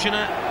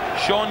fortunate.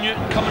 Sean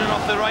Newton coming in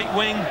off the right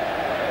wing,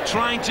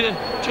 trying to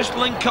just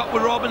link up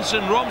with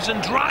Robinson. Robinson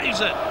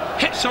drives it,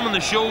 hits him on the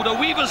shoulder.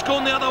 Weaver's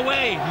going the other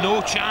way.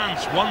 No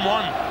chance.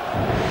 1-1.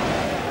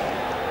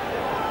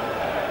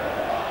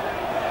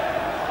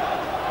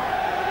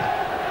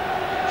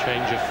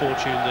 Change of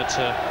fortune that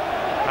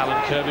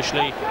Alan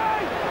Kirbishley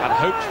had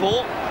hoped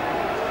for.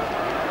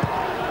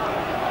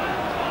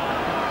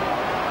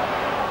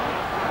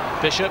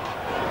 Bishop,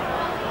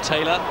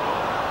 Taylor.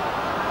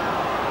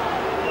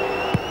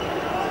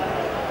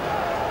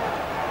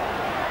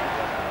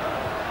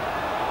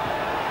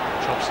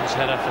 Jobson's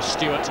header for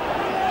Stuart.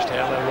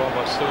 Taylor,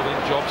 Robert, still think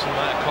Jobson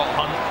might have caught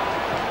Hunt.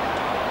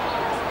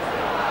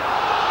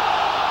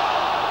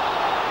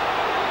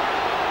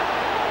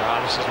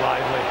 This is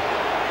lively.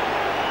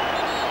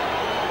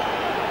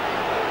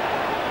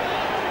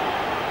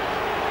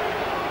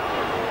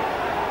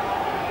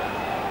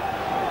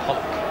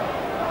 Pollock.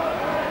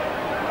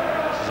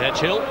 This is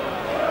Edghill.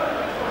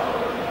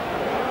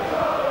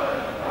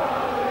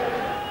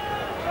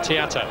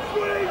 Tiatto.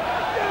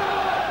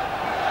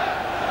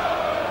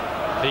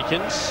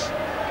 Wiekens.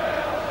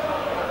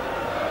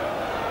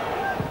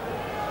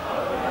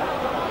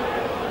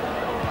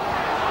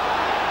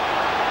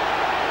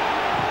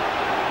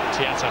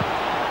 Tiatto.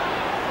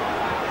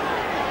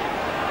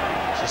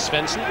 This is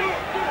Svensson.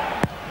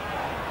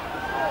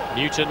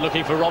 Newton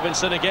looking for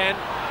Robinson again.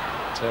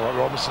 Tell you what,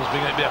 Robinson's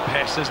beginning to be a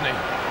pest, isn't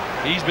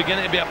he? He's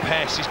beginning to be a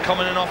pest. He's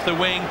coming in off the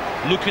wing,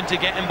 looking to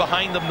get in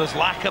behind them. There's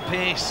lack of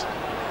pace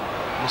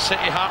in the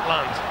City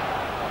heartland.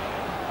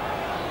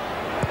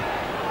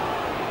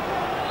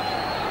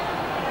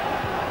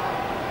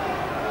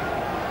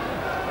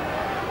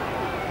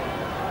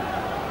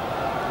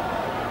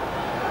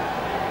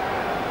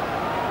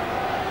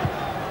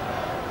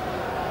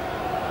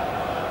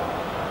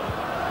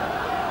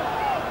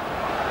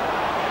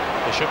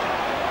 Bishop.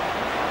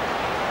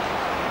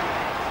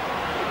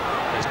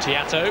 There's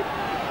Tiatto.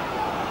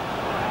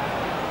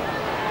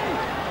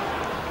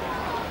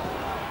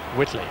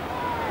 Whitley.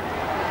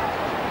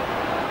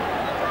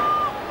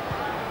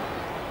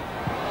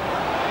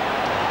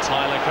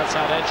 Tyler cuts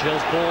out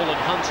Edghill's ball, and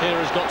Hunt here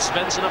has got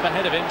Svensson up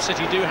ahead of him.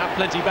 City do have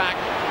plenty back,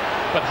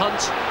 but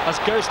Hunt has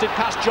ghosted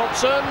past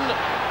Jobson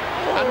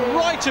and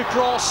right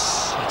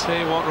across. I tell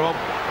you what, Rob,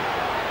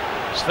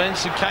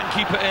 Svensson can't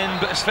keep it in,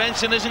 but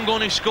Svensson isn't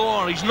going to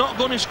score. He's not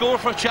going to score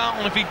for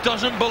Charlton if he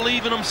doesn't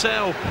believe in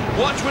himself.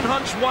 Watch when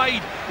Hunt's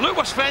wide. Look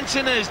what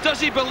Svensson is. Does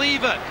he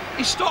believe it?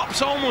 He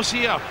stops almost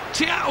here.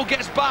 Tiatto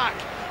gets back.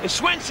 If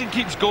Svensson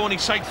keeps going, he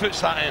side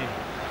foots that in.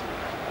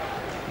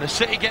 And the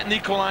City getting the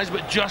equaliser,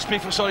 but just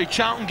before,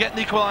 Charlton getting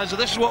the equaliser.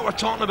 This is what we're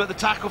talking about, the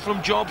tackle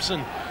from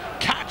Jobson.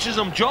 Catches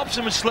him.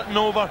 Jobson was slitting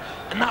over,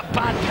 and that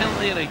bad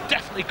penalty area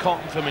definitely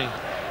caught him for me.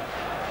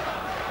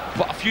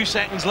 But a few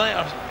seconds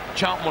later,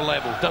 Charlton were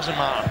level, doesn't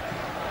matter.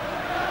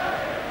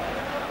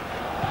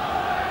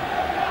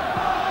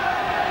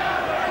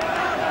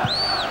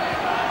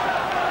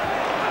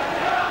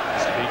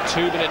 This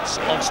will be 2 minutes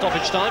on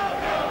stoppage time.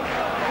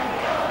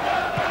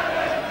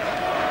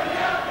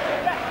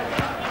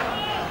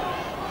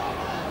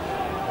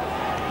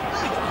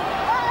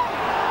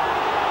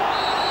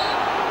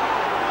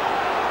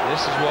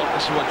 This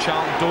is what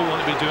Charlton don't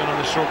want to be doing on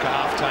the stroke at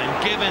half-time.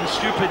 Giving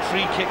stupid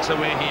free kicks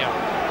away here,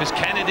 because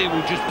Kennedy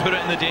will just put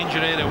it in the danger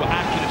area with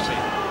accuracy.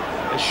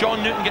 As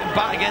Sean Newton getting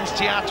back against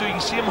Tiatto, you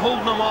can see him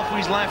holding him off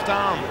with his left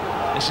arm.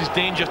 This is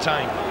danger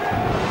time.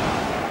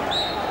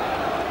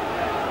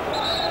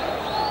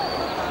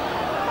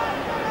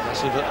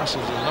 That's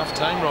enough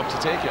time, Rob, to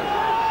take it.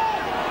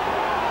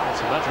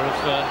 It's a matter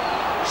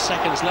of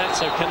seconds left,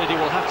 so Kennedy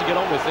will have to get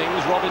on with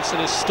things. Robinson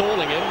is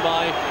stalling him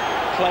by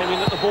claiming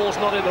that the ball's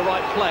not in the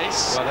right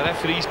place. Well, the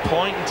referee's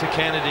pointing to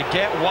Kennedy.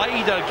 Get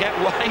wider, get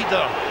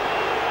wider.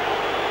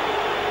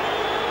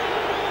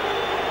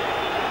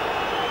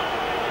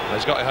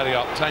 He's got to hurry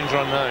up. Time's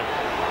run now.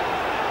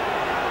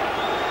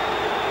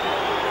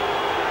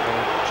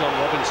 John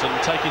Robinson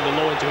taking the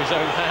law into his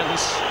own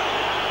hands.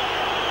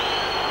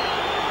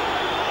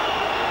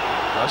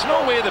 There's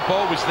no way the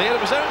ball was there.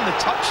 It was out on the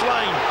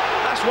touchline.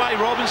 That's why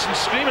Robinson's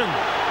screaming.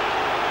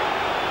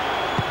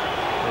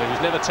 Well, it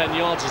was never 10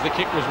 yards as the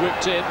kick was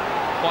whipped in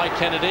by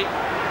Kennedy.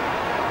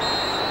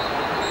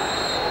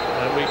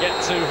 And we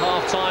get to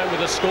half-time with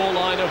a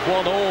scoreline of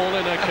 1-1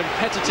 in a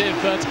competitive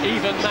but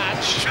even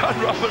match. John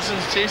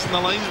Robinson's chasing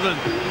the linesman.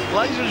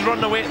 Linesman's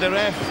running away to the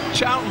ref.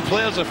 Charlton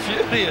players are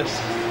furious.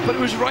 But it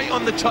was right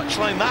on the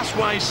touchline. That's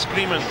why he's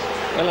screaming.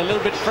 Well, a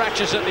little bit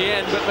fractious at the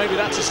end, but maybe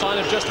that's a sign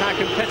of just how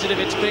competitive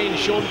it's been.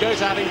 Sean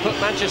Gota having put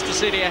Manchester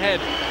City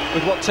ahead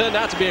with what turned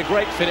out to be a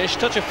great finish.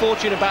 Touch of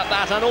fortune about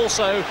that, and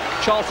also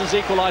Charlton's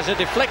equaliser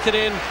deflected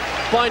in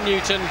by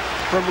Newton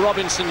from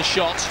Robinson's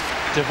shot,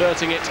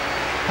 diverting it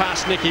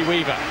past Nicky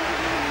Weaver.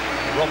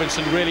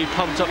 Robinson really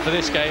pumped up for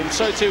this game.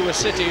 So too was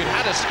City, who'd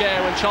had a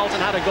scare when Charlton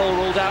had a goal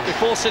ruled out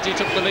before City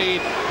took the lead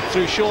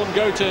through Sean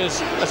Gota's,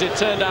 as it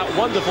turned out,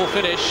 wonderful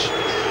finish.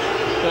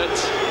 But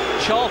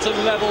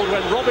Charlton levelled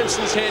when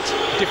Robinson's hit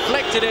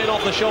deflected in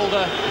off the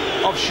shoulder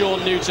of Sean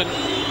Newton.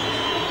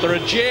 There are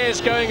jeers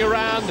going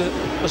around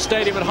the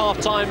stadium at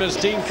half-time as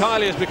Dean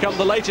Kiely has become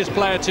the latest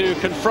player to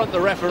confront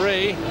the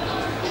referee.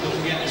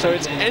 So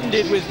it's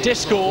ended with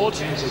discord,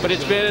 but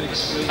it's been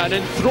an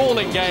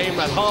enthralling game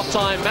at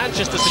half-time.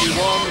 Manchester City 1,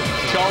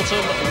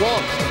 Charlton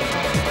 1.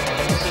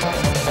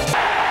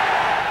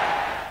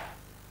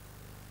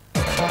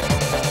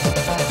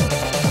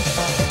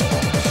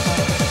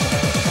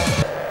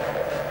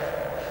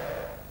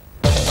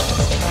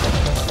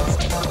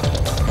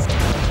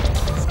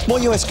 More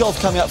US golf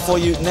coming up for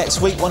you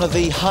next week. One of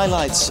the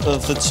highlights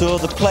of the tour,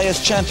 the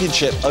Players'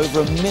 Championship.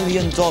 Over $1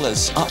 million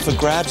up for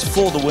grabs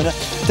for the winner.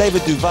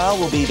 David Duval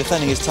will be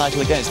defending his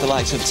title against the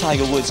likes of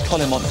Tiger Woods,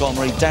 Colin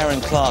Montgomery,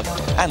 Darren Clarke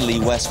and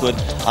Lee Westwood.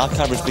 Our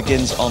coverage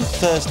begins on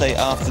Thursday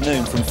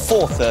afternoon from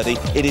 4:30.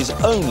 It is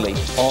only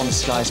on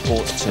Sky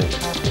Sports 2.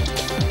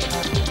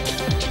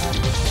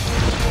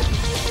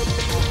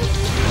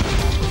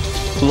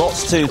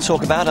 Lots to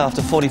talk about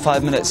after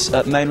 45 minutes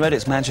at Maine Road.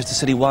 It's Manchester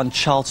City 1,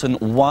 Charlton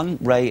 1.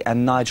 Ray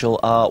and Nigel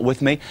are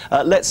with me.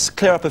 Let's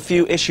clear up a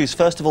few issues.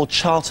 First of all,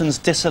 Charlton's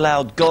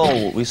disallowed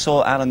goal. We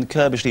saw Alan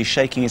Kirkby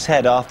shaking his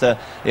head after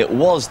it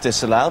was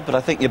disallowed, but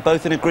I think you're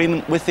both in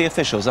agreement with the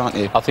officials, aren't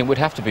you? I think we'd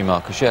have to be,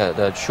 Marcus,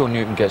 yeah. Sean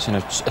Newton gets in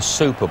a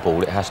super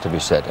ball, it has to be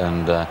said,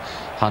 and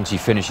Hunty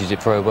finishes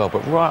it very well.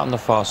 But right on the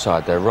far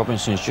side there,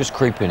 Robinson's just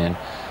creeping in,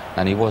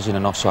 and he was in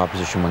an offside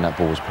position when that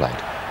ball was played.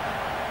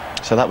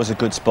 So that was a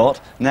good spot.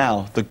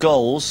 Now, the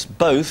goals,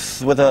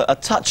 both with a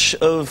touch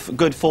of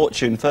good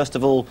fortune. First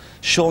of all,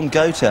 Sean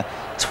Gota,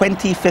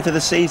 25th of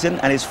the season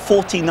and is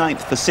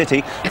 49th for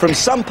City. From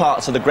some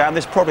parts of the ground,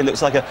 this probably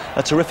looks like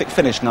a terrific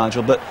finish,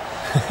 Nigel, but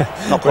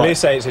not quite. Well, you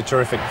say it's a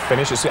terrific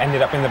finish. It's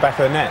ended up in the back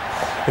of the net.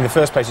 In the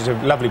first place, it's a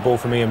lovely ball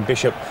from Ian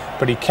Bishop,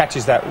 but he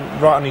catches that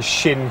right on his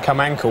shin, come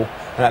ankle,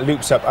 and that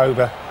loops up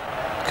over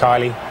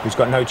Kiely, who's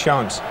got no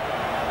chance.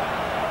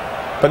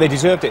 But they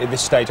deserved it at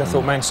this stage. I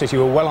thought Man City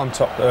were well on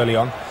top early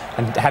on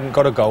and hadn't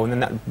got a goal, and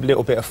then that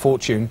little bit of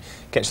fortune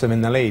gets them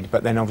in the lead.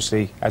 But then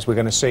obviously, as we're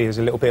going to see, there's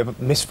a little bit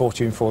of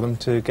misfortune for them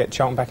to get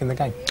Charlton back in the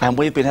game. And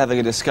we've been having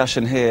a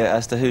discussion here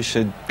as to who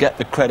should get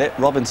the credit.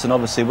 Robinson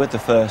obviously with the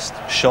first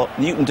shot,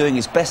 Newton doing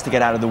his best to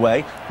get out of the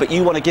way, but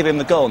you want to give him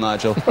the goal,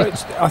 Nigel. Well,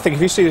 I think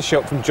if you see the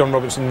shot from John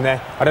Robinson there,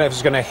 I don't know if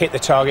it's going to hit the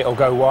target or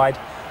go wide,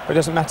 but it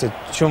doesn't matter.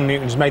 Sean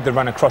Newton's made the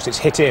run across, it's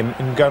hit him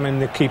and gone in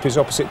the keeper's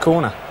opposite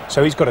corner,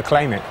 so he's got to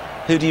claim it.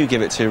 Who do you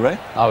give it to, Ray?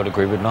 I would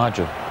agree with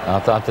Nigel. I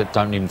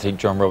don't even think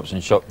John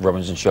Robinson's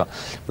shot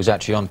was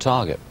actually on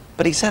target.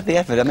 But he's had the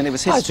effort. I mean, it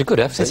was his. Oh, it's a good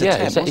effort. Yeah,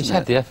 attempt, he's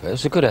had the effort.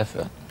 It's a good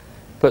effort.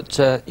 But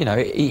you know,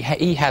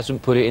 he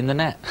hasn't put it in the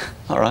net.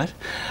 All right.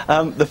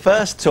 The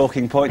first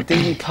talking point: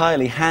 Dean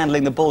Kiely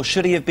handling the ball.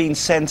 Should he have been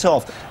sent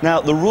off?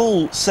 Now, the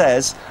rule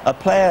says a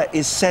player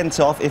is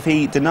sent off if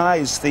he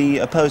denies the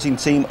opposing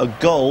team a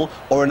goal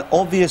or an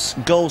obvious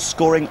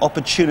goal-scoring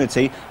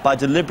opportunity by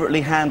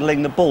deliberately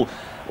handling the ball.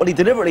 Well, he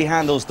deliberately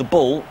handles the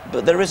ball,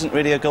 but there isn't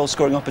really a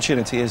goal-scoring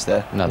opportunity, is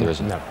there? No, there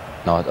isn't. No,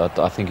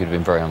 I think it would have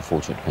been very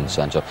unfortunate to have been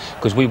sent off,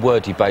 because we were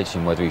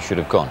debating whether he should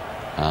have gone,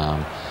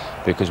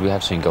 because we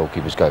have seen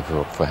goalkeepers go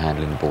for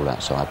handling the ball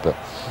outside, but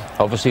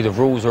obviously the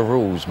rules are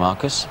rules,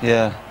 Marcus.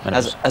 Yeah.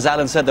 As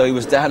Alan said, though, he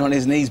was down on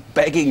his knees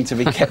begging to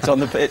be kept on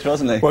the pitch,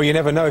 wasn't he? Well, you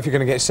never know if you're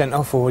going to get sent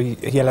off or a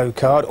yellow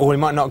card, or he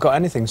might not have got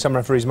anything. Some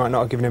referees might not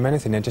have given him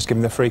anything, they'd just given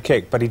him the free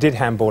kick. But he did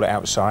handball it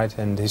outside,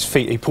 and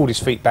he pulled his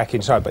feet back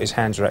inside, but his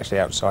hands were actually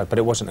outside. But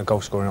it wasn't a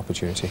goal-scoring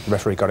opportunity. The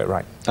referee got it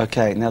right.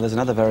 OK, now there's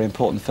another very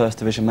important First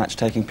Division match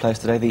taking place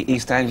today, the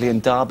East Anglian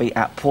derby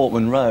at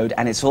Portman Road,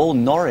 and it's all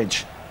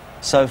Norwich.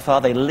 So far,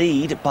 they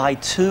lead by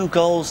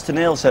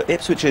 2-0, so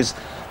Ipswich's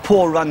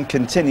poor run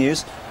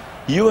continues.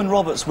 Ewan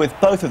Roberts with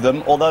both of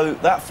them, although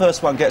that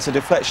first one gets a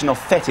deflection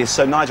off Fetis,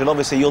 so Nigel,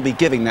 obviously you'll be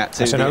giving that to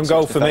That's an own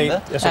goal for me.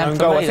 That's an own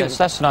goal. I think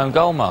that's an own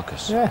goal,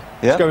 Marcus. Yeah,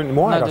 it's going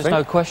wide, no, there's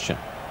no question.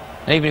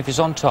 And even if it's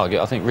on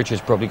target, I think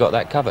Richard's probably got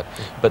that covered.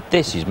 But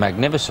this is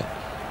magnificent.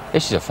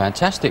 This is a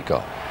fantastic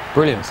goal.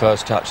 Brilliant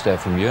first touch there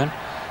from Ewan.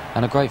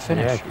 and a great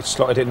finish. Yeah, he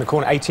slotted it in the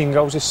corner. 18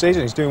 goals this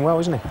season. He's doing well,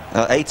 isn't he?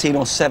 18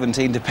 or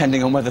 17,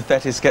 depending on whether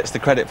Thetis gets the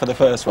credit for the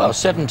first one. Well,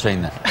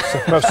 17 then.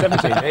 Well,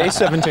 17. It is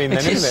 17 then,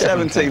 isn't it?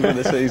 17 for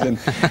the season.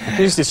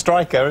 He's the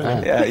striker,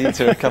 isn't he? Yeah, you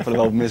two are a couple of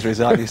old miseries,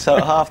 aren't you? So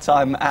at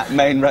half-time at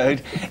Maine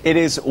Road, it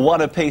is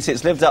 1 apiece.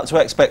 It's lived up to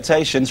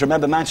expectations.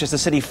 Remember, Manchester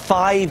City,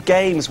 5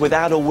 games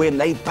without a win.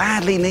 They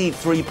badly need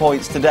 3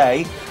 points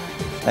today.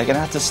 They're going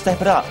to have to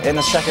step it up in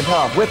the second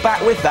half. We're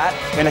back with that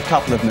in a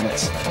couple of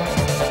minutes.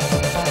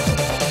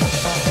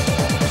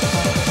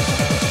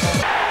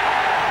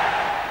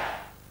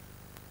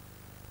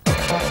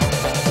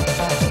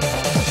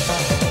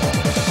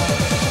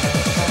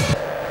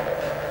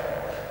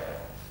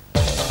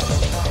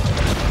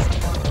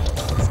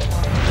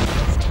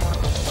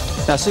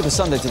 Now, Super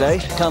Sunday today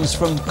comes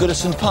from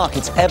Goodison Park.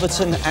 It's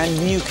Everton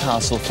and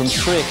Newcastle from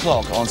 3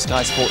 o'clock on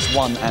Sky Sports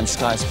 1 and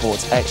Sky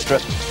Sports Extra.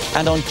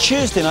 And on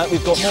Tuesday night,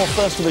 we've got more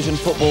First Division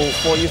football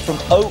for you from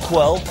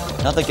Oakwell.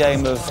 Another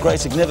game of great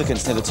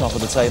significance near the top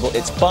of the table.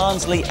 It's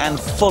Barnsley and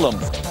Fulham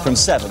from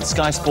 7,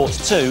 Sky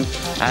Sports 2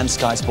 and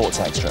Sky Sports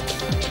Extra.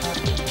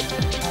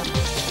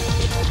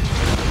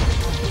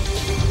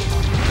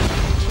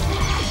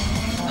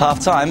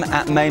 Half-time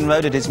at Maine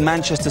Road, it is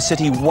Manchester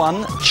City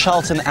 1,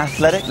 Charlton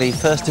Athletic, the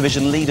First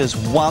Division leaders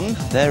 1.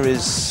 There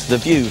is the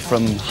view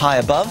from high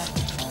above.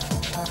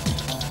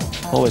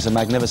 Always a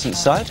magnificent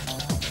sight.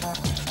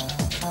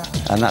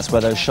 And that's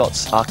where those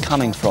shots are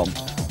coming from.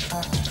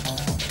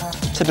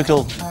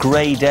 Typical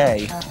grey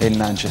day in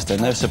Manchester,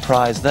 no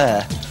surprise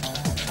there.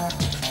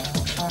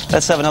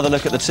 Let's have another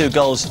look at the 2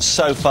 goals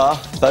so far,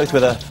 both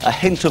with a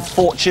hint of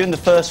fortune. The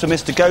first for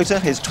Mr.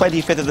 Gota, his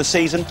 25th of the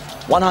season,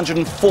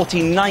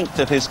 149th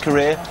of his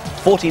career,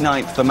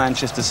 49th for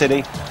Manchester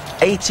City,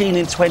 18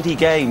 in 20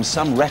 games,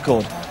 some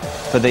record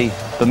for the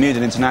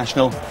Bermudan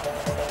international.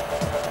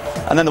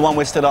 And then the one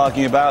we're still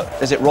arguing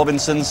about, is it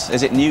Robinson's,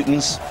 is it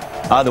Newton's?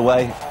 Either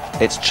way,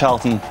 it's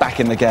Charlton back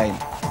in the game.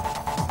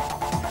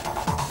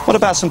 What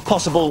about some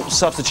possible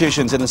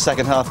substitutions in the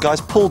second half,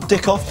 guys? Paul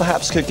Dickov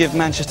perhaps could give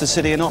Manchester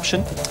City an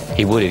option?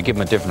 He would. He'd give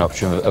them a different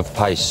option of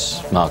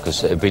pace,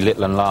 Marcus. It'd be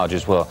little and large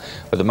as well.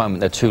 But at the moment,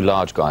 they're 2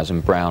 large guys,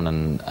 and Brown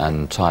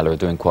and Tyler are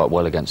doing quite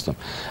well against them.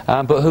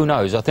 But who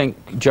knows? I think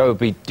Joe would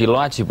be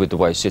delighted with the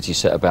way City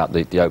set about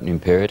the opening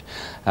period.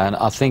 And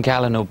I think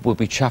Alan would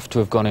be chuffed to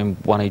have gone in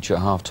 1 each at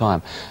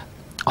half-time.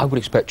 I would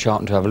expect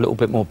Charlton to have a little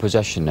bit more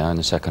possession now in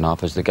the second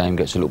half as the game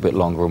gets a little bit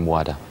longer and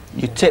wider.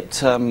 You tipped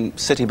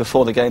City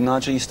before the game,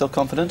 Nigel. Are you still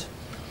confident?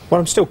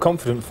 Well, I'm still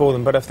confident for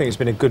them, but I think it's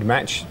been a good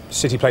match.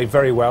 City played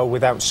very well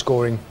without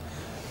scoring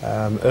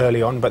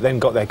early on, but then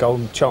got their goal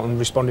and Charlton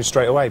responded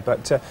straight away.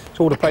 But it's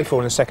all to play for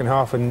in the second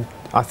half, and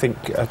I think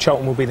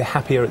Charlton will be the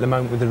happier at the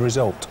moment with the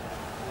result.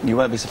 You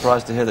won't be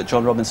surprised to hear that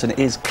John Robinson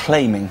is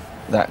claiming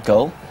that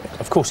goal.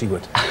 Of course he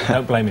would.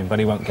 Don't blame him, but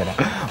he won't get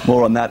it.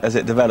 More on that as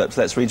it develops.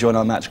 Let's rejoin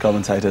our match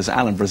commentators,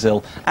 Alan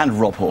Brazil and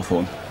Rob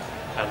Hawthorne.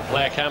 And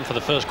player cam for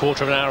the first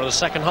quarter of an hour of the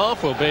second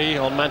half will be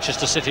on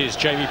Manchester City's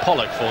Jamie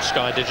Pollock for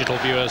Sky Digital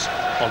viewers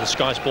on the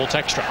Sky Sports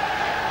Extra.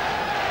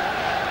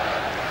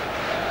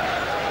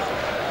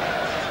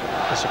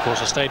 It's, of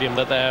course, a stadium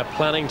that they're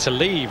planning to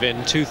leave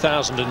in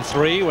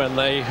 2003 when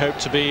they hope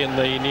to be in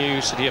the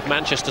new City of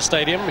Manchester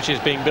Stadium, which is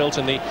being built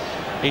in the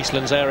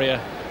Eastlands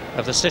area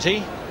of the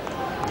city.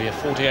 It'll be a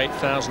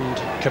 48,000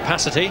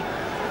 capacity.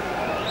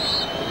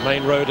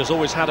 Maine Road has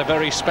always had a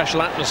very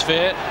special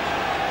atmosphere,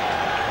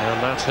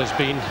 and that has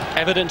been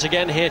evident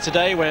again here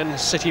today when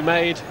City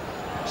made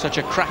such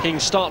a cracking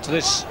start to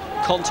this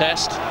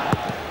contest.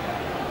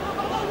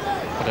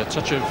 But a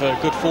touch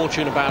of good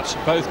fortune about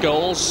both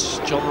goals.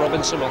 John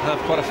Robinson will have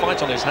quite a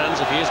fight on his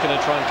hands if he is going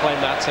to try and claim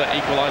that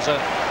equaliser.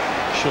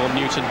 Sean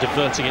Newton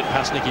diverting it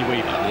past Nicky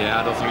Weaver. Yeah,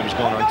 I don't think he was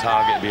going on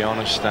target, to be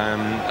honest.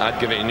 I'd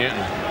give it to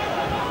Newton.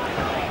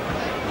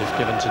 If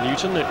given to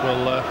Newton, it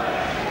will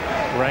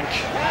rank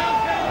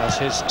as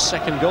his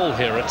second goal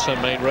here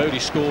at Maine Road. He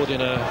scored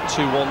in a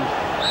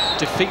 2-1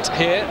 defeat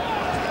here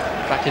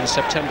back in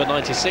September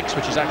 '96,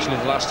 which is actually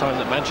the last time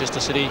that Manchester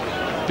City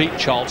beat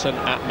Charlton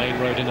at Maine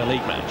Road in a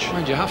league match.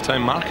 Mind you,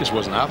 half-time Marcus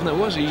wasn't having it,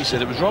 was he? He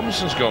said it was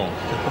Robinson's goal.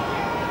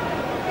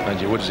 Mind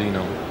you, what does he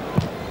know?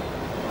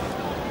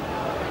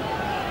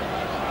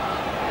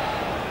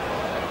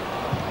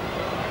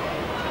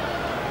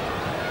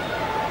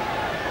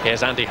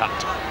 Here's Andy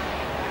Hunt.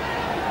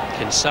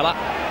 Kinsella.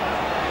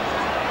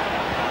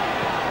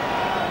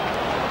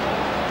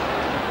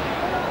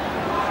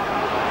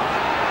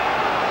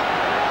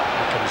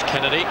 Here comes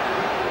Kennedy.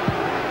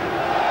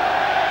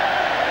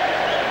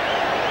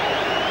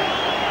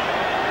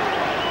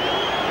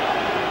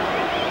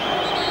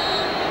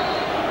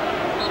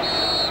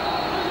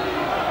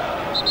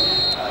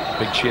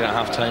 Big cheer at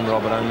half-time,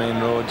 Robert, on Maine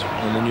Road,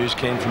 and the news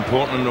came from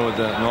Portland Road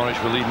that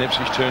Norwich were leading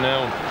Ipswich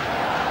 2-0.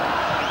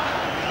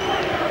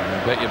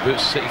 I bet your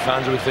boots City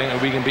fans will be thinking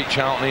we can beat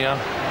Charlton here.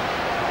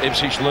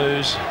 Ipswich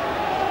lose.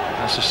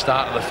 That's the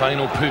start of the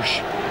final push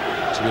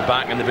to be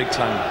back in the big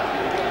time.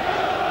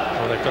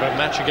 Well, they've got a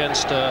match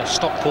against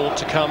Stockport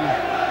to come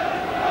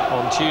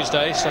on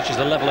Tuesday. Such is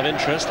the level of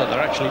interest that they're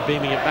actually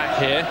beaming it back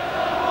here.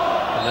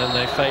 And then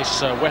they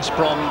face West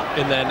Brom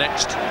in their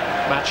next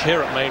match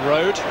here at Maine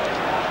Road.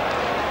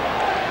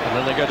 And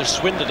then they go to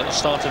Swindon at the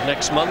start of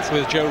next month,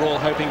 with Joe Royle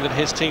hoping that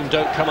his team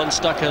don't come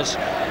unstuck as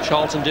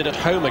Charlton did at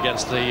home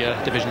against the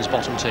division's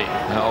bottom team.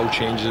 That all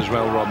changes as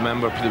well, Rob.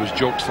 Remember, there was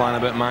jokes flying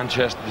about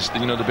Manchester,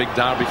 you know, the big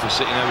derby for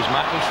City now is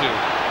Macclesfield,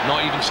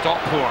 not even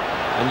Stockport,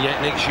 and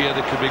yet next year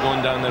they could be going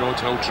down the road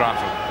to Old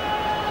Trafford.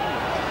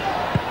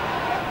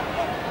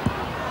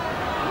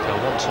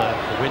 They'll want a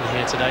win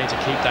here today to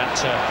keep that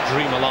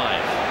dream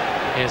alive.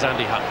 Here's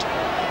Andy Hunt.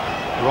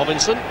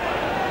 Robinson.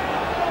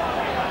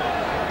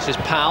 This is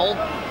Powell.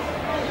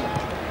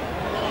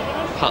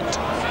 Hunt.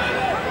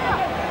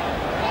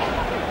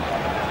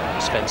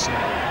 Svensson.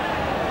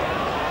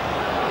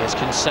 Here's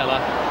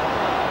Kinsella.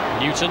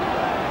 Newton.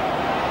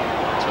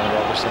 So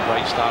obviously a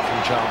bright start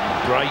from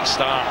Charlton. Bright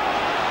start.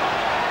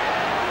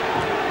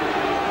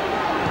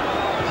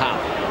 Powell.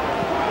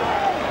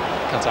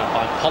 Cut out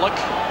by Pollock.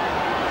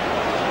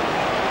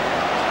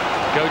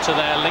 Go to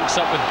there, links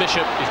up with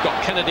Bishop. He's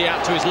got Kennedy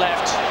out to his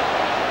left.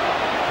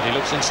 But he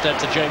looks instead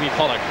to Jamie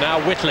Pollock.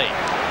 Now Whitley.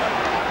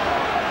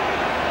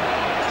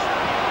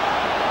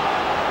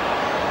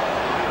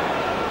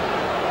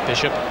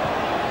 Bishop.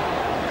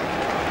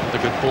 The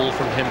good ball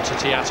from him to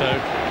Tiatto.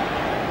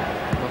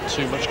 Not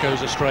too much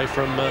goes astray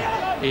from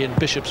Ian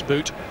Bishop's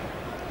boot.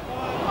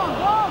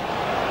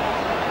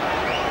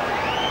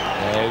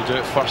 Yeah, he'll do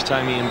it first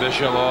time, Ian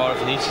Bishop, or if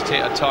he needs to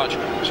take a touch.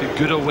 So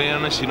good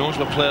awareness, he knows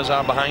where players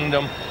are behind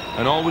him,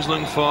 and always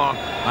looking for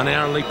an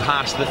early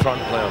pass to the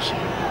front players.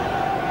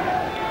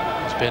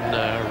 He's been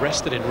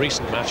rested in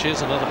recent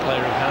matches. Another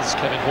player who has,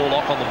 Kevin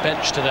Horlock, on the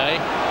bench today.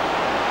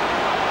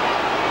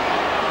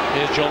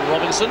 Here's John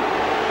Robinson.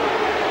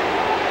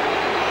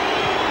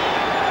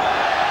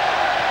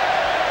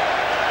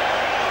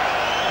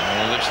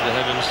 And looks to the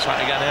heavens, trying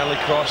to get an early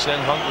cross in.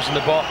 Hunt was in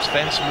the box,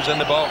 Svensson was in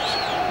the box.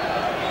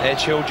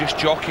 Edghill just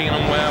jockeying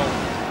him well.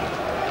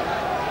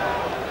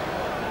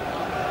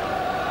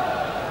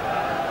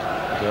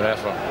 Good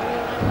effort.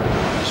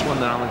 I just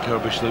wonder, Alan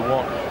Kirkby,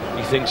 what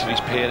he thinks of his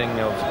pairing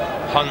of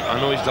Hunt. I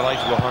know he's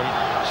delighted with Hunt.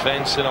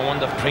 Svensson, I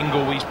wonder if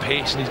Pringle, with his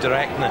pace and his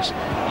directness,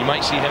 you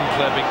might see him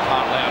play a big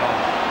part later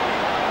on.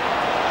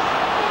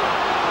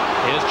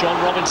 Here's John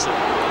Robinson.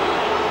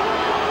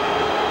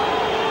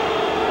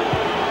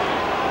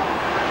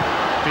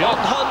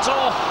 Beyond Hunt.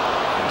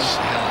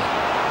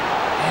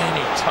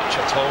 Any touch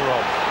at all,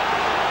 Rob.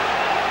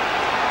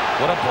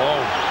 What a ball.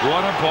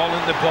 What a ball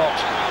into the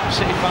box.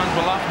 City fans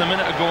were laughing a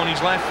minute ago on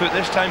his left foot.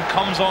 This time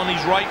comes on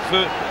his right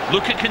foot.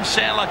 Look at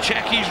Kinsella,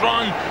 check his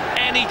run.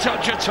 Any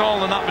touch at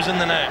all, and that was in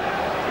the net.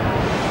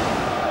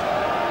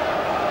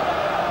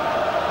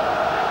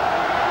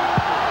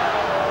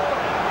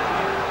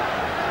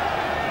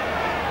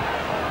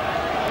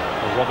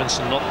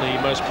 Robinson not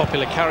the most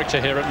popular character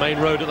here at Maine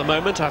Road at the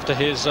moment after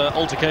his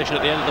altercation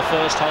at the end of the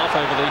first half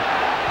over the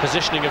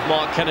positioning of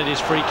Mark Kennedy's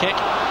free kick.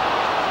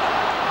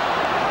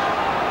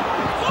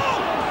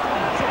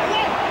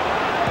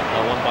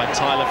 Won by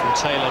Tyler from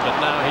Taylor, but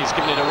now he's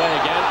given it away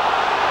again.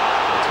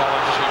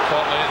 Tyler just got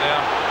caught late there.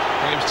 I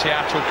think it was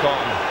Tiatto caught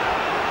him.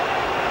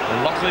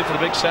 And luckily for the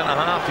big centre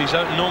half, he's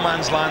out in no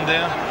man's land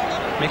there.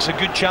 Makes a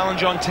good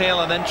challenge on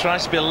Taylor, then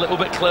tries to be a little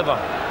bit clever.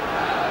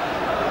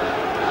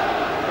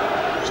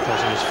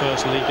 Starting his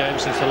first league game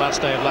since the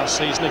last day of last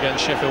season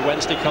against Sheffield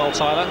Wednesday, Carl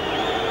Tyler.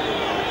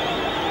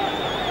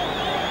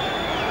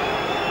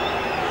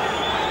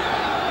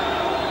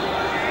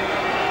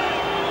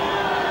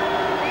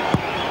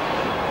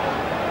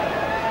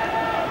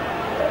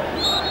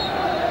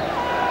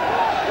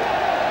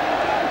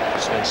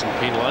 Svensson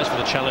penalised for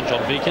the challenge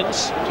on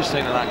Wiekens. Just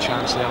thinking of that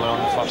chance earlier on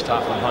in the first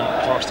half when Hunt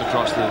crossed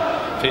across the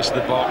face of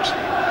the box.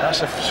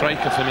 That's a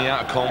striker for me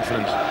out of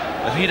confidence.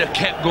 If he'd have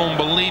kept going,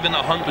 believing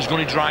that Hunt was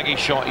going to drag his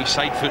shot, he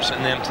side foots it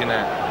in the empty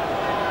net.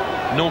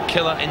 No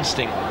killer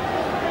instinct.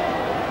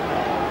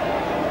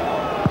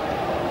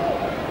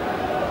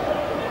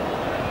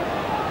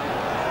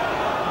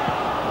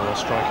 Well,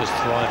 strikers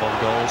thrive on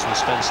goals, and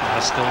Svensson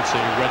has still to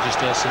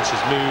register since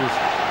his move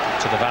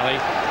to the Valley.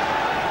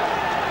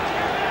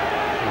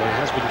 Well, he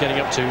has been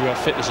getting up to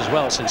fitness as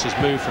well since his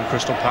move from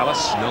Crystal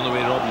Palace. The only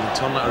way, Rob, you can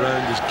turn that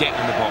around is get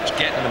in the box,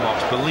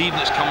 believing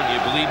it's coming to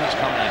you, believing it's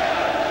coming to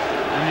you.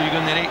 When you're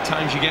going there 8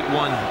 times, you get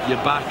one,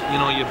 you're back,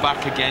 you're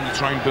back again, you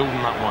try and build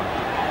on that one.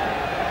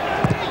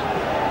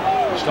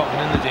 Stopping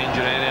in the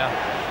danger area,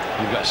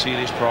 you've got a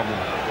serious problem.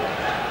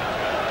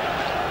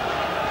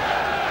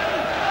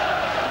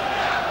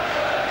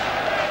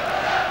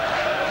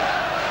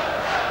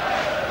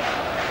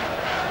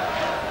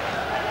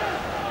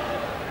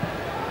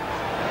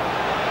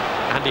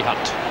 Andy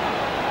Hunt.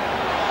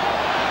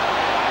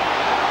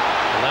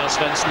 And now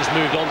Svensson's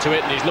moved on to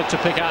it, and he's looked to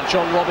pick out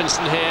John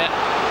Robinson here.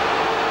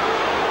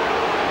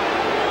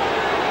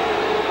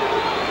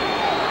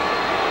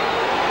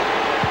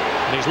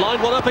 And he's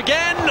lined one up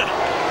again. Might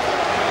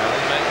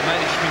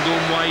have just been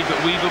going wide,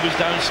 but Weaver was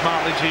down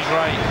smartly to his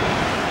right.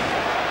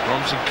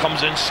 Robinson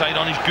comes inside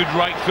on his good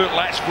right foot,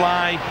 lets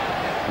fly.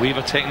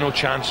 Weaver taking no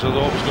chance,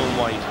 although it was going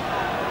wide.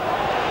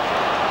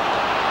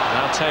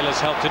 Now Now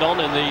Taylor's helped it on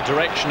in the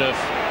direction of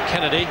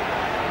Kennedy.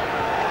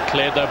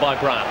 Cleared though by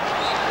Brown.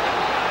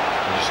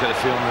 You just get the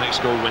feeling the next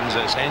goal wins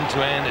it. It's end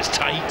to end, it's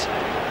tight.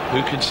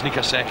 Who can sneak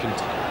a second?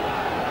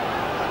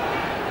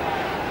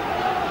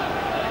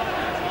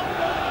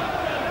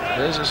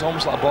 It's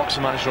almost like a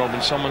boxing match,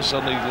 Robin. Someone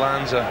suddenly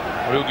lands a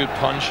real good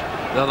punch,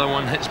 the other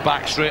one hits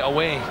back straight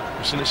away.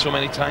 We've seen it so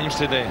many times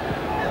today.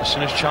 As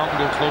soon as Charlton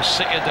go close,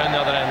 sick it down the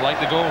other end like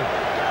the goal.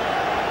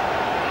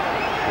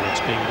 Well,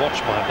 it's being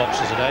watched by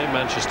boxers today.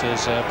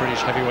 Manchester's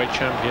British heavyweight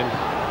champion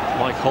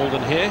Mike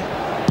Holden here.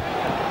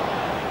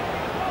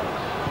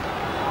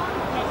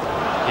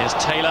 Here's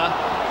Taylor.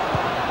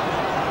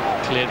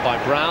 Cleared by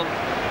Brown.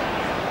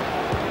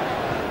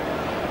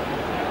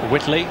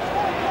 Whitley.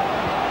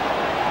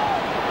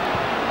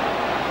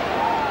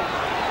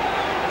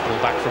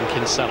 Ball back from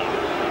Kinsella.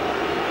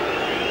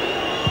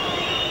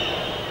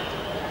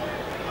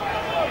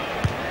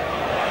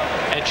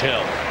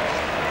 Edghill.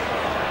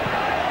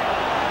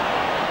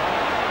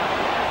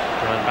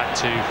 Run back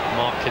to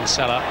Mark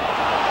Kinsella.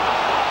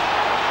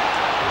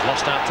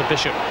 Lost out to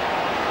Bishop.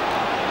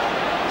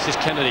 This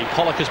is Kennedy.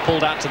 Pollock has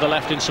pulled out to the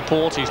left in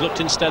support. He's looked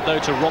instead though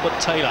to Robert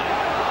Taylor.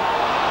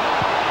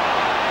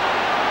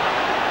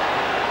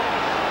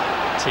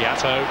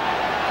 Tiatto.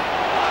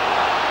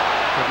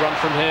 Good run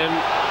from him.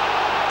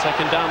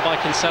 Taken down by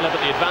Kinsella, but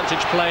the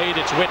advantage played.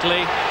 It's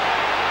Whitley.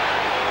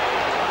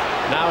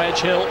 Now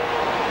Edghill.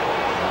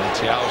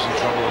 Tiatto's in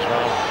trouble as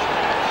well.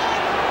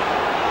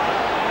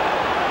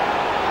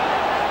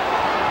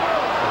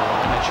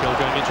 Edghill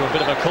going into a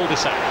bit of a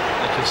cul-de-sac.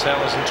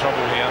 Kinsella's in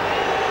trouble here.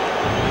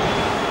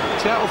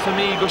 Tiatto for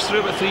me goes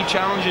through with 3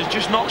 challenges,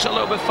 just knocks it a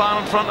little bit far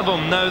in front of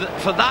him. Now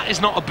for that is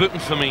not a booking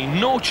for me.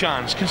 No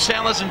chance.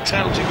 Kinsella's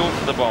entitled to go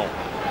for the ball.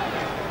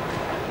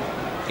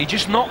 He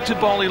just knocked the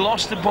ball, he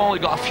lost the ball, he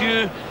got a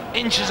few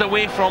inches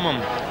away from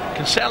him.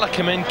 Kinsella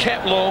came in,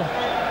 kept low.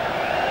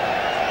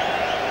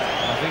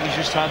 I think he's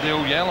just had the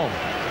old yellow.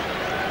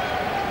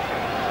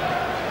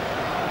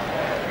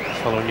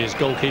 Following his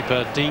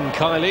goalkeeper Dean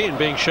Kiely and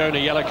being shown a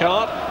yellow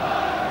card.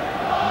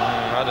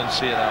 I didn't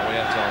see it that way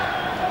at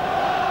all.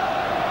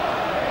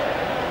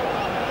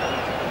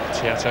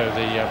 Tiatto,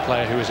 the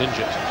player who was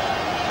injured.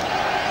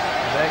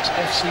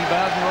 Ex-FC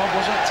Baden, Rob,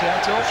 was it?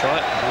 Tiatto? That's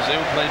right.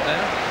 Brazil played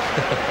there.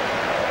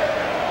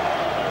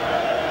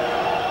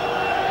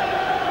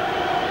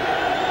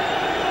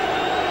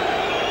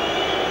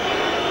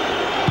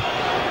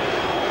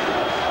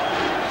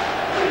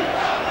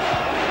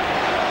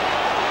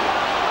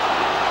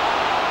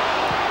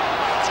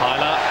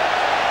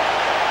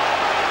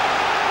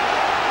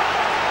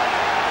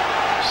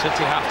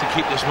 City have to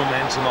keep this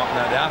momentum up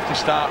now. They have to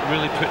start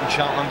really putting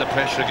Charlton under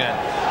pressure again.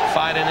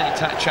 Firing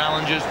into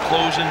challenges,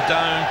 closing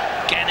down,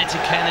 getting it to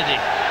Kennedy.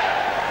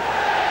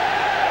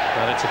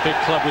 Well, it's a big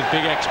club with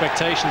big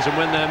expectations, and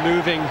when they're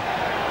moving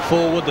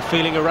forward, the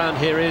feeling around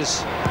here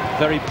is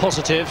very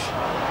positive.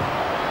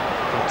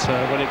 But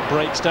when it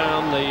breaks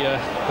down, the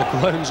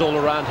groans all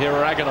around here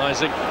are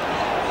agonising.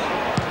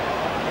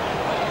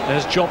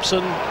 There's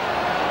Jobson.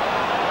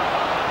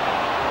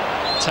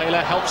 Taylor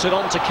helps it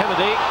on to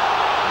Kennedy.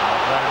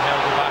 Brown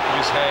held the back of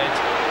his head.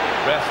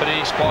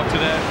 Referee spotted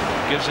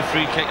it. Gives a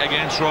free kick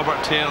against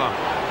Robert Taylor.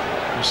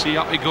 You see,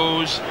 up he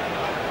goes.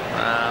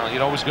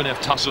 You're always going to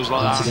have tussles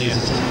like that, aren't you?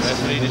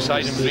 Referee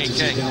deciding free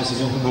kick.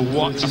 But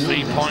what a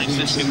 3 points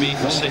this could be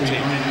for City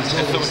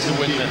if they were to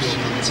win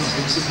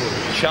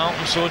this.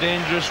 Charlton so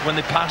dangerous when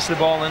they pass the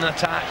ball in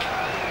attack.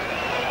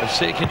 If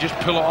City can just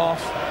pull it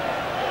off,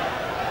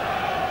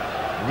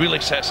 really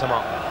sets them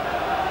up.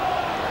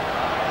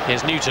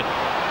 Here's Newton.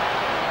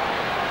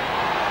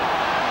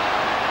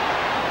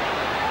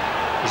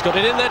 He's got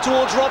it in there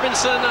towards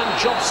Robinson, and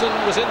Jobson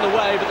was in the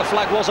way, but the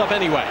flag was up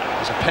anyway.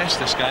 He's a pest,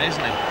 this guy,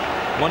 isn't he?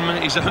 1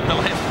 minute he's out on the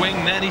left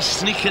wing, then he's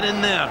sneaking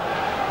in there.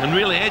 And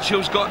really,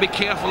 Edghill's got to be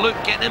careful. Look,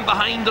 getting in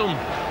behind him.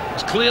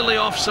 It's clearly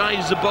offside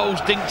as the ball's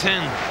dinked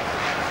in.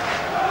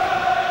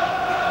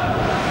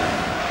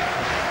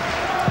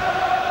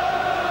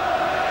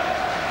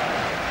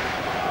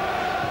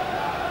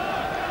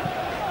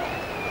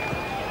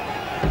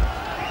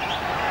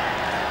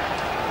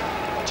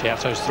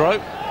 Tiatto's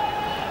throw.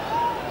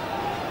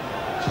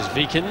 This is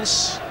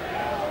Wiekens.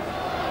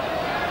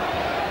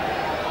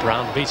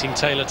 Brown beating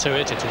Taylor to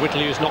it. It's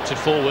Whitley who's knocked it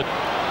forward.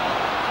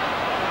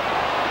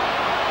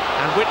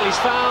 And Whitley's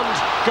found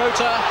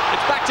Gota.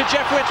 It's back to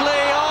Jeff Whitley.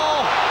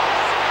 Oh!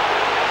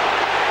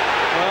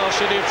 Well,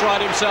 should he have tried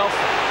himself?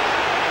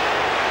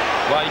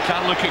 Well, you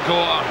can't look at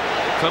Gota.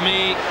 For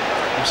me,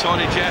 I'm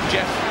sorry, Jeff,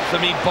 for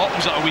me,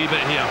 bottoms it a wee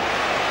bit here.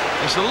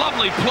 It's a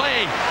lovely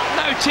play.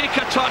 Now take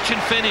a touch and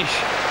finish.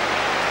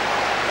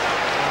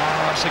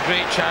 Oh, that's a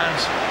great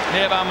chance.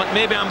 Maybe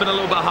I'm being a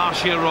little bit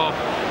harsh here, Rob,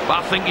 but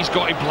I think he's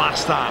got to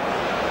blast that.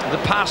 The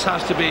pass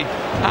has to be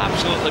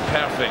absolutely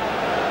perfect.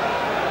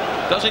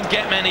 Doesn't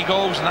get many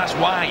goals, and that's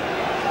why.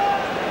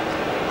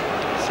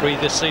 3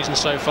 this season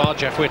so far,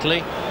 Jeff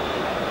Whitley.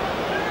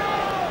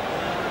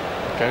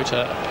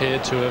 Gota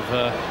appeared to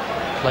have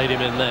played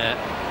him in there.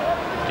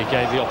 He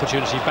gave the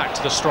opportunity back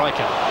to the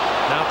striker.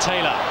 Now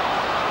Taylor.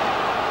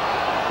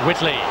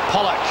 Whitley,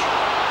 Pollock.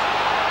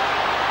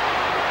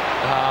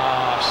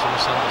 It's a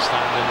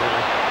misunderstanding,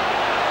 really.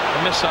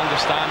 A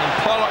misunderstanding.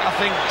 Pollock, I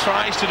think,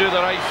 tries to do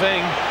the right thing.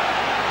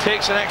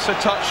 Takes an extra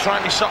touch,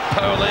 trying to suck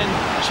Powell in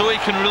so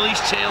he can release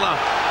Taylor.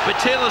 But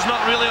Taylor's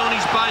not really on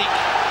his bike.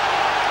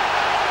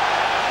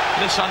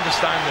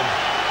 Misunderstanding.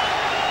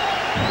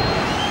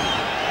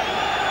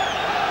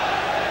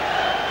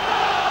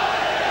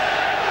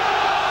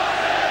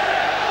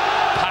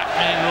 Packed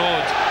Main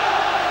Road.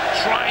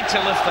 Trying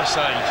to lift the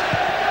side.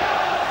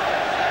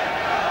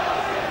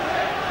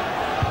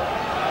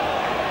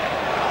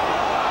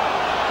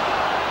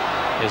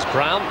 Here's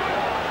Brown.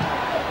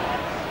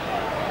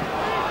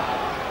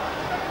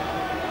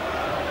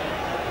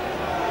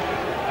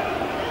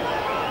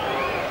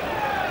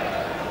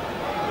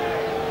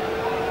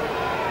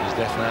 There's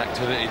definite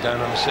activity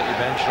down on the City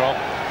bench, Rob.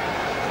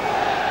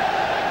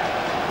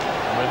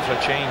 I'm in for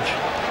a change.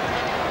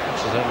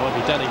 So that might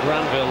be Danny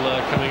Granville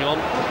coming on.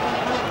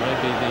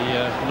 Maybe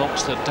the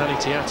knocks that Danny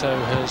Tiatto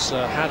has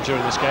had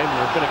during this game.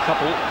 There have been a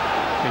couple.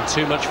 Been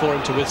too much for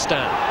him to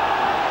withstand.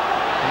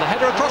 And the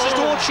header across is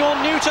towards Sean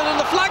Newton, and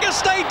the flag has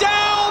stayed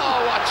down!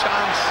 Oh, what a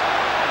chance.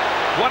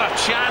 What a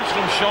chance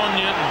from Sean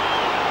Newton.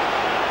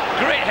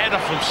 Great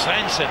header from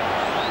Svensson.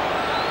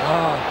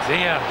 Oh,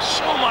 dear.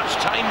 So much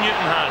time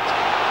Newton had.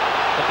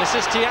 But this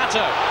is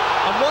Tiatto.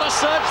 And what a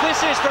surge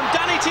this is from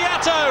Danny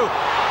Tiatto!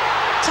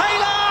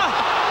 Taylor!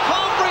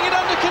 Can't bring it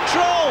under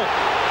control.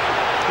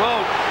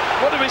 Well,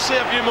 what did we say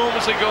a few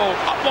moments ago?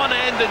 Up one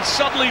end and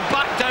suddenly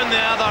back down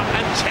the other,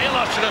 and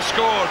Taylor should have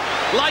scored.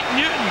 Like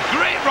Newton,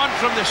 great run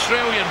from the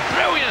Australian,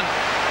 brilliant.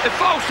 It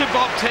falls to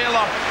Bob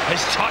Taylor, his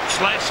touch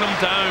lets him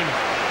down.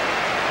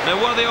 Now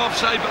were they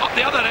offside, but up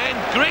the other end,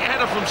 great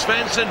header from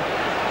Svensson.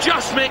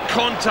 Just make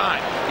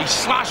contact. He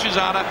slashes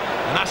at it,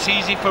 and that's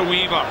easy for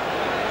Weaver.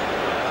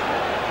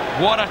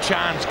 What a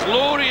chance,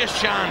 glorious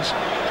chance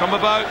from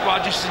about, well,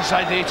 just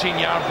inside the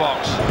 18-yard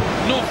box.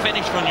 No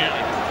finish for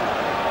Newton.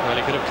 Well,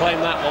 he could have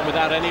claimed that one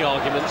without any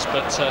arguments,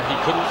 but he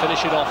couldn't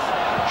finish it off.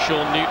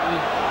 Sean Newton.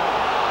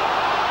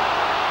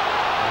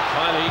 And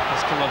Kiely has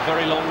come a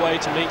very long way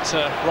to meet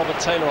Robert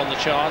Taylor on the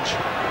charge.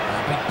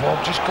 Big Bob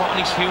just got on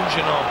his heels,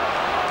 you know.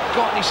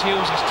 Got on his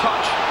heels, his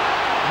touch,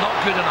 not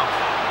good enough.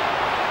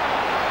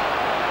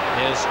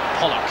 Here's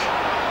Pollock.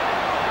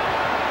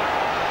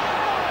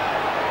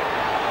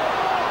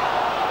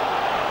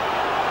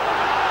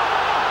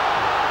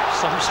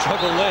 Some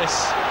struggle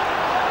this.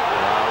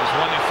 It was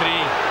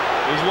 1-3.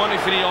 It was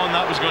 1-3 on,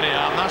 that was going to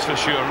happen, that's for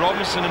sure.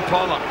 Robinson and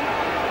Pollock.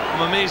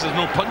 I'm amazed there's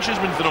no punches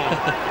been thrown.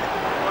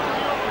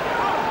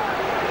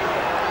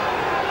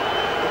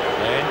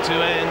 End to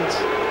end.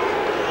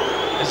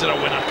 Is there a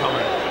winner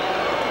coming?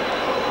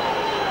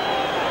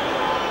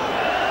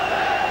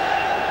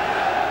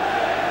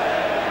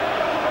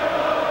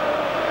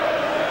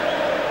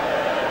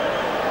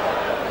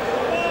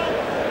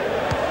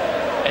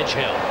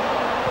 Edghill.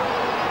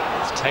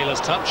 It's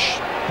Taylor's touch.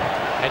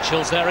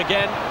 Edghill's there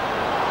again.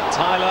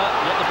 Tyler,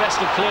 not the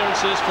best of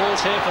clearances, falls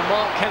here for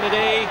Mark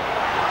Kennedy.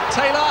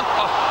 Taylor!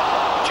 Oh,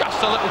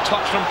 just a little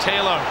touch from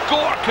Taylor.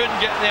 Gore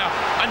couldn't get there,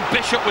 and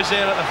Bishop was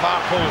there at the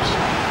far post.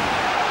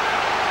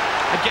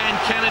 Again,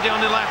 Kennedy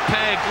on the left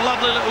peg.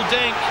 Lovely little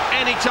dink.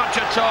 Any touch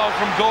at all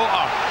from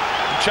Gore.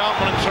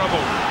 Charlton in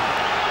trouble.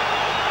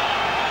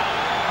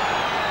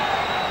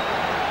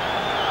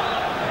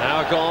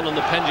 Now gone, and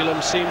the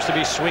pendulum seems to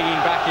be swinging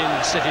back in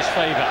City's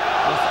favour.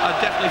 I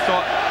definitely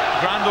thought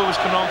Granville was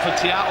coming on for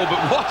Tiatto, but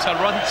what a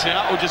run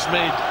Tiatto just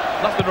made.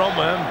 Nothing wrong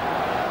with him.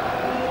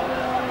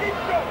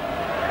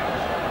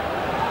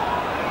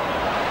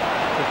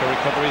 Quicker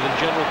recovery than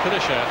General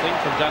Punisher, I think,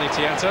 from Danny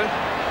Tiatto.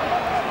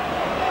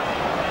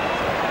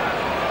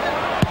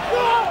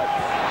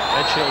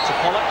 Edghill to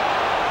Pollock.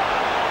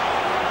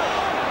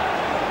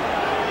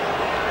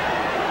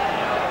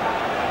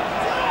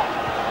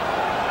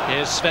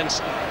 Here's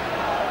Svensson.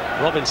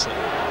 Robinson.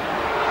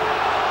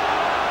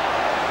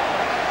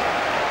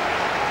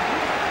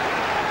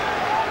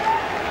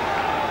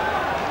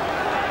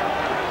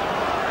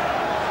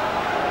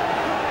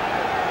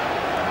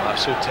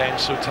 So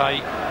tense, so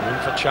tight. A win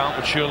for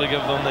Charlton would surely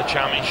give them the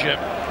championship.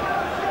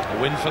 A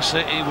win for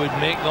City would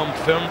make them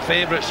firm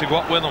favourites to go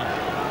up with them.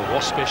 The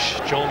waspish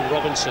John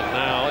Robinson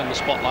now in the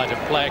spotlight of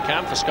Player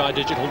Camp for Sky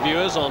Digital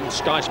viewers on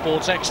Sky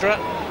Sports Extra.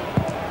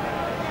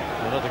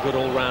 Another good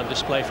all-round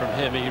display from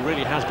him. He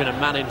really has been a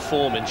man in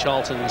form in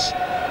Charlton's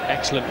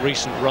excellent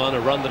recent run, a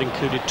run that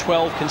included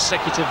 12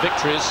 consecutive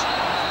victories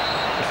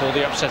before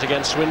the upset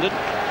against Swindon.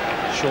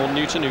 Sean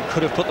Newton, who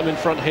could have put them in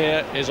front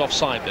here, is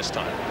offside this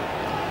time.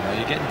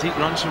 You're getting deep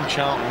runs from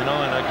Charlton, you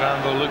know, and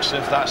Granville looks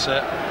as if that's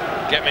it.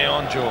 Get me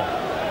on, Joe.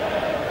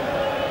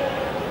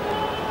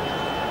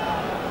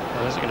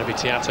 Well, is it going to be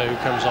Tiatto who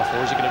comes off,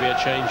 or is it going to be a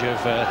change of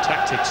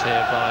tactics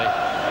here by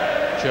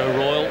Joe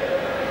Royle?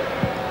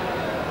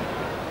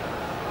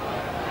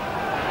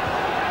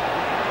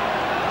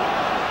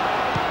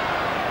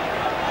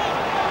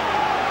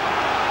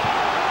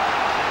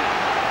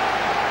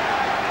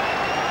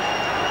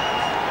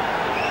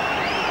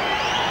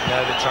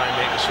 Now they try and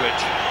make the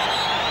switch.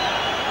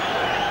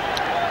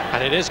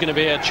 And it is going to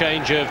be a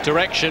change of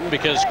direction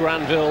because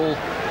Granville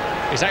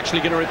is actually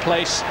going to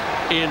replace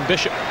Ian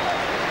Bishop.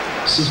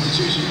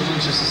 Substitution for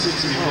Manchester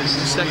City.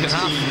 The second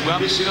half, we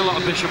haven't seen a lot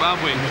of Bishop, have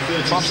we?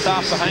 First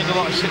half behind a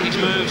lot of City's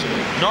moves,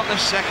 not the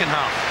second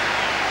half.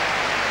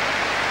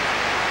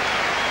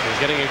 He's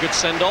getting a good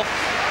send-off.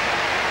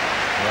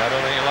 Yeah, I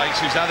don't think he likes.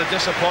 He's either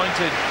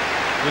disappointed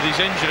with his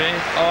injury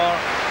or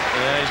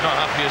he's not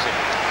happy, is he?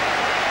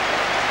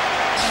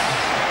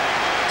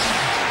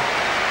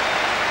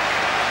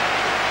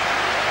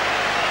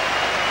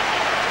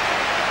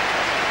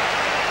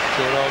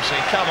 Royce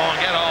saying, come on,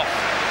 get off.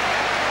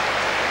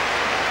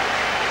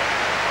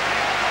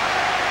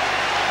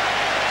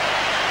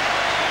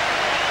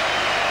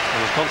 And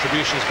his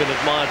contribution has been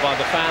admired by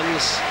the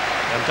fans,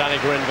 and Danny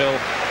Granville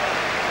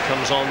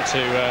comes on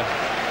to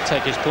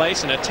take his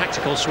place in a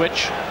tactical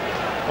switch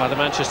by the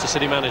Manchester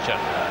City manager.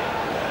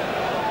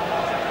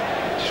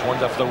 Just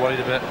wonder if they're worried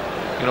a bit.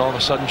 You know, all of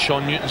a sudden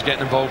Sean Newton's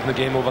getting involved in the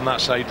game over on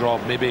that side,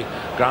 Rob. Maybe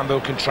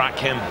Granville can track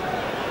him.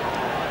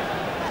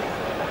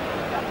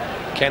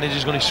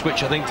 Kennedy's going to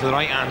switch, I think, to the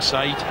right-hand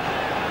side.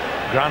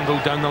 Granville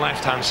down the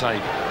left-hand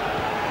side.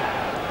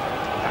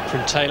 Back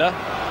from Taylor.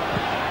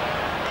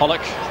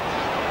 Pollock.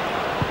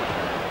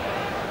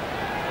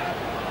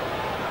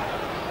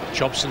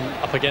 Jobson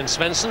up against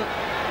Svensson.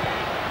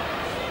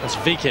 That's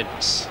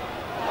Wiekens.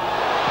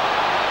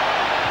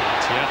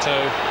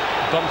 Tiatto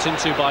bumped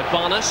into by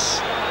Barness.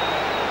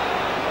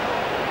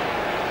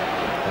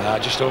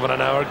 Just over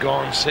an hour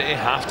gone. City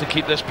have to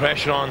keep this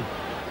pressure on,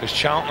 because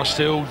Charlton are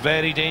still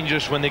very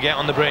dangerous when they get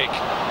on the break.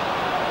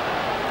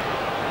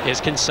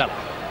 Here's Kinsella.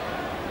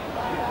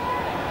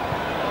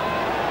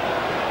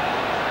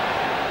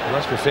 Well,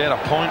 let's be fair, a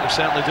point will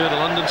certainly do the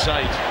London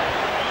side.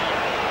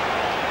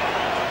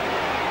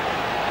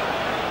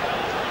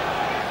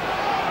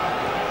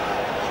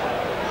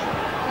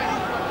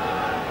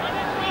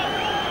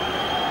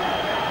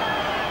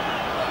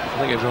 I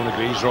think everyone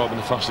agrees, Rob, in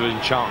the first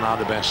division, Charlton are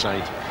the best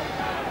side.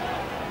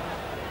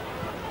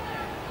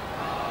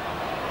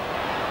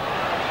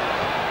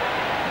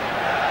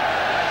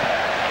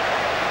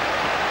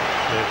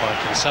 By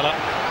Kinsella.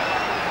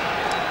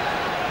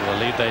 The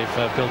lead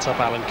they've built up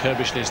Alan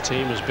Kirbishley's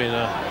team has been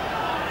a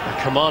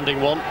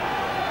commanding one.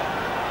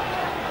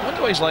 I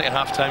wonder what he's like at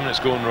half-time when it's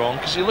going wrong,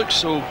 because he looks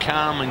so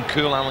calm and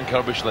cool, Alan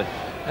Kirbishley.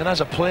 And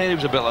as a player, he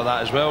was a bit like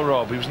that as well,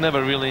 Rob. He was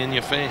never really in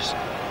your face.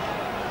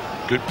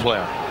 Good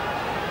player.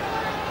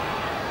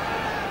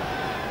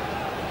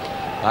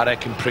 I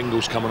reckon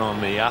Pringle's coming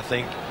on me. I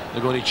think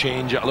they're going to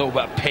change it, a little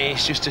bit of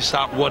pace, just to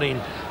start worrying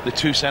the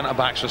two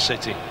centre-backs for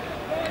City.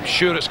 I'm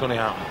sure it's going to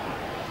happen.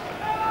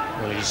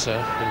 Well, he's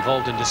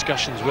involved in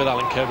discussions with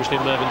Alan Kirbishley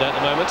and Mervyn Day at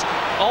the moment.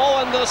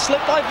 Oh, and the slip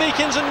by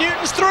Wiekens, and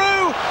Newton's through,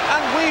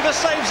 and Weaver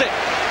saves it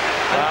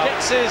and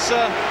gets his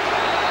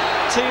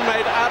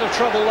teammate out of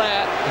trouble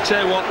there. I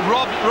tell you what,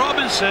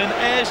 Robinson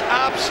is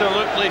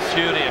absolutely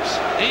furious.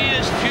 He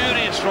is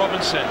furious,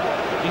 Robinson.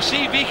 You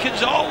see,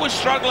 Wiekens always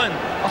struggling.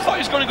 I thought he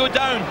was going to go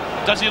down.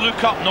 Does he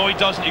look up? No, he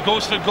doesn't. He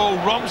goes for the goal.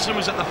 Robinson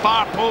was at the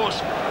far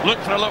post. Look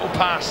for a little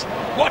pass.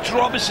 Watch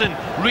Robinson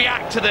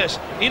react to this.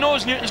 He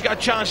knows Newton's got a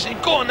chance.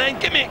 Go on then,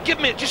 give me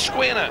it, just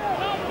square it.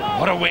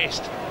 What a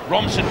waste.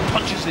 Robinson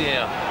punches the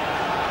air.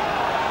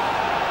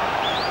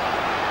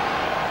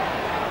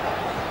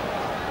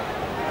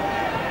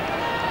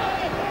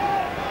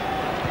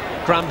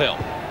 Granville.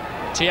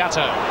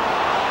 Tiatto.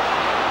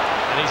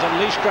 And he's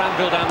unleashed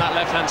Granville down that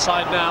left-hand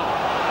side now.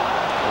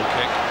 Goal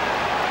kick.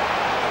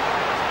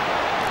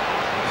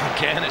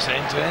 Again, it's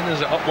end-to-end.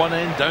 Is it up one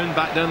end, down,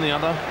 back down the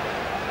other?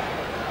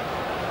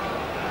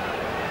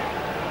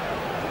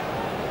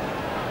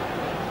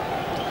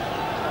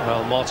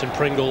 Well, Martin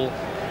Pringle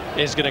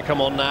is going to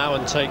come on now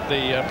and take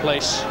the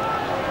place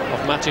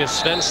of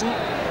Matthias Svensson.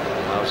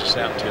 That was a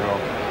certainty,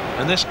 Rob.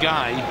 And this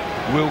guy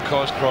will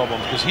cause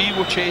problems because he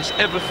will chase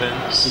everything,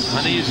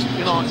 and he's,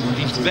 you know,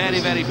 he's very,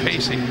 very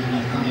pacey.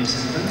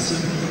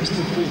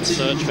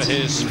 Search for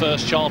his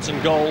first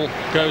Charlton goal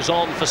goes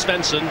on for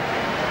Svensson.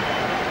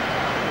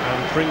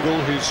 And Pringle,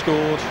 who's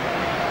scored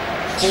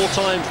 4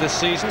 times this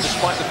season,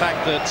 despite the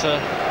fact that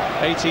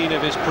 18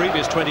 of his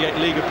previous 28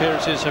 league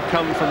appearances have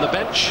come from the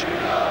bench,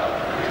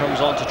 comes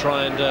on to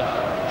try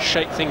and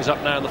shake things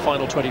up now in the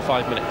final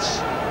 25 minutes.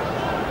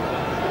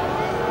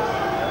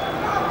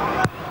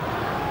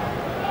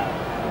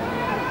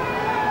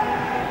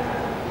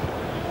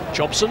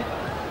 Jobson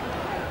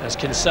as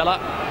Kinsella.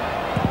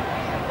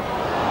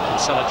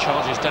 Kinsella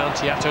charges down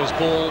Tiatto's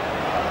ball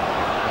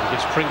and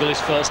gives Pringle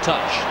his first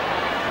touch.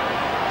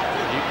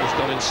 Newton's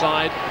gone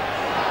inside.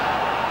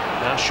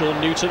 Now Sean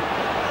Newton.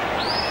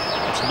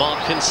 It's Mark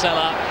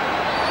Kinsella.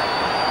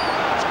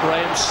 It's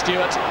Graham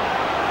Stuart.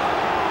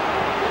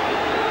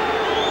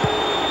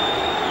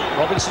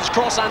 Robinson's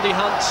cross, Andy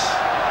Hunt.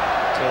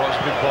 So that was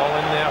a good ball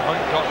in there.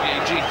 Hunt got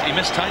he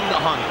mistimed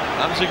that, Hunt.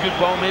 That was a good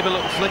ball. Maybe a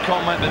little flick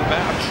on might have been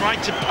better.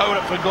 Tried to power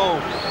it for goal.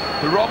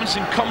 But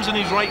Robinson comes on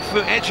his right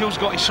foot. Edghill's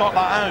got to sort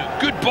that out.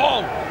 Good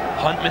ball.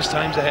 Hunt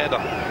mistimes the header.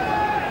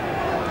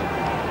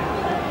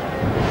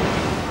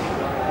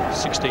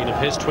 16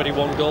 of his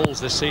 21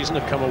 goals this season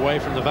have come away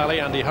from the Valley,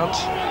 Andy Hunt.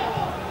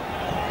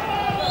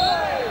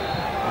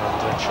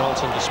 And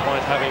Charlton,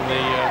 despite having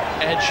the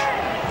edge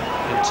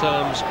in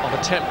terms of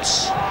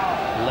attempts,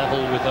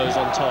 level with those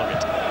on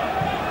target.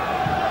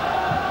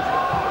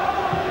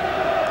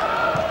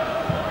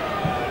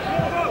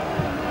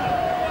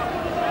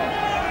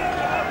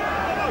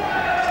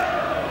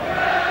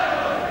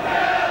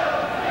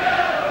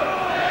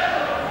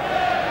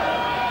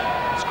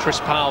 Chris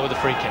Powell with the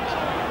free kick.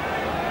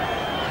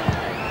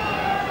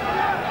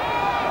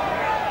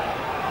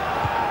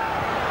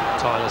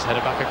 Tyler's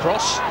headed back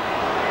across.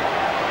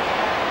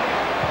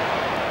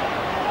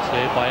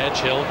 Cleared by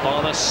Edghill.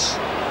 Barness,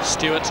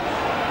 Stuart.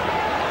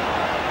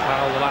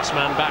 Powell, the last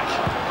man back.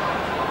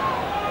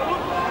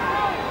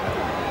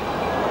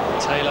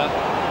 Taylor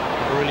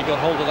never really got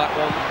hold of that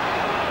one.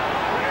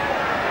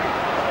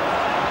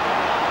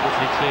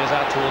 Whitley clears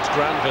out towards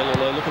Granville,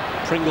 although look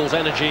at Pringle's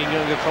energy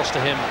going across to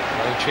him.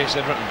 Well, he chased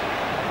everything.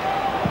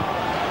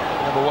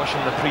 I remember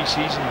watching the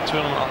pre-season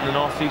tournament up in the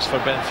northeast for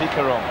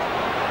Benfica.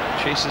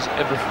 Chases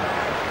everything.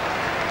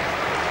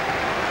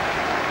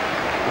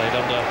 Played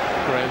under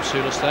Graham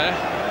Souness there.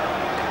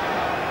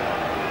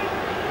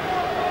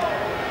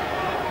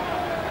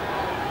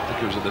 I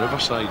think it was at the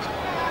Riverside.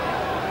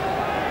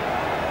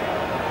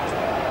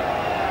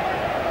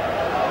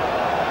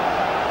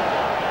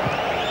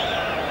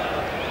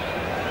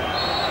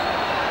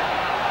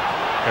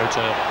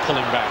 To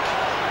pulling back,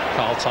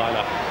 Carl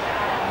Tyler.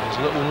 There's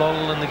a little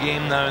lull in the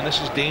game now, and this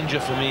is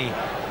danger for me,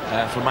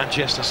 for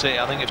Manchester City.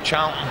 I think if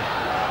Charlton,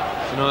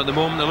 you know, at the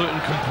moment they're looking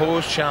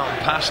composed, Charlton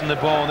passing the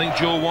ball. I think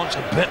Joe wants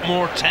a bit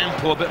more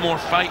tempo, a bit more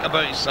fight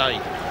about his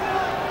side.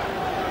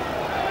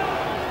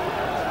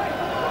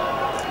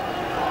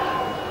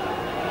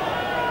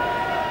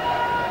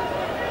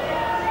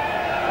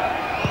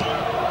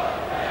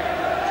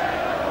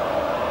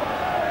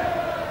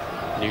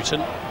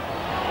 Newton.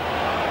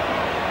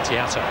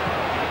 Tiatto.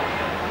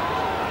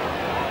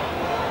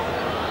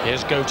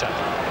 Here's Gota.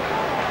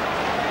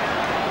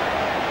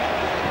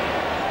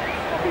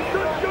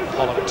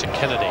 Pollock to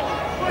Kennedy.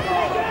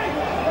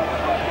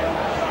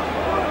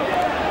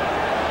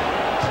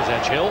 This is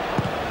Edghill.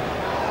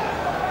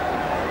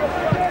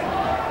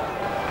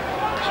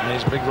 It's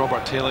amazing, big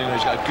Robert Taylor.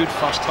 He's got a good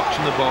first touch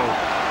on the ball,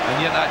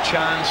 and yet that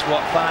chance,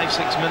 what,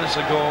 5-6 minutes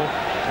ago,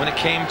 when it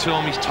came to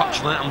him, his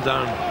touch let him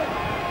down.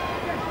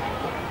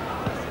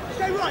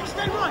 Stay right,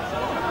 stay right.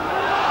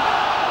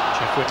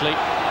 Whitley.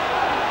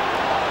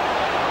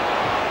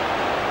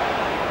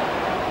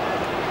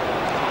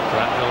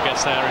 Granville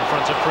gets there in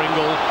front of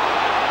Pringle.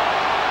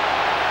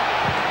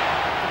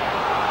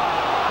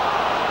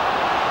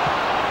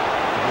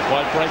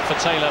 Wide break for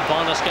Taylor.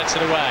 Barness gets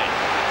it away.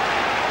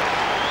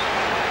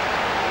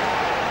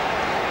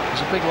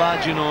 He's a big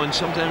lad, you know, and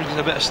sometimes he's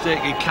a bit of stick.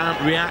 He can't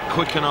react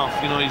quick enough,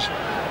 you know. He's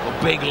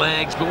got big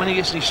legs, but when he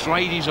gets in his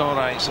stride, he's all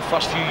right. It's the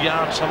first few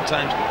yards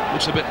sometimes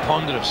looks a bit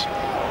ponderous.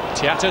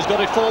 Tiatto's got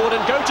it forward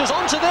and Gota's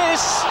onto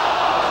this.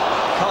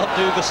 Can't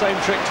do the same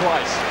trick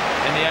twice.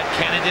 And he had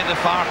Kennedy at the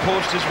far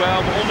post as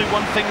well, but only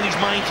one thing in his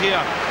mind here.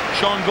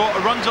 Sean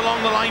Gota runs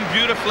along the line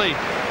beautifully.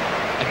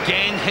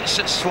 Again, hits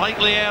it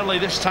slightly early,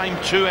 this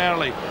time too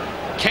early.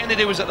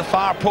 Kennedy was at the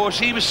far post,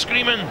 he was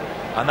screaming,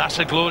 and that's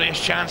a glorious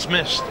chance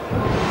missed.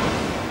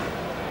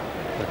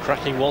 The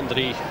cracking one that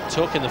he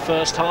took in the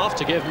first half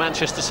to give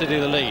Manchester City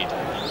the lead.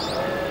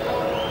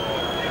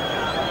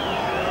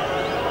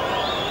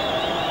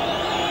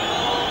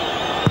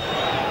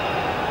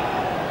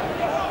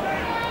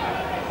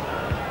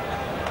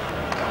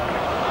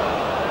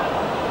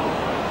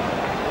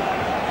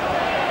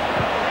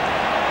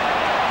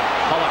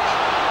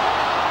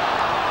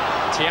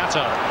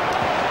 Tiatto.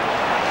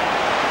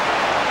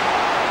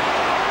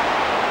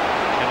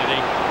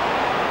 Kennedy.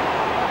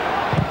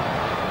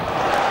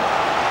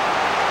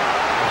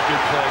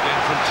 Good play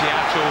again from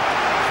Tiatto.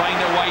 Find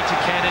a way to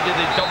Kennedy.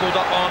 They doubled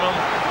up on him.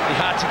 He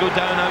had to go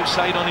down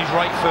outside on his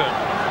right foot.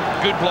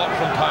 Good block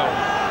from Powell.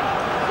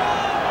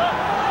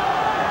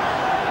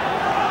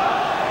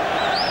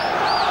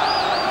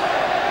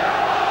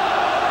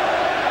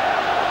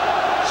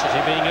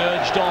 City being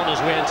urged on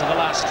as we enter the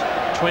last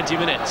 20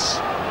 minutes.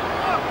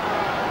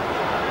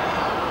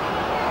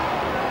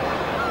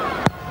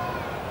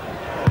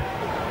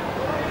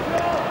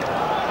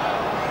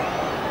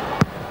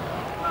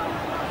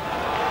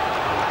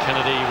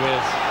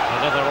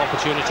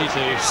 Opportunity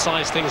to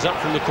size things up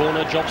from the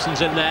corner. Jobson's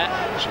in there.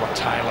 That's what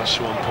Tyler's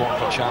so important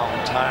for Charlton.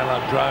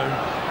 Tyler, Brown,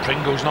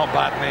 Pringle's not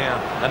bad there,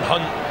 and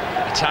Hunt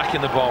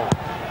attacking the ball.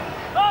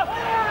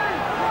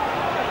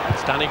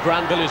 It's Danny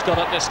Granville who's got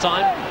it this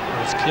time.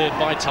 It's cleared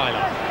by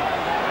Tyler.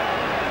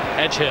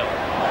 Edghill.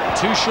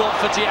 Too short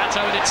for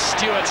Tiatto, and it's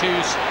Stuart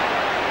who's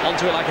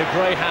onto it like a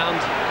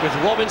greyhound with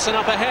Robinson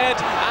up ahead,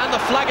 and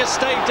the flag has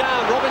stayed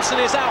down. Robinson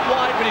is out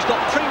wide, but he's got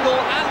Pringle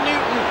and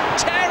Newton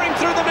tearing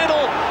through the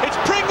middle. It's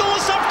Pringle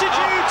the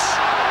substitute.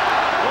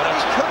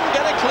 He couldn't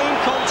get a clean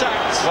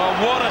contact. Well,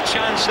 what a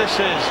chance this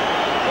is.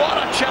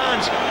 What a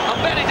chance. I'm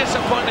very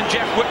disappointed in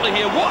Jeff Whitley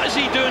here. What is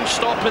he doing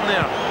stopping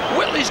there?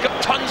 Whitley's got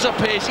tons of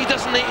pace. He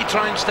doesn't need to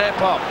try and step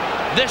up.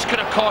 This could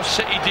have cost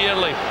City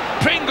dearly.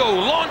 Pringle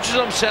launches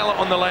himself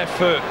on the left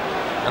foot,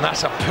 and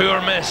that's a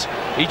poor miss.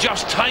 He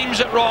just times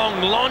it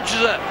wrong,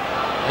 launches it,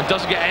 and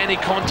doesn't get any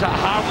contact,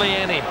 hardly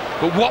any.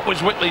 But what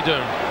was Whitley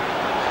doing?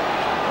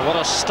 What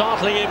a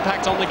startling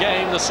impact on the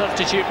game the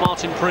substitute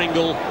Martin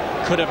Pringle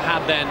could have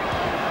had then.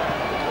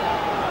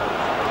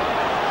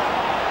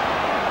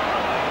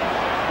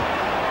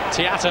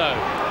 Tiatto.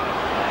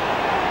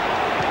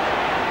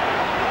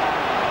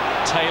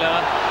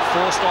 Taylor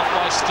forced off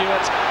by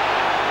Stuart,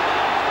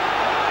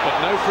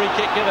 but no free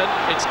kick given.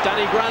 It's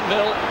Danny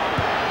Granville.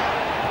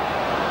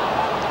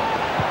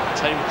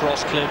 Tame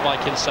cross cleared by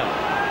Kinsella.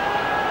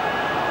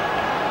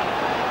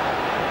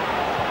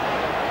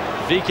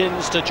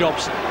 Wiekens to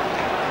Jobson.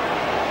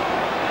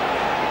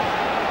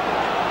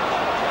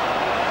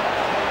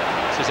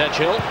 This is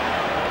Edghill.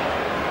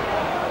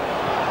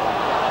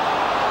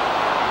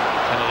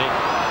 Kennedy.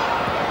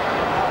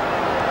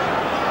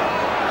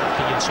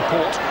 Looking in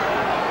support.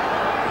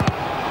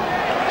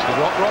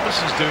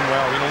 Robinson's doing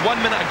well. You know,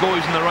 1 minute ago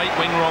he's in the right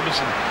wing,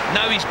 Robinson.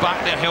 Now he's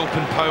back there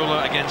helping Powell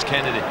against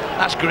Kennedy.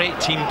 That's great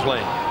team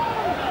play.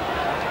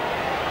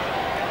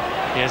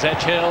 Here's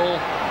Edghill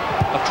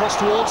across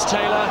towards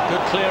Taylor.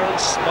 Good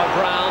clearance by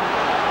Brown,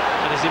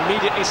 and has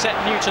immediately set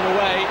Newton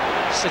away.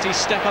 City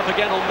step up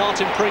again on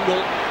Martin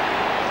Pringle.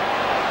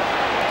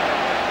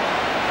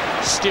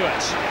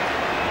 Stuart.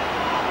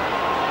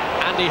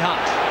 Andy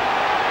Hunt.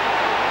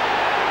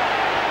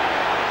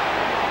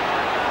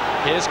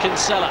 Here's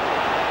Kinsella.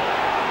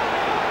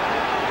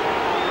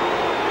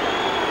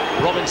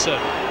 Robinson.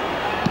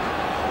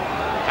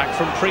 Back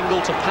from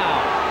Pringle to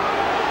Powell.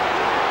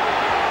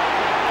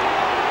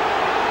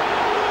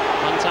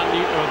 Hunt and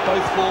Newton are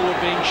both forward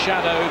being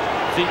shadowed.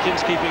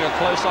 Wiekens keeping a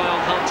close eye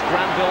on Hunt.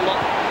 Granville not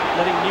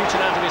letting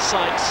Newton out of his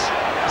sights.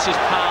 This is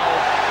Powell.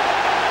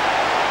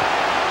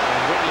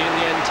 And Whitley in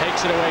the end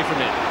takes it away from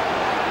him.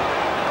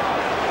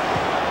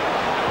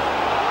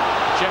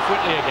 Jeff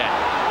Whitley again.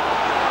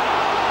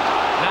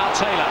 Now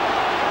Taylor.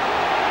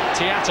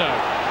 Tiatto.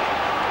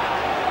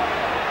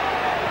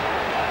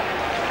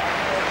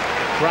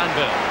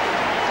 Granville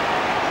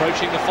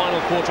approaching the final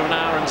quarter of an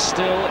hour and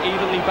still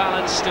evenly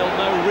balanced, still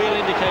no real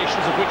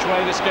indications of which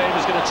way this game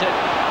is going to tip.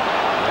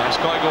 Yeah, it's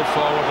got to go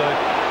forward.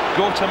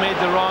 Gota made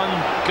the run,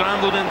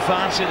 Granville didn't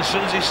fancy it. As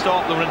soon as he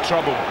stopped, they were in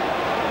trouble.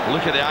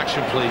 Look at the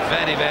action play,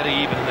 very, very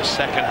even in the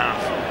second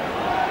half.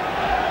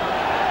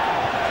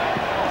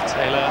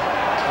 Taylor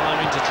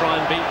climbing to try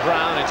and beat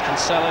Brown. It's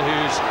Kinsella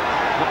who's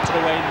knocked it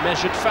away in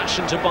measured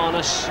fashion to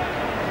Barness.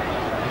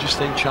 I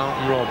just think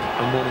Charlton, Rob,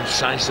 are more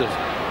incisive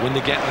when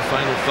they get in the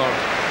final third.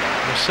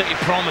 The City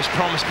promise,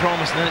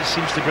 and then it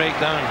seems to break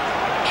down.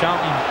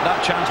 Charlton, that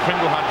chance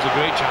Pringle had was a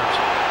great chance.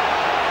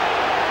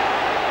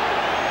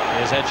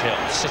 Here's Edghill,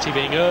 City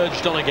being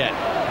urged on again.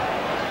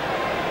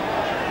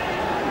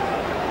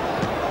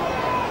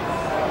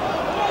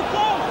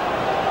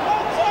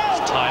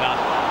 It's Tyler.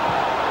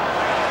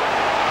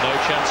 No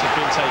chance has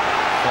been taken.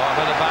 What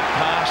about the back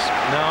pass?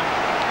 No.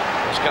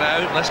 Let's get it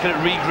out, let's get it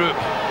regroup.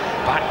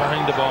 Back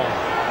behind the ball.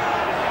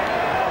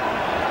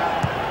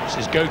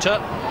 This is Gota.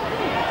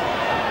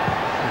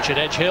 Richard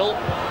Edghill.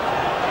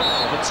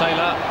 Robert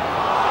Taylor.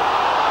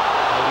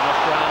 Holding off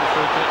ground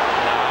for a bit.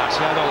 Nah,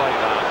 see, I don't like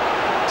that.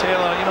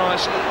 Taylor, you know,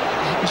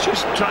 he's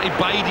just trying to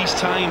bide his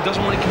time.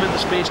 Doesn't want to come into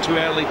space too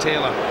early,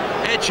 Taylor.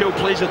 Edghill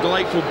plays a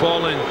delightful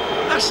ball in.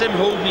 That's him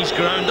holding his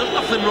ground. There's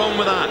nothing wrong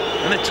with that.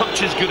 And the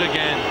touch is good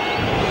again.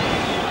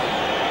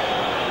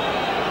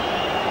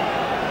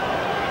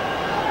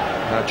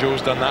 Now,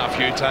 Joe's done that a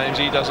few times.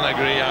 He doesn't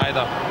agree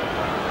either.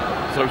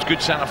 So it was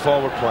good centre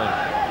forward play.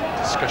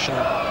 Discussion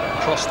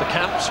across the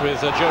camps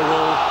with Joe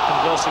Roll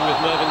conversing with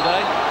Mervyn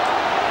Day.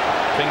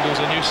 Pringle's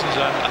a nuisance.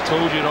 I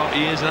told you,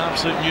 he is an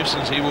absolute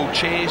nuisance. He will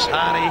chase,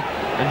 harry,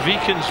 and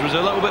Wiekens was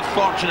a little bit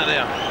fortunate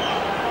there.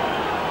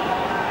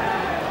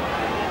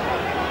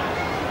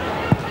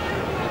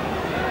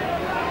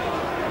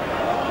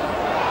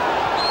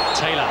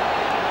 Taylor.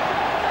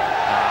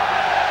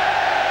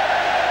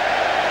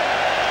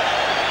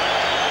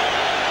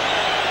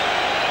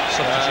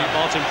 Substitute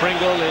Martin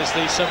Pringle is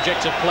the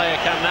subject of player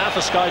cam now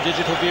for Sky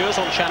Digital viewers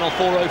on channel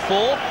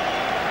 404.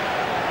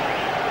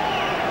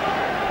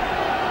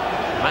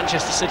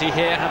 Manchester City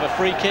here have a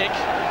free kick.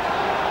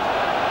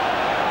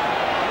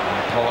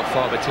 And Pollock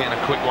thought about taking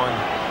a quick one.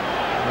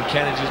 And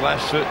Kennedy's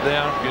left foot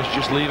there,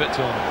 just leave it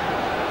to him.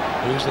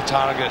 Who's the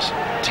targets?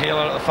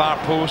 Taylor at the far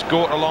post,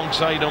 Gota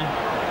alongside him.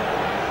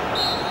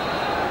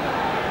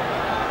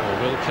 Or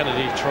will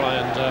Kennedy try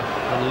and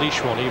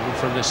unleash one even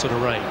from this sort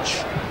of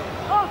range?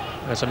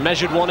 There's a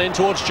measured one in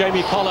towards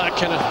Jamie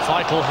Pollock and a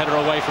vital header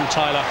away from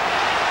Tyler.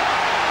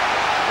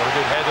 What a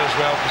good header as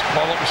well, because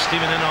Pollock was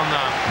steaming in on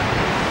that.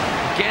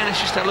 Again, it's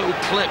just a little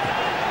clip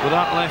with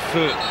that left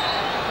foot.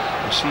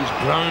 You see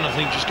Brown, I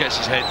think, just gets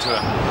his head to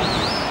it.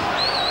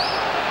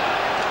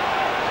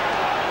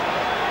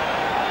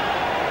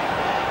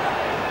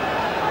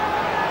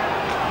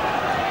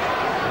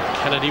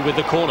 Kennedy with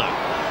the corner.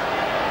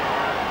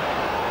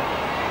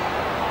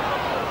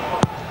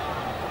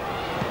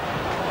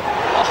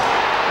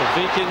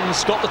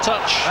 Wiekens got the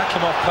touch. That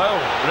came off Powell.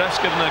 The ref's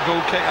given a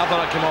goal kick. I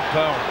thought that came off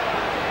Powell.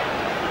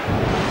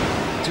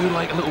 They do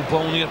like a little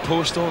ball near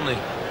post, don't they?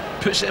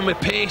 Puts it in with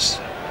pace.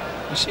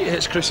 You see it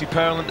hits Chrissy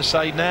Powell at the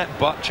side net,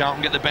 but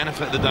Charlton get the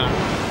benefit of the down.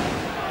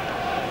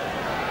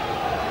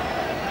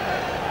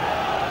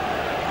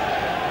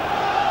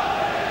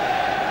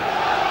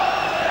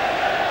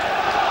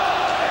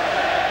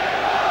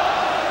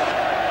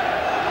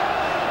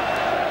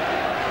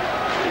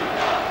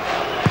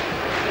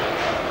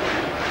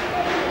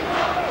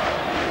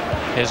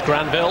 Here's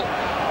Granville.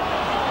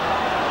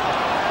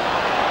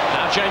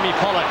 Now Jamie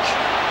Pollock.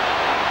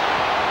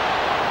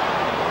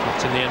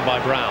 Knocked in the end by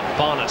Brown.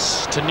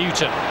 Barness to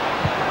Newton.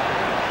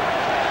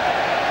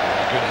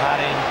 Good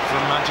hat-in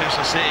from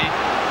Manchester City.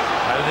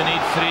 Now they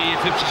need 3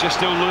 if Ipswich are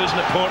still losing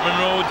at Portman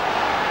Road.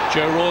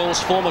 Joe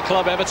Royle's former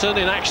club Everton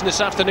in action this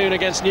afternoon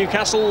against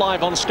Newcastle,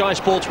 live on Sky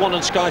Sports 1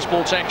 and Sky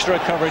Sports Extra,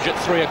 coverage at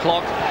 3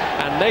 o'clock.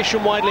 And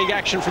nationwide league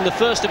action from the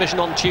First Division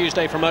on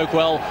Tuesday from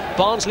Oakwell.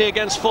 Barnsley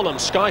against Fulham,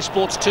 Sky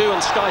Sports 2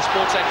 and Sky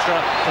Sports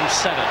Extra from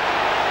 7.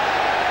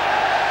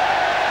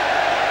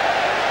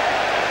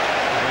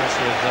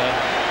 With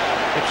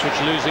Ipswich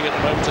losing at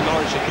the moment to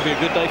Norwich, it could be a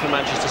good day for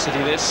Manchester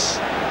City this.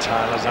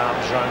 Tyler's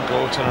arms round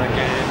Gorton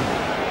again.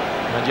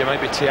 And you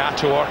might be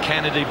Tiatto or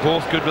Kennedy,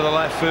 both good with the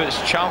left foot.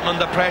 It's Charlton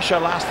under pressure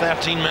last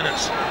 13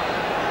 minutes.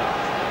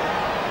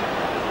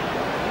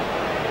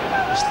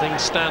 As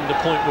things stand, the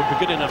point would be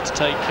good enough to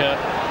take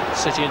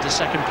City into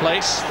second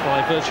place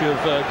by virtue of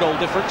goal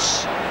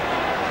difference.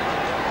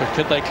 But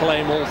could they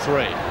claim all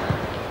 3?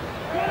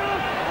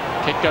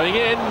 Kick going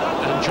in,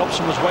 and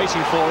Jobson was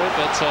waiting for it,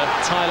 but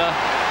Tyler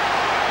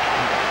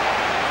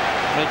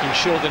making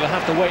sure that they'll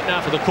have to wait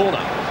now for the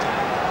corner.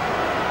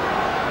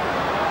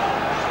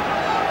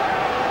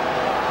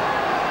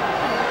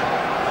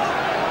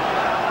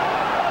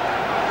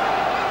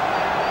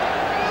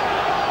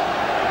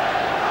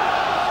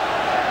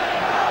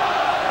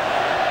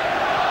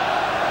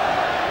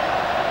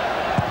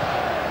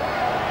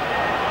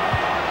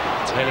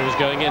 Taylor is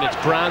going in. It's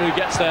Brown who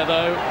gets there,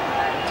 though.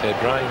 Okay,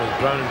 Brown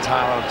and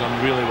Tyler have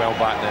done really well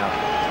back there.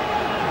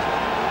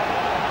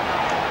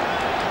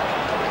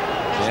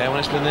 Yeah, when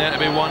it's been there to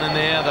be one in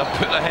there, they've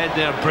put their head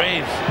there,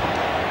 brave.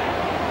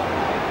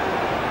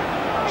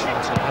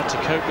 Charlton had to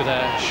cope with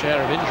their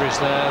share of injuries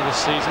there this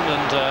season,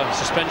 and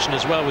suspension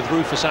as well, with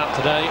Rufus out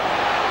today.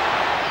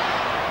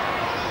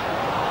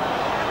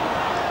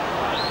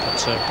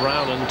 But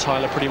Brown and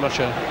Tyler pretty much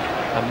a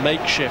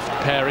makeshift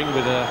pairing,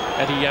 with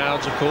Eddie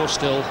Youds, of course,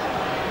 still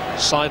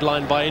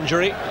sidelined by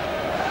injury.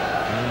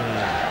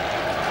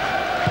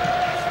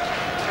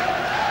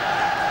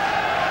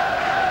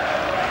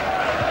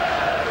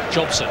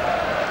 Jobson.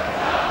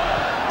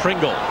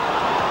 Pringle.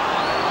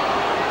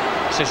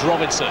 This is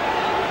Robinson.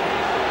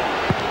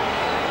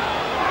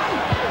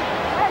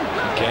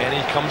 Again,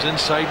 he comes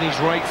inside and he's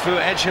right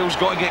foot. Edghill's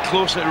got to get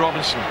closer to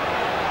Robinson.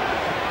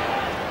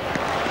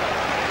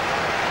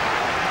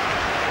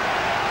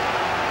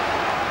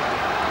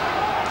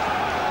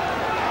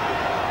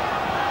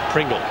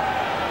 Pringle.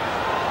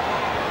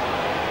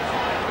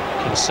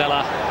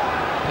 Kinsella.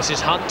 This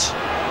is Hunt.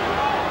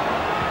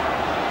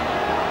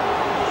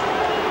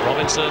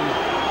 Robinson.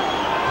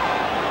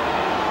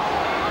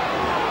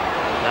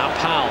 Now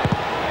Powell.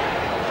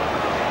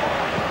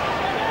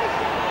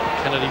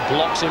 Kennedy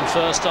blocks him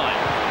first time.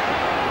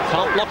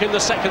 Can't block him the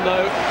second,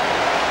 though.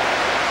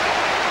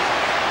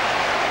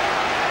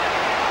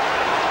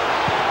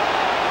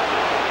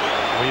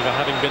 Weaver,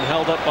 having been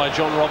held up by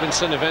John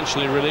Robinson,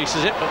 eventually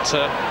releases it, but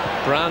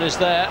Brown is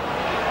there.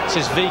 This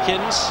is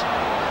Wiekens.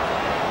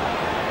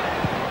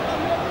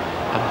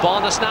 And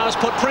Barness now has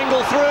put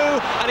Pringle through,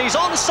 and he's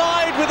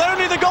onside with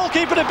only the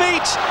goalkeeper to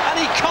beat, and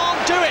he can't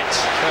do it.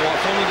 So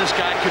if only this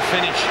guy could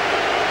finish,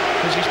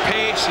 because he's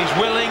pace, he's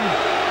willing,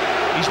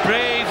 he's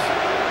brave,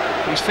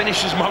 his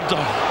finish is mugged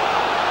off.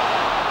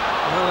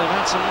 Well, they've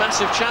had some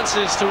massive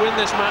chances to win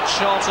this match,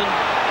 Charlton.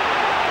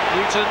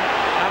 Newton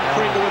and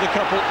Pringle with a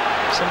couple.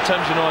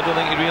 Sometimes, you know, I don't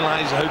think he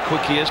realises how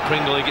quick he is,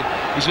 Pringle.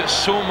 He's got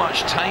so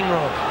much time,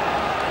 Rob.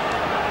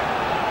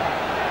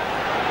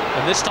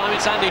 And this time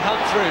it's Andy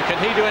Hunt through. Can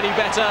he do any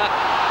better?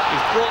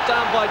 He's brought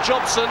down by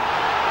Jobson.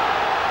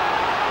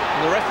 And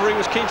the referee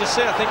was keen to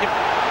see, I think, if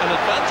an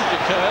advantage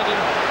occurred,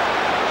 and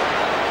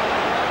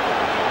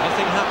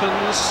nothing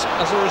happens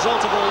as a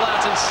result of all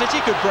that, and City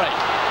could break.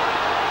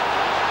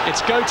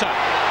 It's Gota.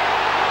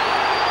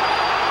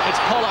 It's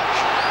Pollock.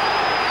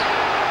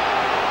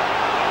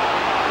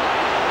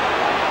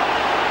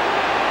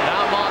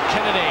 Now Mark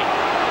Kennedy.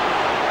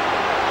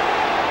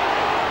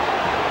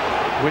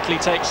 Whitley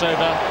takes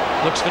over.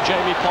 Looks for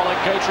Jamie Pollock.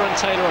 Gota and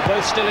Taylor are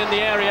both still in the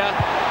area.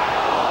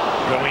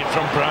 Brilliant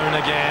from Brown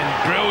again.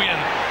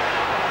 Brilliant.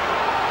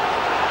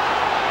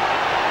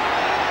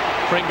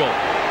 Pringle.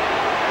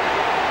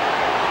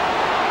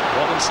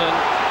 Robinson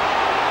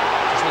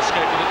doesn't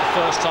escape with it the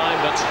first time,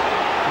 but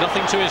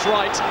nothing to his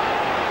right.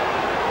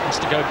 Has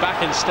to go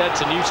back instead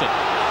to Newton.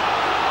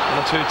 One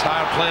or two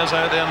tired players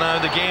out there now.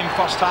 The game,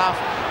 first half,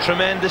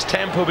 tremendous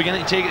tempo,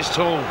 beginning to take its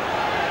toll.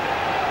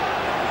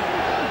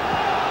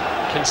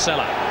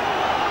 Kinsella.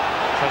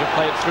 Try to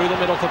play it through the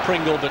middle for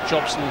Pringle, but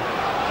Jobson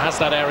has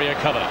that area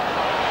covered.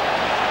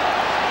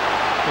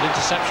 Good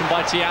interception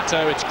by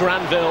Tiatto. It's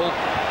Granville.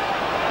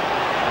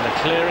 And a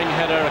clearing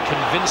header, a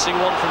convincing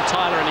one from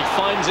Tyler, and he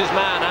finds his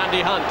man,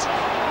 Andy Hunt.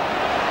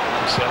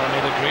 Kinsella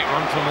made a great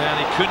run from there,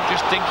 and he couldn't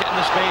just dink it in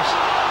the space.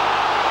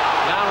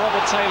 Now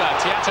Robert Taylor.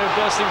 Tiatto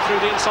bursting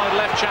through the inside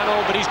left channel,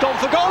 but he's gone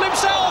for goal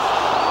himself!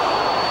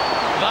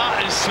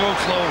 That is so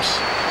close.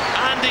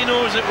 Andy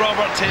knows it,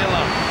 Robert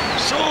Taylor.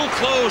 So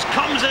close,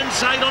 comes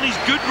inside on his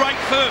good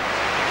right foot,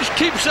 just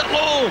keeps it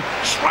low,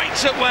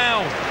 strikes it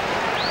well.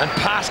 And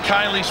past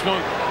Kiely,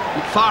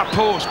 far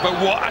post, but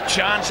what a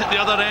chance at the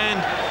other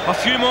end. A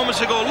few moments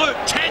ago, look,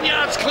 10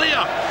 yards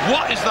clear.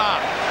 What is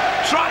that?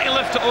 Try to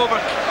lift it over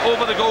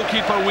the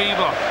goalkeeper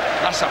Weaver.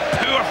 That's a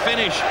poor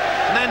finish.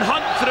 And then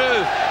Hunt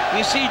through.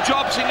 You see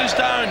Jobson is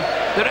down.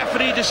 The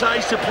referee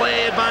decides to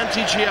play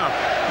advantage here.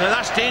 Now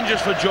that's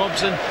dangerous for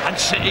Jobson, and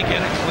City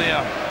get it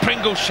clear.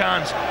 Pringle's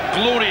chance,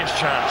 glorious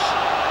chance.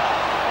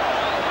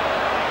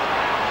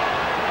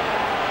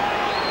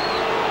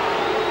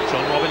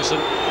 John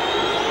Robinson.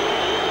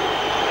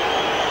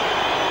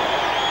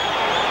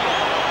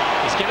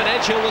 He's given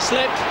Edghill the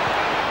slip.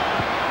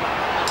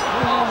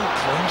 Oh,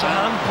 claims a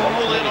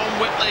handball in on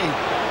Whitley.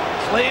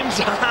 Claims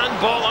a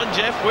handball on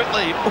Jeff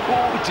Whitley.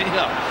 Oh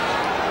dear.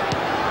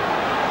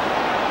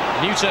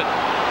 Newton.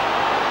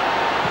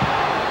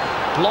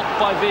 Blocked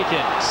by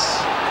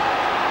Wiekens.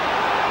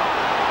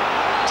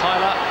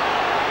 Tyler.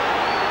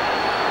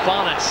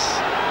 Barness.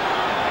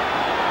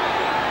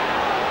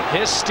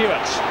 Here's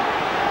Stuart.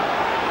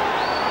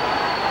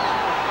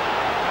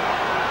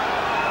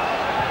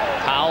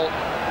 Powell.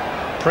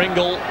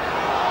 Pringle.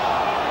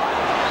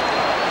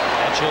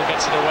 Edghill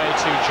gets it away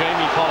to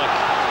Jamie Pollock.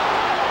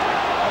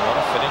 What a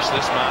finish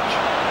this match.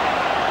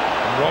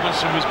 And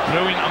Robinson was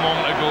brilliant a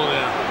moment ago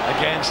there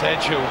against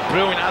Edghill.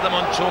 Brilliant, had him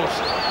on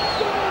toast.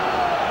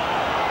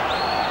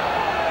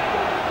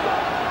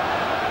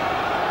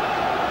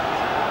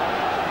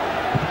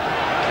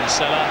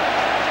 Kinsella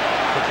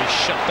quickly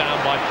shut down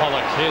by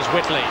Pollock. Here's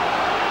Whitley.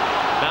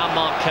 Now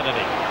Mark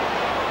Kennedy.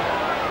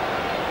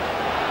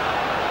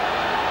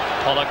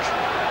 Pollock.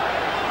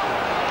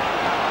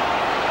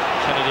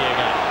 Kennedy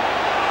again.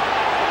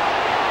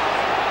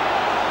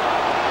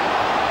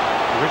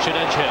 Richard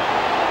Edghill.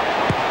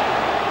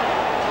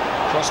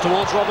 Cross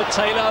towards Robert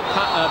Taylor.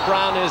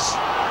 Brown is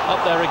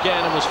up there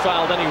again and was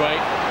fouled anyway.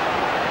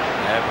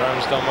 Yeah,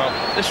 Brown's done well.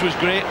 This was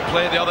great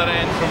play at the other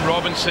end from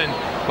Robinson.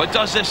 But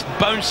does this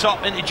bounce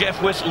up into Jeff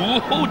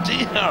Whistle? Oh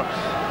dear!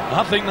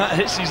 I think that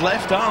hits his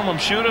left arm, I'm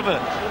sure of it.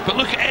 But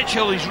look at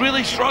Edghill, he's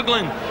really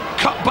struggling.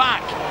 Cut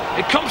back.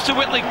 It comes to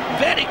Whitley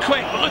very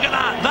quick. But look at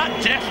that.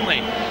 That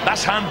definitely.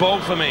 That's handball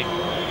for me.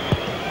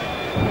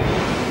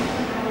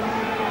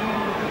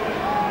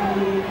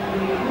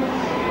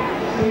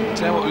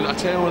 I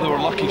tell you where they were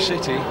lucky,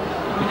 City,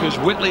 because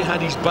Whitley had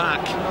his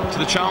back to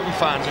the Charlton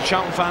fans. The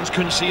Charlton fans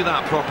couldn't see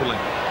that properly,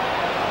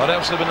 or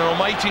else there'd been an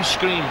almighty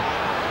scream.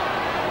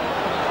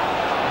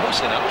 I'm not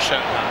saying I was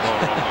shouting handball.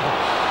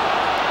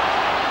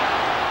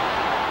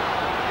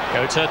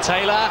 Go to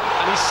Taylor,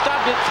 and he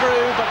stabbed it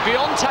through, but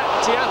beyond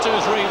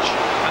Tiatto's reach.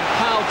 And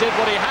Powell did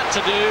what he had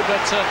to do,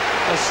 but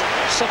has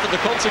suffered the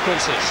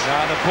consequences.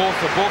 Yeah, they're both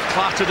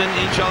clattered into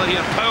each other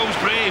here. Powell's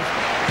brave.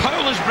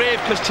 Powell is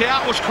brave because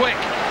Tiatto's quick.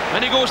 And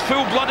he goes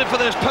full-blooded for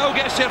this. Powell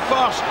gets there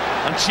first,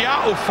 and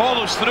Tiatto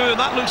follows through, and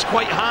that looks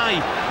quite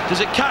high.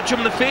 Does it catch him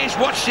in the face?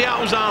 Watch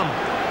Tiatto's arm.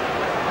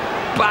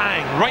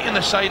 Bang! Right in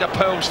the side of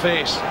Powell's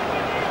face.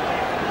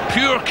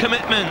 Pure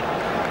commitment.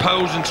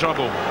 Powell's in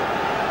trouble.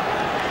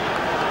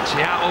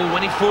 Tiatto,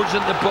 when he forwards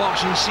into the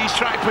box, and he's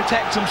trying to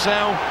protect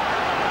himself,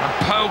 and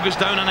Powell goes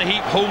down in a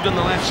heap, holding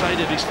the left side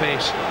of his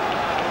face.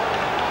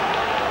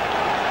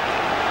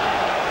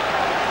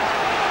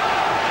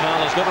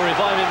 Has got to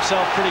revive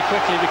himself pretty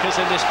quickly, because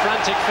in this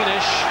frantic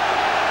finish,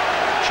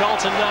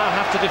 Charlton now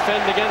have to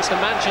defend against a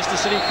Manchester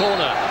City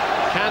corner.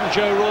 Can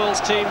Joe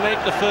Royle's team make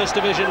the First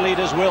Division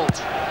leaders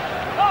wilt?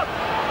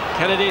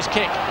 Kennedy's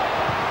kick.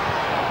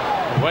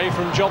 Away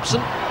from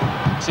Jobson.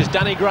 This is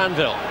Danny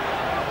Granville.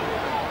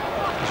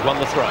 He's won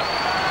the throw.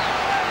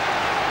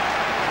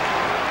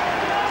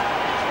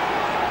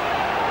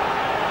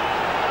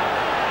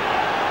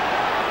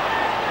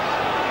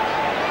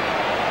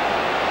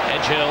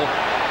 Edghill.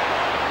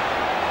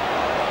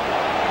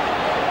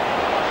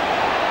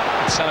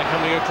 Kinsella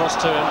coming across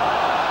to him.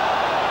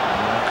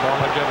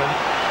 Corner given.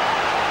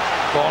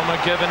 Corner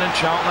given, and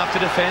Charlton have to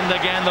defend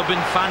again. They've been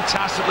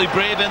fantastically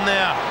brave in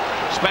there,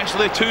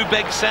 especially two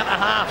big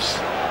centre-halves.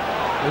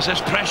 Is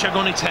this pressure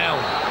going to tell?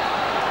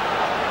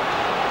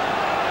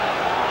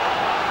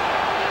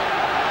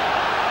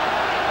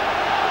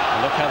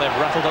 Look how they've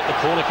rattled up the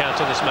corner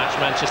count in this match,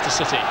 Manchester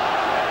City.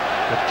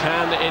 But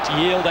can it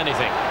yield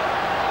anything?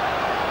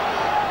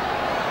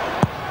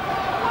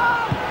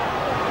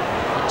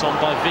 On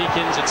by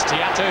Wiekens, it's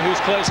Tiatto who's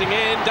closing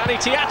in. Danny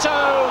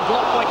Tiatto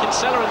blocked by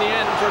Kinsella in the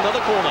end for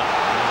another corner.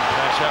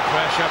 Pressure,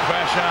 pressure,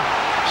 pressure.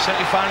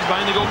 City fans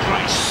behind the goal,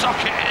 try suck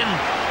it in.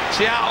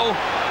 Tiatto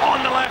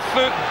on the left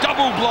foot,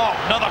 double block,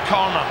 another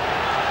corner.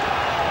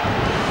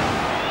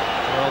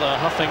 Well, they're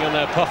huffing and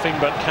they're puffing,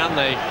 but can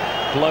they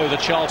blow the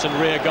Charlton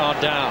rear guard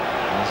down?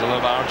 There's a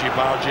little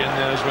argy-bargy in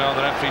there as well.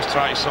 The referee's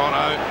trying to sort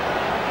out,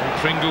 and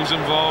Pringle's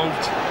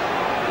involved.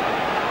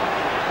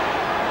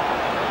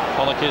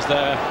 Pollock is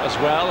there as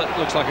well. It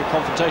looks like a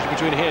confrontation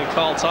between he and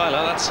Carl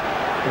Tyler. That's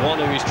the one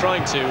who he's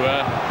trying to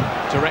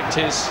direct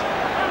his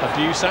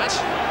abuse at.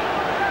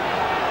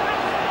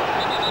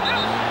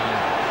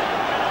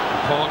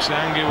 Pollock's the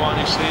angry one.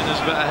 He's seeing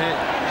there's a bit of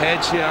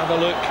heads here. Have a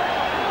look.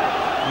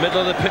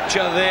 Middle of the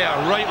picture there,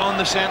 right on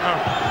the centre.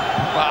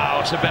 Wow,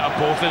 it's a bit of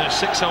both. It's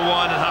 6 of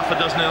one and half a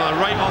dozen of the other,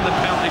 right on the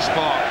penalty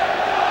spot.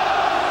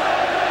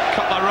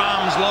 Couple of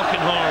rams locking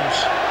horns.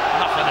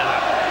 Nothing in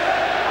it.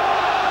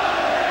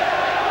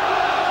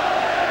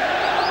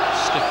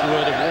 Stiff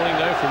word of warning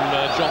though from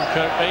John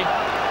Kirkby.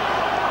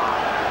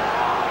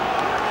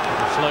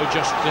 The flow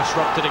just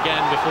disrupted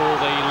again before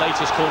the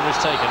latest corner is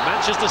taken.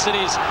 Manchester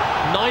City's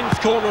 9th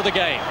corner of the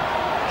game.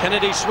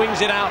 Kennedy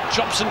swings it out,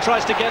 Jobson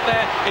tries to get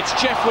there, it's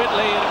Jeff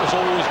Whitley, and it was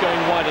always going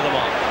wide of the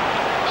mark.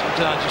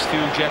 Sometimes I just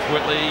feel Jeff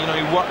Whitley, you know,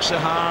 he works so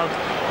hard,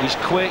 he's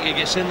quick, he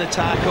gets in the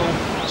tackle.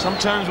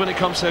 Sometimes when it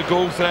comes to a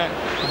goal threat,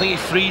 I think he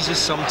freezes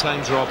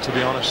sometimes, Rob, to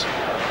be honest.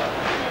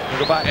 We'll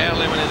go back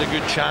early when he had a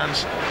good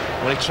chance,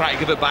 when he tried to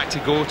give it back to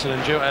Goten,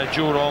 and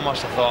Joe Raw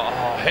must have thought,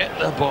 oh, hit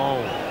the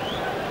ball.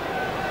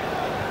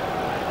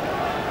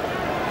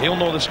 He'll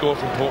know the score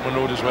from Portman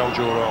Road as well,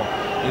 Joe Raw.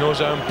 He knows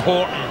how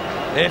important.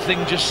 If they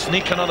can just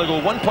sneak another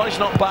goal, 1 point's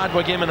not bad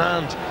with a game in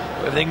hand,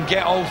 but if they can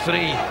get all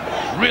three,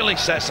 really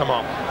sets them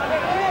up.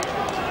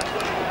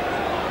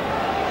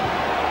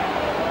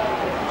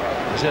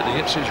 Is it the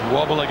Ipswich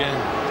wobble again?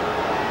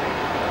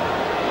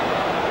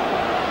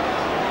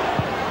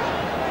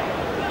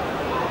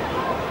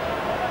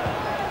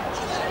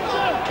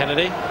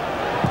 Kennedy.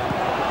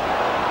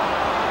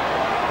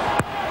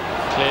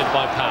 Cleared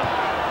by Powell.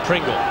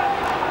 Pringle.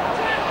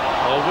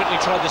 Oh, Whitley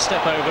tried the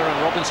step over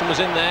and Robinson was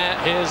in there.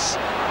 Here's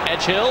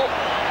Edghill.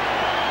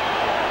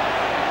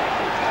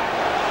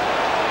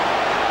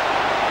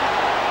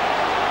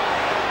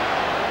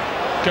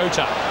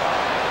 Gota.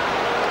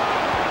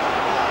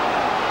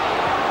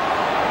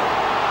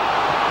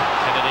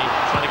 Kennedy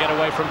trying to get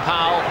away from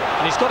Powell,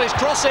 and he's got his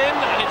cross in,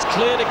 and it's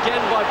cleared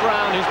again by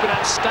Brown, who's been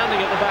outstanding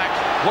at the back.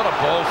 What a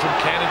ball from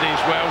Kennedy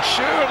as well.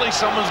 Surely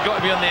someone's got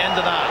to be on the end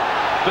of that,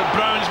 but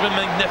Brown's been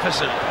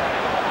magnificent.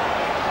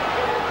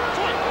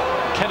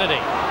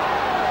 Kennedy.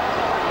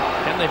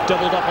 And they've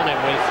doubled up on him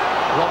with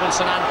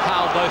Robinson and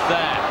Powell both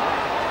there.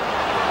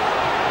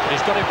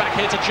 He's got it back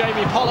here to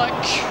Jamie Pollock.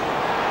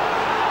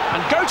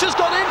 And Gota's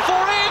gone in for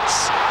it!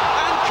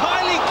 And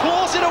Kiely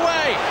claws it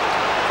away.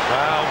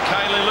 Well,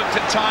 Kiely looked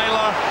at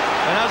Tyler,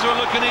 and as we're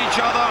looking at each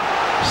other,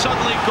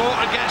 suddenly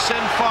Gota gets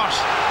in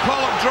first.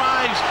 Pollock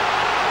drives,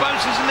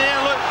 bounces in the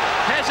air, look,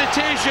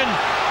 hesitation.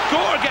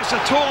 Gota gets a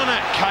toe on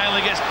it.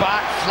 Kiely gets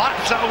back,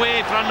 flaps it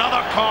away for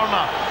another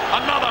corner.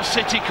 Another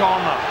City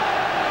corner.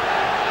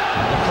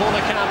 The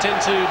corner count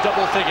into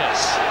double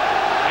figures.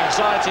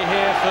 Anxiety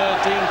here for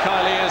Dean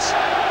Kiely as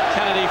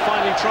Kennedy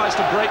finally tries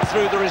to break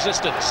through the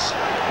resistance.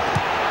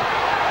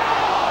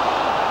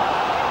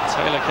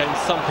 Taylor came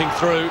thumping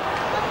through.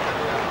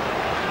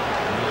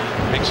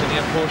 Makes a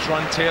near post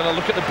run, Taylor.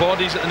 Look at the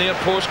bodies at the near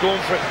post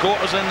going for it.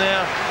 Gota's in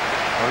there.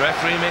 The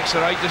referee makes the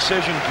right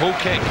decision. Goal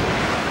kick.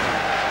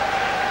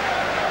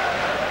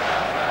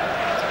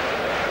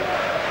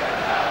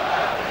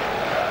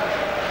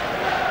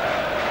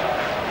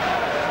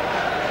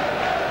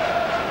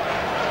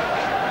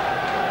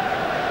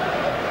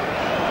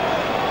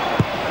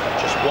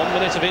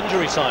 Of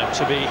injury time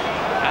to be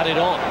added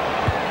on.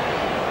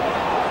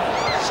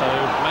 So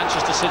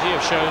Manchester City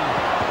have shown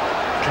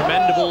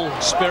commendable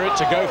spirit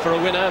to go for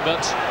a winner,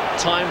 but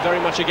time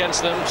very much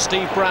against them.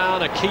 Steve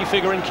Brown, a key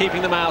figure in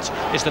keeping them out,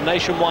 is the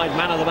nationwide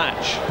man of the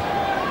match.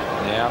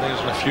 Yeah, I think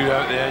there's a few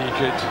out there you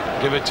could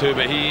give it to,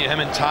 but him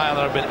and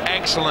Tyler have been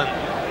excellent.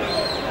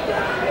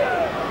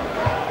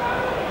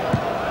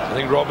 I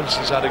think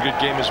Robinson's had a good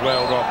game as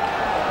well, Rob.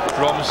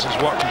 Robinson's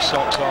worked his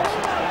socks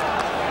off.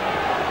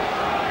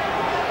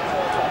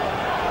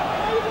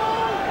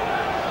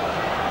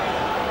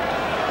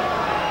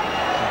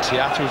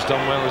 Tiatto's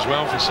done well as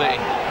well for City.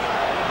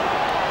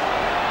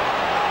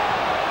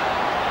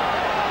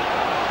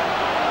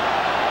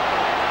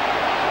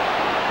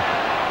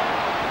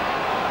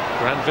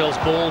 Granville's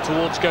ball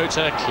towards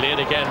Gota, cleared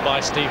again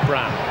by Steve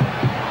Brown.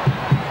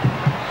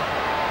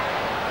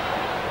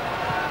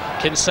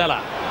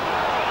 Kinsella.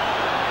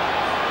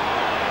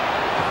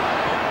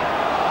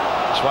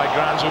 That's why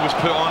Granville was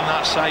put on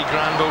that side,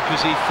 Granville,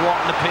 because he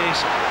thwarted the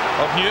pace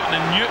of Newton,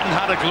 and Newton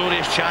had a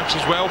glorious chance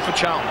as well for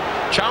Charlton.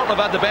 Charlton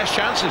have had the best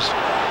chances.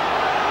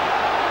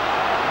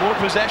 More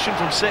possession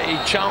from City.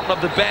 Charlton have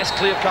the best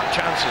clear-cut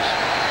chances.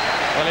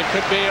 Well, it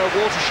could be a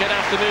watershed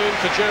afternoon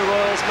for Joe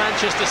Royle's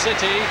Manchester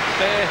City.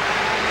 They're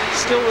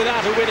still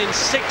without a win in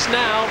 6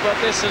 now, but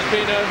this has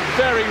been a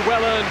very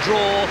well-earned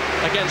draw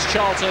against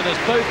Charlton, as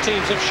both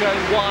teams have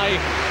shown why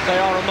they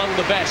are among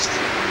the best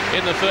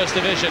in the First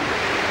Division.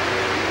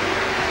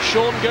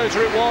 Sean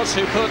Goater it was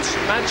who put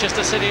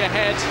Manchester City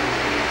ahead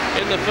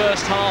in the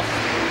first half,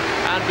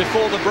 and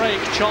before the break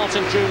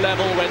Charlton drew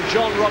level when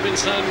John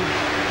Robinson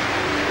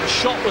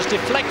shot was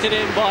deflected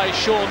in by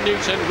Sean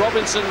Newton.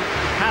 Robinson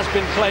has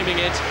been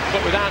claiming it, but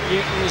without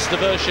Newton's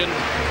diversion,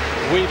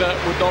 Weaver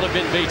would not have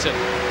been beaten.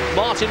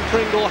 Martin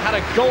Pringle had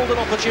a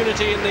golden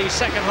opportunity in the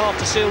second half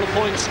to seal the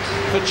points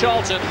for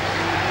Charlton,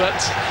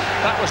 but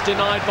that was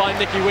denied by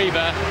Nicky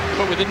Weaver.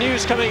 But with the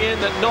news coming in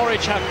that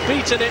Norwich have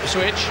beaten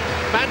Ipswich,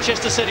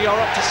 Manchester City are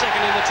up to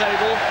second in the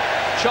table.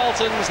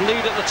 Charlton's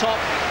lead at the top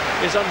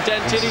is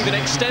undented, even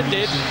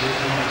extended,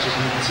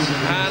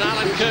 and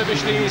Alan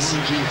Kirbishley's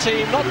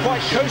team not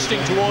quite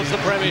coasting towards the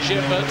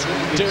Premiership, but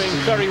doing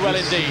very well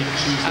indeed.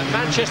 And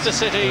Manchester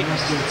City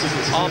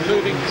are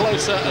moving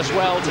closer as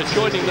well to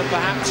joining them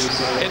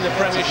perhaps in the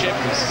Premiership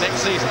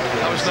next season.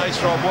 That was nice,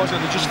 Rob,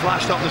 wasn't it? It just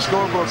flashed up the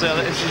scoreboard there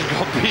that Ipswich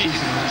got beat.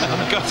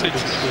 I'm gutted.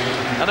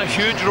 And a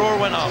huge roar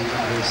went up.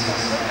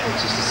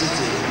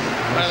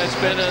 Well, it's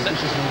been an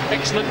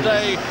excellent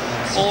day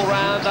all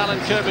round. Alan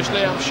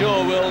Kirbishley, I'm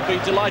sure, will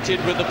be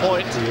delighted with the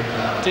point.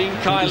 Dean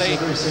Kiely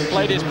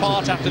played his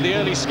part after the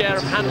early scare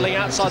of handling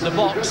outside the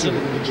box and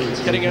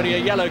getting only a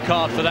yellow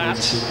card for that.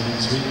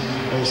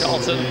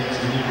 Charlton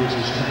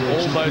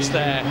almost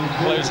there,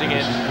 closing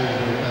in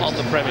on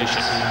the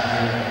Premiership.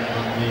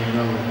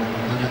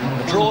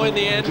 Draw in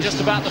the end,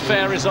 just about the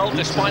fair result,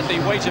 despite the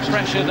weight of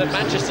pressure that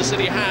Manchester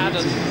City had,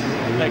 and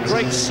a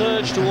great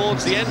surge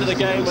towards the end of the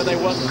game where they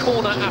won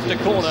corner after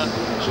corner,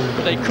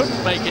 but they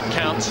couldn't make it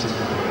count.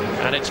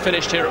 And it's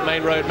finished here at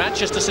Maine Road.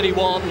 Manchester City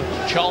 1,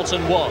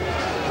 Charlton 1.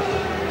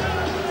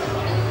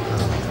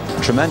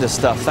 Tremendous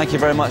stuff. Thank you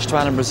very much to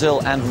Alan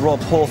Brazil and Rob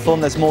Hawthorne.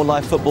 There's more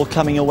live football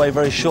coming your way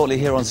very shortly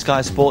here on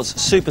Sky Sports.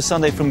 Super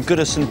Sunday from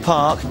Goodison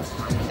Park.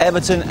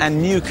 Everton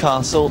and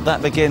Newcastle.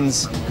 That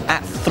begins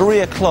at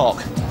 3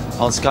 o'clock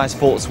on Sky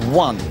Sports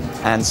 1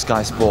 and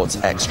Sky Sports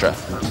Extra.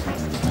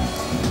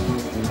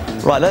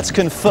 Right, let's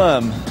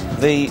confirm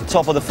the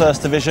top of the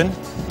First Division.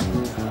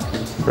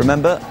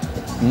 Remember,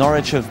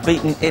 Norwich have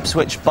beaten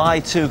Ipswich by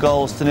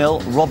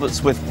 2-0.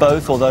 Roberts with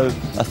both, although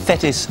a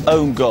Thetis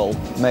own goal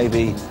may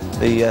be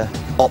the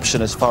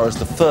option as far as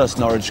the first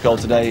Norwich goal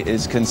today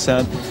is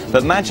concerned.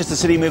 But Manchester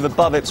City move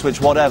above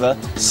Ipswich, whatever.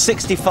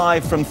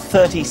 65 from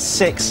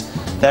 36.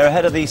 They're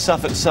ahead of the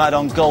Suffolk side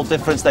on goal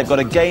difference. They've got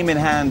a game in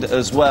hand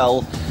as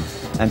well.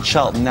 And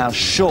Charlton now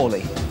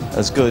surely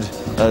as good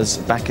as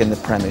back in the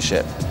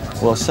Premiership.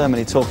 Well, so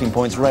many talking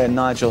points. Ray and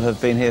Nigel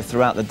have been here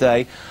throughout the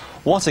day.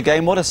 What a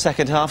game, what a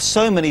second half.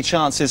 So many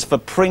chances for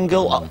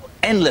Pringle.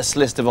 Endless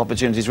list of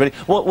opportunities, really.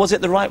 Was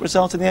it the right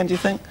result in the end, do you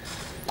think?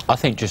 I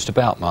think just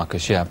about,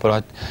 Marcus, yeah.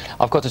 But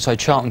I've got to say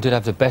Charlton did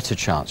have the better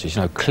chances,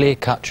 you know,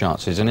 clear-cut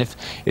chances. And if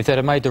they'd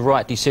have made the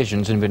right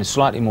decisions and been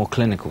slightly more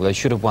clinical, they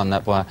should have won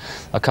that by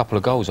a couple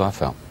of goals, I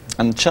felt.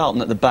 And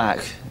Charlton at the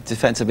back,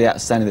 defensively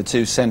outstanding, the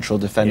two central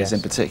defenders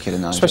in particular,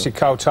 Nigel. Especially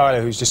Carl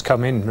Tyler, who's just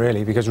come in,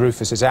 really, because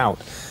Rufus is out.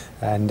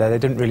 And they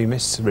didn't really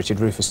miss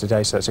Richard Rufus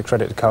today, so that's a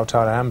credit to Carl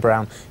Tyler and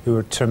Brown, who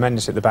were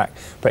tremendous at the back.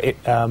 But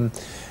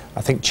I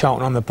think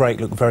Charlton on the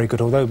break looked very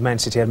good, although Man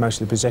City had most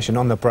of the possession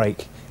on the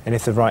break. And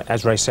if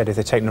as Ray said, if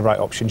they're taking the right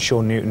option,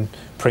 Sean Newton,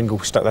 Pringle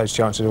stuck those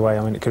chances away.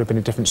 I mean, it could have been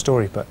a different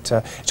story, but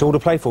it's all to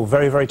play for.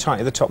 Very, very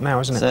tight at the top now,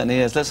 isn't it? Certainly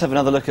is. Let's have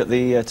another look at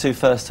the two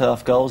first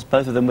half goals,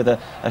 both of them with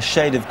a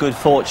shade of good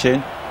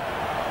fortune.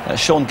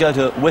 Sean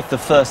Goater with the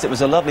first. It was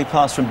a lovely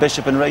pass from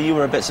Bishop, and Ray, you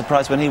were a bit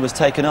surprised when he was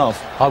taken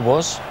off. I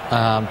was,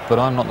 but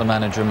I'm not the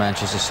manager of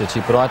Manchester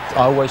City. But I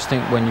always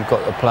think when you've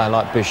got a player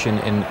like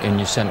Bishop in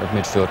your centre of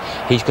midfield,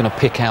 he's going to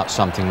pick out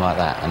something like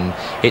that, and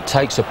it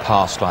takes a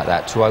pass like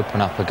that to open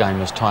up a game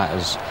as tight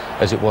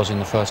as it was in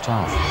the first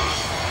half.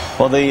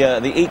 Well, the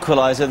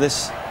equaliser,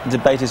 this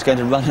debate is going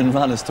to run and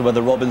run as to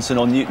whether Robinson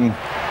or Newton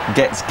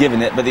gets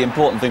given it, but the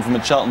important thing from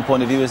a Charlton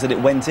point of view is that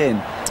it went in.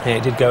 Yeah,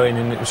 it did go in,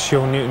 and it was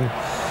Sean Newton.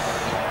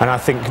 And I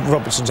think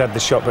Robertson's had the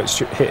shot, but it's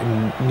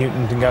hitting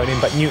Newton and going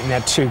in. But Newton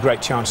had two great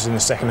chances in the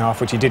second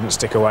half, which he didn't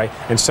stick away,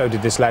 and so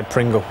did this lad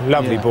Pringle.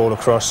 Lovely ball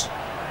across.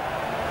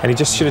 And he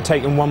just should have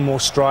taken one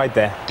more stride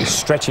there. He's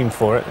stretching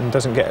for it and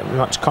doesn't get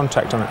much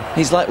contact on it.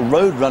 He's like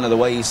Roadrunner the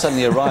way he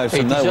suddenly arrived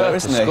from nowhere,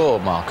 isn't he? He deserved to score,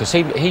 Marcus.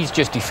 He's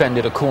just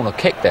defended a corner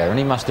kick there, and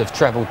he must have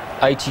travelled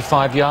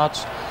 85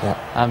 yards. Yeah.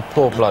 And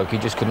poor bloke, he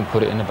just couldn't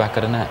put it in the back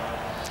of the net.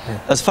 Yeah.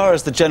 As far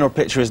as the general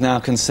picture is now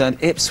concerned,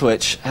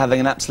 Ipswich having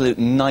an absolute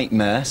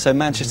nightmare, so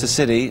Manchester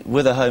City,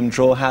 with a home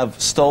draw, have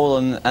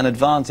stolen an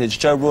advantage.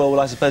 Joe Royal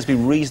will, I suppose, be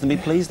reasonably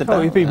pleased about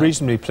that. He'd be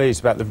reasonably pleased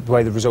about the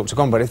way the results have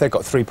gone, but if they've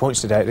got 3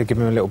 points today, they'll give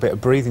them a little bit of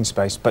breathing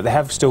space. But they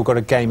have still got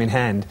a game in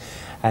hand,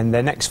 and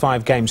their next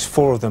 5 games,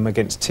 4 of them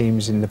against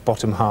teams in the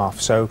bottom half.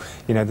 So,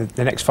 you know,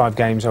 the next 5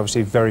 games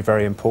obviously very,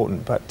 very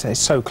important, but it's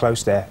so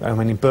close there. I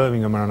mean,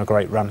 Birmingham are on a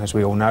great run, as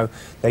we all know.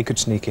 They could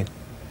sneak in.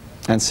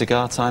 And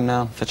cigar time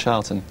now for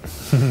Charlton.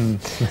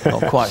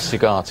 Not quite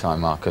cigar time,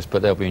 Marcus,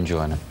 but they'll be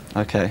enjoying it.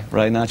 OK,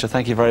 Ray, Nigel,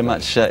 thank you very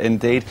much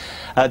indeed.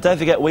 Don't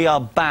forget, we are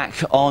back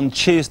on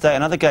Tuesday.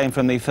 Another game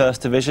from the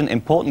First Division.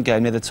 Important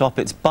game near the top.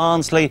 It's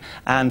Barnsley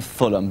and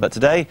Fulham. But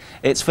today,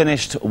 it's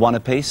finished 1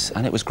 apiece,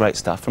 and it was great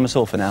stuff. From us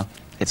all for now,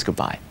 it's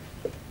goodbye.